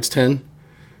Altoids 10,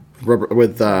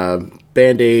 with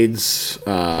Band-Aids,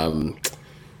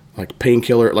 like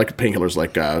painkillers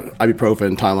like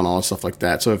ibuprofen, Tylenol, and stuff like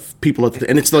that. So if people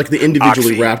and it's like the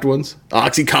individually wrapped ones,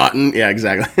 OxyContin, yeah,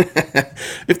 exactly.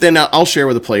 If then I'll share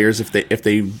with the players if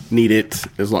they need it,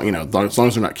 as long as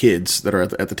they're not kids that are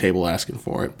at the table asking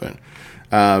for it. But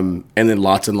and then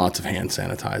lots and lots of hand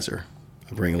sanitizer.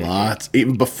 I bring lots.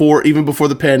 Even before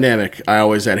the pandemic, I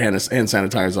always had hand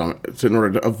sanitizers on in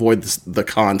order to avoid the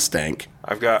con stank.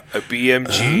 I've got a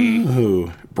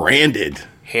BMG branded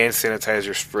hand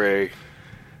sanitizer spray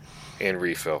and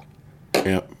refill.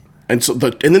 Yeah, and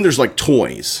then there's like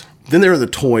toys. Then there are the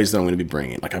toys that I'm going to be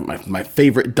bringing. Like my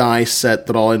favorite die set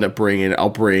that I'll end up bringing. I'll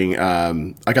bring.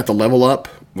 I got the Level Up,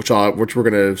 which we're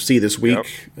going to see this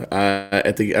week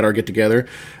at our get together.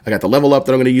 I got the Level Up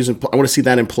that I'm going to use. I want to see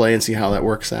that in play and see how that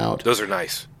works out. Those are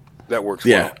nice. That works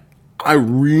well. I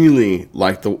really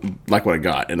like what I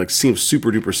got, and it seems super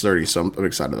duper sturdy. So I'm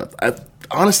excited about that.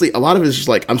 Honestly, a lot of it is just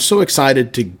like I'm so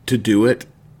excited to do it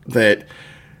that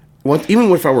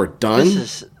even if I were done,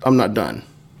 I'm not done.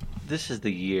 This is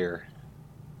the year,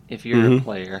 if you're a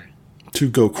player, to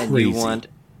go crazy. And you want,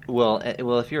 well,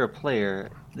 if you're a player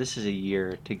this is a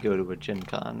year to go to a Gen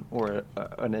Con or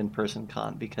an in-person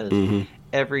con, because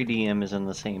every DM is in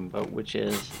the same boat, which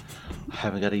is, I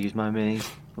haven't got to use my minis.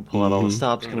 I'll pull out all the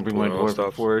stops. Going to bring my Pull out all the Dwarven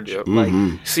stops. Forge. Yep.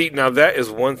 Like, See, now that is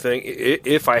one thing.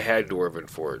 If I had Dwarven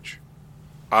Forge,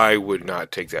 I would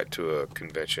not take that to a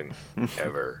convention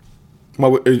ever.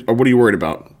 What are you worried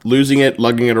about? Losing it,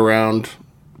 lugging it around,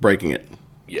 breaking it?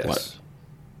 Yes. What?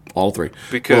 All three.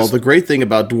 Because the great thing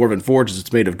about Dwarven Forge is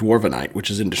it's made of Dwarvenite,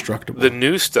 which is indestructible. the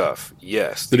new stuff,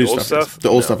 yes. The new old stuff, the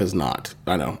old stuff is not.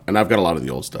 I know, and I've got a lot of the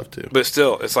old stuff too. But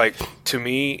still, it's like, to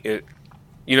me,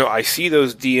 I see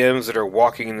those DMs that are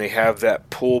walking and they have that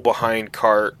pull behind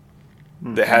cart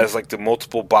that has like the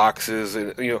multiple boxes,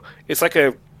 and it's like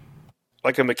a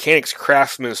mechanic's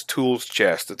craftsman's tools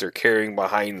chest that they're carrying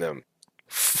behind them,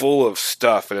 full of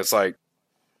stuff, and it's like,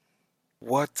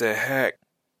 what the heck?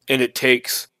 And it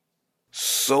takes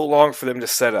so long for them to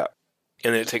set up,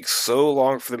 and then it takes so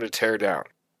long for them to tear down.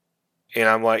 And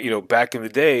I'm like, back in the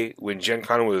day when Gen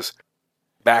Con was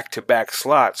back-to-back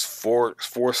slots, four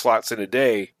slots in a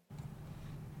day,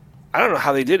 I don't know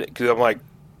how they did it, because I'm like,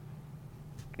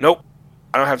 nope,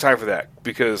 I don't have time for that,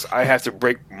 because I have to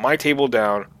break my table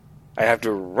down, I have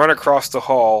to run across the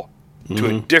hall to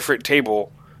a different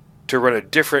table to run a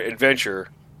different adventure,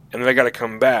 and then I got to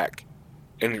come back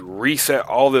and reset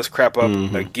all this crap up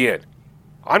again.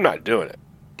 I'm not doing it.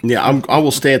 Yeah, I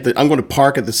will stay I'm going to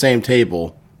park at the same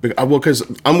table. Because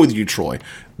I'm with you, Troy.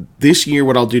 This year,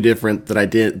 what I'll do different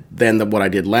than what I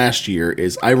did last year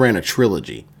is I ran a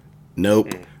trilogy.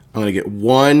 Nope. I'm going to get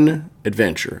one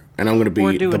adventure, and I'm going to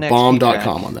be the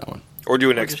bomb.com on that one. Or do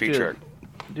an XP track.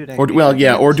 do an Or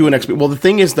do an XP. Well, the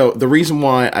thing is, though, the reason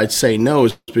why I'd say no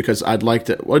is because I'd like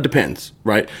to. Well, it depends,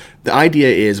 right? The idea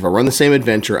is if I run the same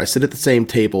adventure, I sit at the same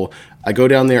table, I go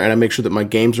down there and I make sure that my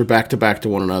games are back to back to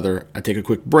one another. I take a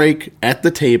quick break at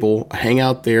the table, hang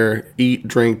out there, eat,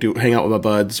 drink, hang out with my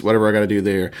buds, whatever I got to do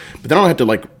there. But then I don't have to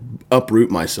like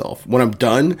uproot myself. When I'm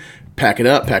done, pack it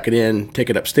up, pack it in, take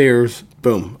it upstairs.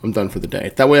 Boom, I'm done for the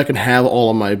day. That way I can have all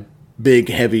of my big,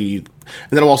 heavy. And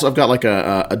then I've got like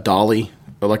a dolly.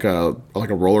 Like a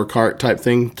roller cart type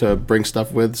thing to bring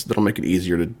stuff with, so that'll make it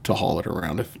easier to haul it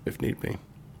around if need be.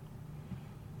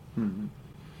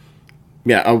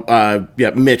 Yeah,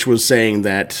 Mitch was saying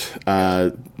that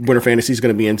Winter Fantasy is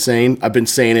going to be insane. I've been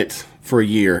saying it for a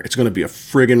year. It's going to be a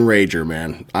friggin' rager,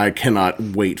 man. I cannot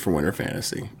wait for Winter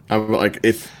Fantasy.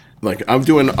 I'm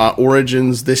doing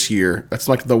Origins this year. That's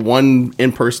like the one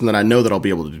in person that I know that I'll be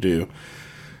able to do.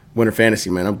 Winter Fantasy,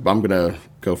 man. I'm gonna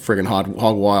go friggin'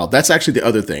 hog wild. That's actually the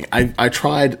other thing. I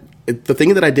tried the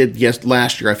thing that I did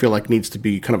last year. I feel like needs to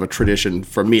be kind of a tradition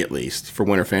for me, at least, for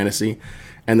Winter Fantasy,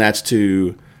 and that's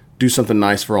to do something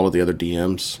nice for all of the other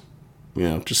DMs.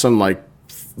 Just some like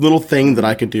little thing that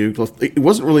I could do. It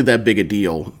wasn't really that big a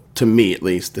deal to me, at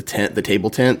least. The table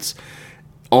tents,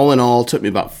 all in all, took me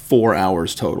about 4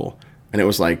 hours total, and it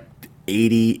was like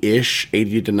 80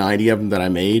 to 90 of them that I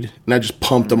made, and I just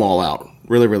pumped them all out.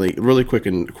 Really, really, really quick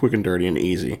and dirty and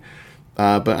easy.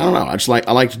 But I don't know.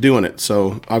 I liked doing it.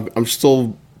 So I'm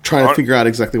still trying to figure out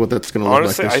exactly what that's going to look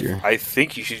like this year. I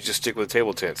think you should just stick with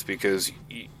table tents because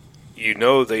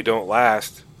they don't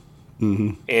last.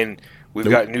 And we've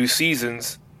got new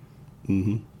seasons.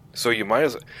 So you might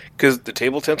as well, because the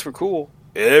table tents were cool.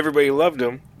 Everybody loved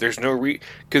them. There's no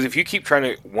because if you keep trying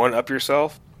to one up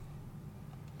yourself,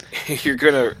 you're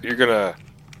gonna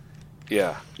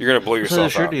blow yourself out.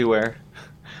 What shirt do you wear?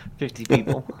 50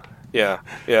 people. Yeah.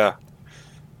 I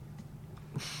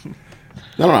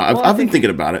don't know. I've been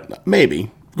thinking about it. Maybe.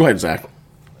 Go ahead, Zach.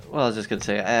 Well, I was just going to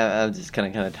say, I was just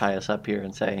going to kind of tie us up here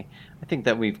and say, I think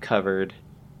that we've covered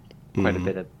quite a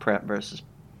bit of prep versus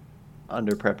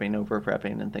under prepping, over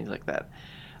prepping, and things like that.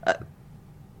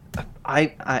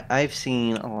 I've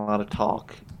seen a lot of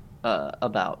talk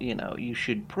about, you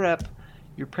should prep.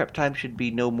 Your prep time should be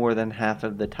no more than half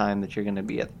of the time that you're going to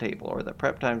be at the table, or the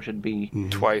prep time should be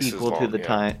twice equal as long, to the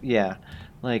time. Yeah,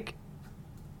 like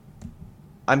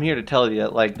I'm here to tell you,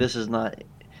 like this is not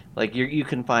like you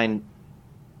can find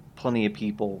plenty of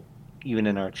people, even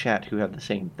in our chat, who have the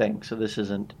same thing. So this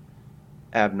isn't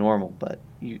abnormal, but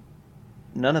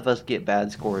none of us get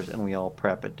bad scores, and we all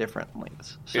prep at different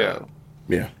lengths. So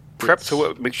yeah. Prep to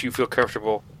what makes you feel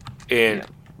comfortable, and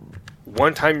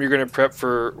one time you're going to prep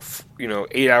for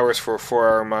 8 hours for a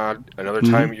 4-hour mod. Another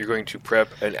time you're going to prep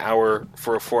an hour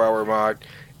for a 4-hour mod,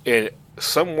 and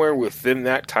somewhere within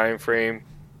that time frame,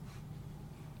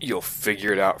 you'll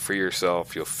figure it out for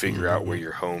yourself. You'll figure out where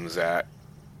your home's at,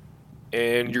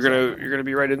 and you're gonna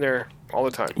be right in there all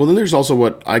the time. Well, then there's also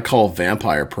what I call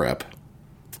vampire prep,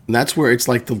 and that's where it's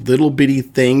like the little bitty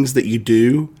things that you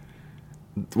do,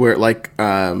 where like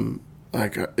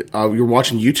like you're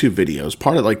watching YouTube videos,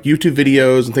 part of like YouTube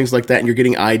videos and things like that, and you're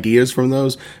getting ideas from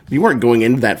those. You weren't going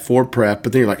into that for prep,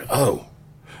 but then you're like, oh,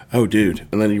 dude,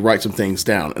 and then you write some things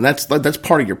down, and that's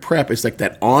part of your prep. It's like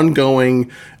that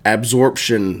ongoing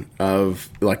absorption of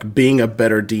like being a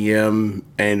better DM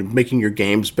and making your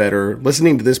games better.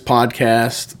 Listening to this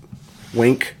podcast,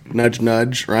 wink, nudge,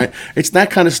 nudge, right? It's that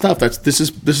kind of stuff. This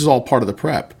is all part of the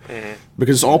prep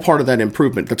because it's all part of that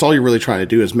improvement. That's all you're really trying to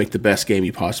do is make the best game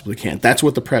you possibly can. That's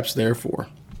what the prep's there for.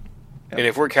 And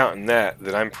if we're counting that,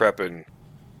 then I'm prepping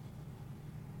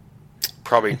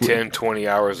probably 10, 20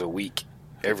 hours a week.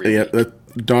 Every week.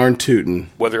 Darn tootin'.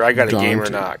 Whether I got a game or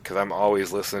not, because I'm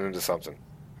always listening to something.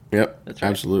 Yep, that's right.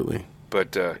 Absolutely.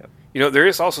 But, there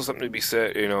is also something to be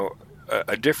said,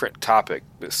 a different topic,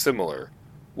 but similar,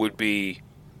 would be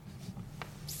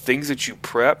things that you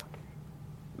prep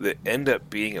that end up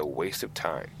being a waste of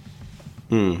time.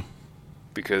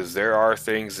 Because there are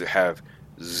things that have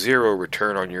zero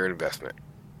return on your investment.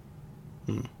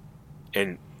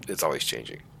 And it's always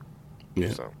changing.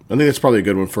 Yeah, so. I think that's probably a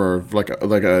good one for like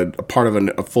a part of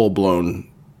a full blown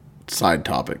side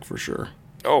topic for sure.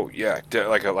 Oh yeah,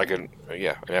 an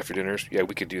after dinners. Yeah,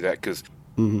 we could do that because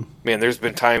man, there's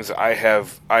been times I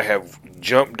have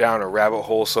jumped down a rabbit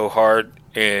hole so hard,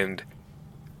 and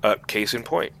case in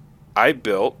point, I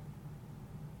built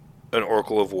an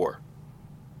Oracle of War.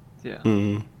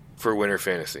 Yeah. For Winter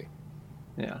Fantasy.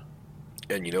 Yeah.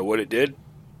 And you know what it did?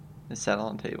 It sat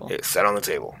on the table. It sat on the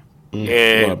table.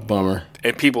 And what a bummer.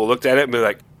 And people looked at it and be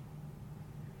like,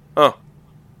 oh.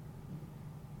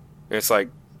 And it's like,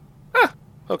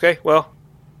 okay, well,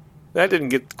 that didn't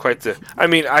get quite the... I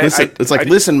mean,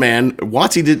 listen, man,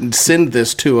 WotC didn't send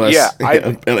this to us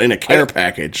in a care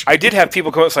package. I did have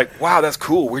people come up, it's like, wow, that's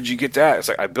cool. Where'd you get that? It's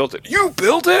like, I built it. You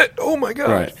built it? Oh, my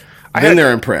God. Right. Then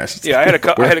they're impressed. Yeah, I had a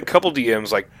couple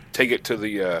DMs, like, take it to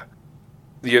their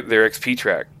XP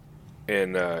track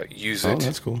and use it. Oh,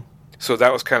 that's cool. So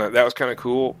that was kind of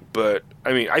cool, but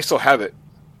I mean, I still have it.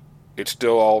 It's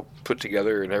still all put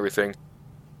together and everything.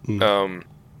 But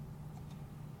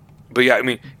yeah, I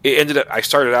mean, it ended up. I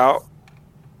started out,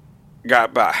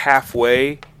 got about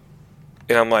halfway,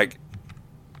 and I'm like,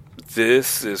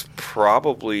 this is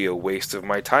probably a waste of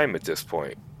my time at this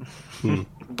point.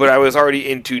 But I was already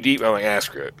in too deep. I'm like,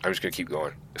 screw it. I'm just gonna keep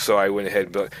going. So I went ahead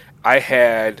and built. I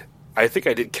think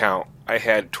I did count. I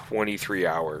had 23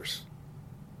 hours.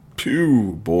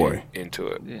 Boy. Into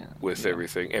it with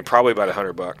everything, and probably about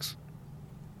 $100.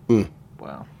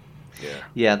 Wow. Yeah.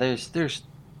 Yeah. There's.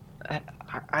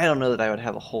 I don't know that I would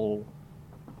have a whole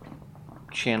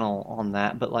channel on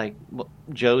that, but like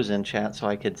Joe's in chat, so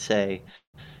I could say,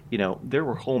 there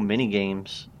were whole mini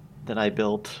games that I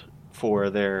built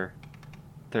for their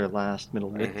last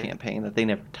middle mid campaign that they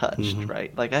never touched.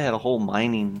 Right. Like I had a whole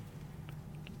mining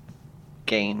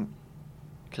game.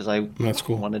 Because I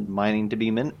wanted mining to be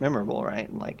memorable, right?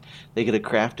 And like they could have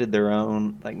crafted their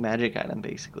own like magic item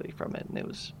basically from it, and it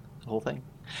was the whole thing.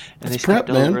 And that's they prep, skipped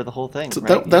man. over the whole thing. So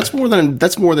right? That's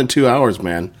more than 2 hours,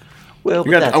 man. Well,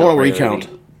 I want to recount.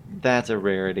 That's a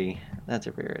rarity.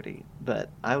 But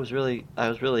I was really I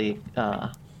was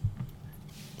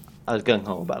gung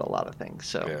ho about a lot of things,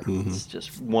 so it's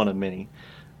just one of many.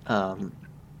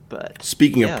 But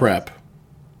speaking of prep,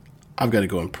 I've got to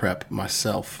go and prep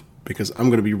myself. Because I'm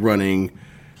going to be running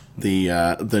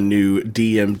the new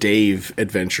DM Dave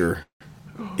adventure,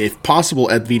 if possible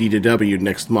at VDW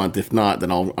next month. If not,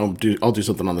 then I'll do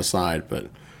something on the side. But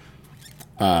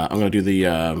I'm going to do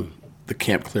the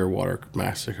Camp Clearwater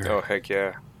Massacre. Oh heck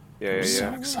yeah, I'm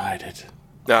so excited.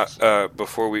 Now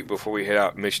before we head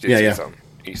out, Mitch did say something.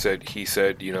 He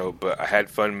said but I had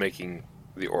fun making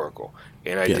the Oracle,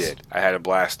 and I did. I had a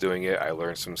blast doing it. I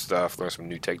learned some stuff, learned some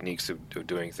new techniques of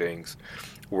doing things.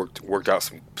 Worked out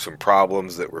some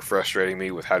problems that were frustrating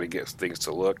me with how to get things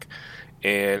to look,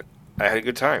 and I had a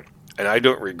good time, and I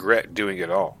don't regret doing it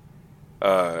all.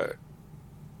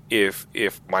 If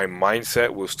my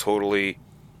mindset was totally,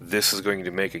 this is going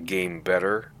to make a game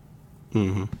better,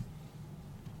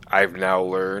 I've now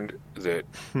learned that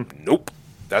nope,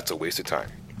 that's a waste of time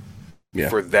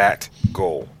for that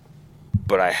goal.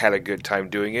 But I had a good time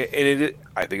doing it, and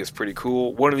I think it's pretty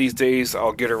cool. One of these days,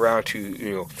 I'll get around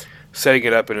to setting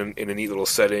it up in a neat little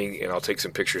setting, and I'll take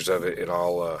some pictures of it, and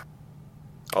I'll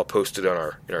post it in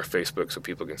our Facebook so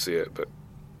people can see it. But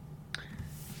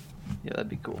yeah, that'd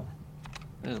be cool.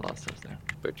 There's a lot of stuff there.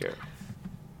 But yeah.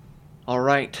 All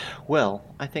right. Well,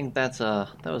 I think that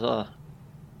was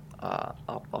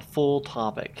a full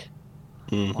topic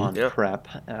on prep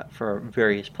for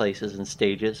various places and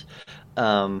stages.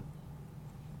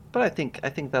 But I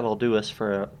think that'll do us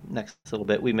for next little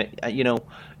bit. We may,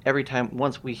 every time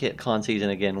once we hit con season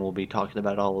again, we'll be talking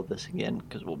about all of this again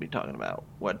because we'll be talking about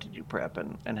what did you prep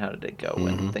and how did it go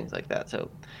and things like that.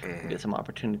 So we get some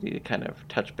opportunity to kind of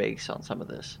touch base on some of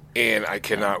this. And I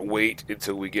cannot wait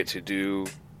until we get to do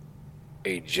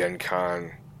a Gen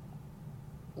Con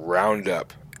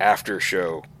roundup after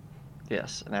show.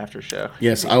 Yes, an after show.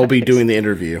 Yes, I will be doing the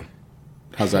interview.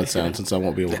 How's that sound? Since I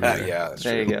won't be able to. Yeah, that's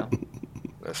There true. you go.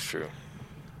 That's true.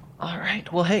 All right.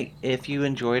 Well, hey, if you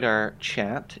enjoyed our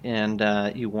chat and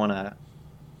you want to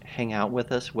hang out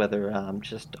with us, whether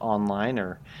just online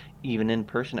or even in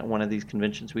person at one of these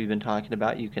conventions we've been talking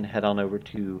about, you can head on over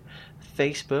to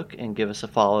Facebook and give us a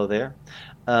follow there.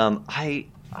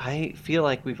 I feel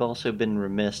like we've also been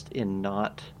remiss in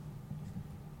not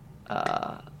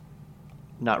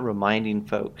reminding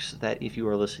folks that if you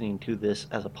are listening to this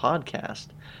as a podcast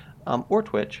or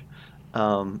Twitch,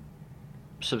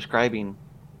 subscribing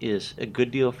is a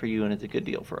good deal for you and it's a good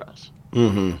deal for us.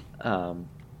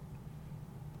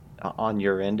 On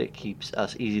your end, it keeps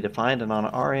us easy to find, and on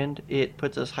our end, it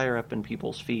puts us higher up in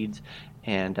people's feeds.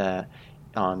 And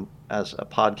on as a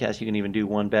podcast, you can even do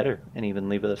one better and even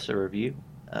leave us a review,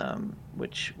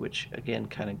 which again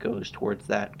kind of goes towards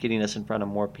that, getting us in front of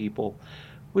more people,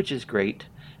 which is great.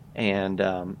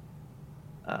 And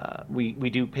we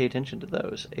do pay attention to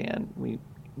those, and we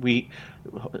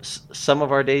some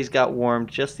of our days got warmed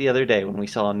just the other day when we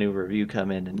saw a new review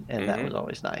come in, and that was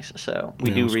always nice. So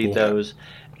we do read those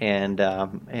and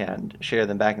share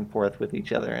them back and forth with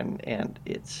each other, and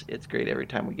it's great every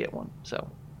time we get one. So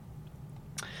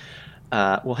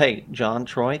well, hey, John,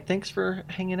 Troy, thanks for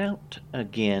hanging out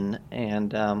again,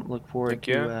 and look forward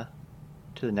to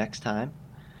the next time.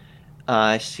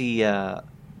 I see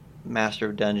Master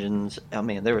of Dungeons. Oh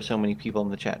man, there were so many people in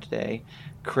the chat today.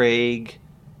 Craig,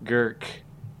 Girk,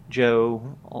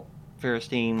 Joe,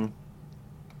 Ferristine,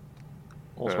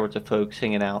 all sorts of folks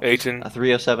hanging out. Aiton.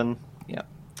 307. Yeah.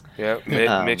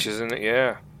 Yeah, Mitch is in it.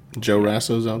 Yeah. Joe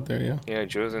Rasso's out there, yeah. Yeah,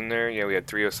 Joe's in there. Yeah, we had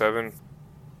 307.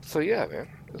 So yeah, man,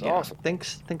 it was awesome.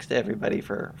 Thanks to everybody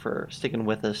for sticking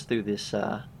with us through this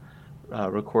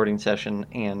recording session,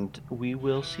 and we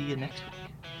will see you next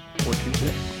week or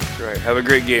Tuesday. That's right. Have a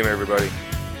great game, everybody.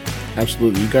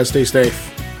 Absolutely. You guys stay safe.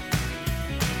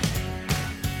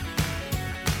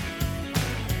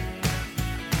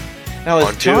 Now,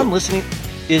 is John listening?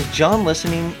 Is John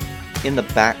listening in the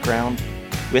background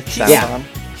with sound on?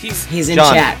 He's in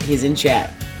John. chat. He's in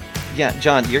chat. Yeah,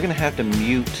 John, you're gonna have to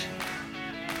mute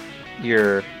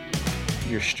your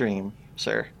stream,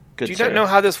 sir. Good. Do you sir. not know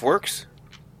how this works?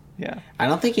 Yeah, I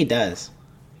don't think he does.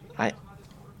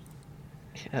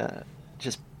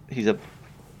 he's a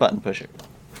button pusher.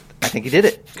 I think he did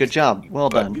it. Good job. Well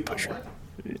done.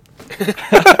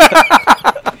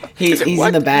 He's in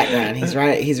the background. He's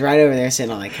right over there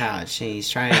sitting on the couch. He's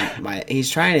trying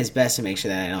his best to make sure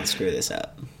that I don't screw this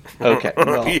up. Okay.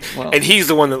 Well. And he's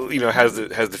the one that has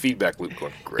the feedback loop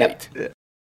going. Great. Yep.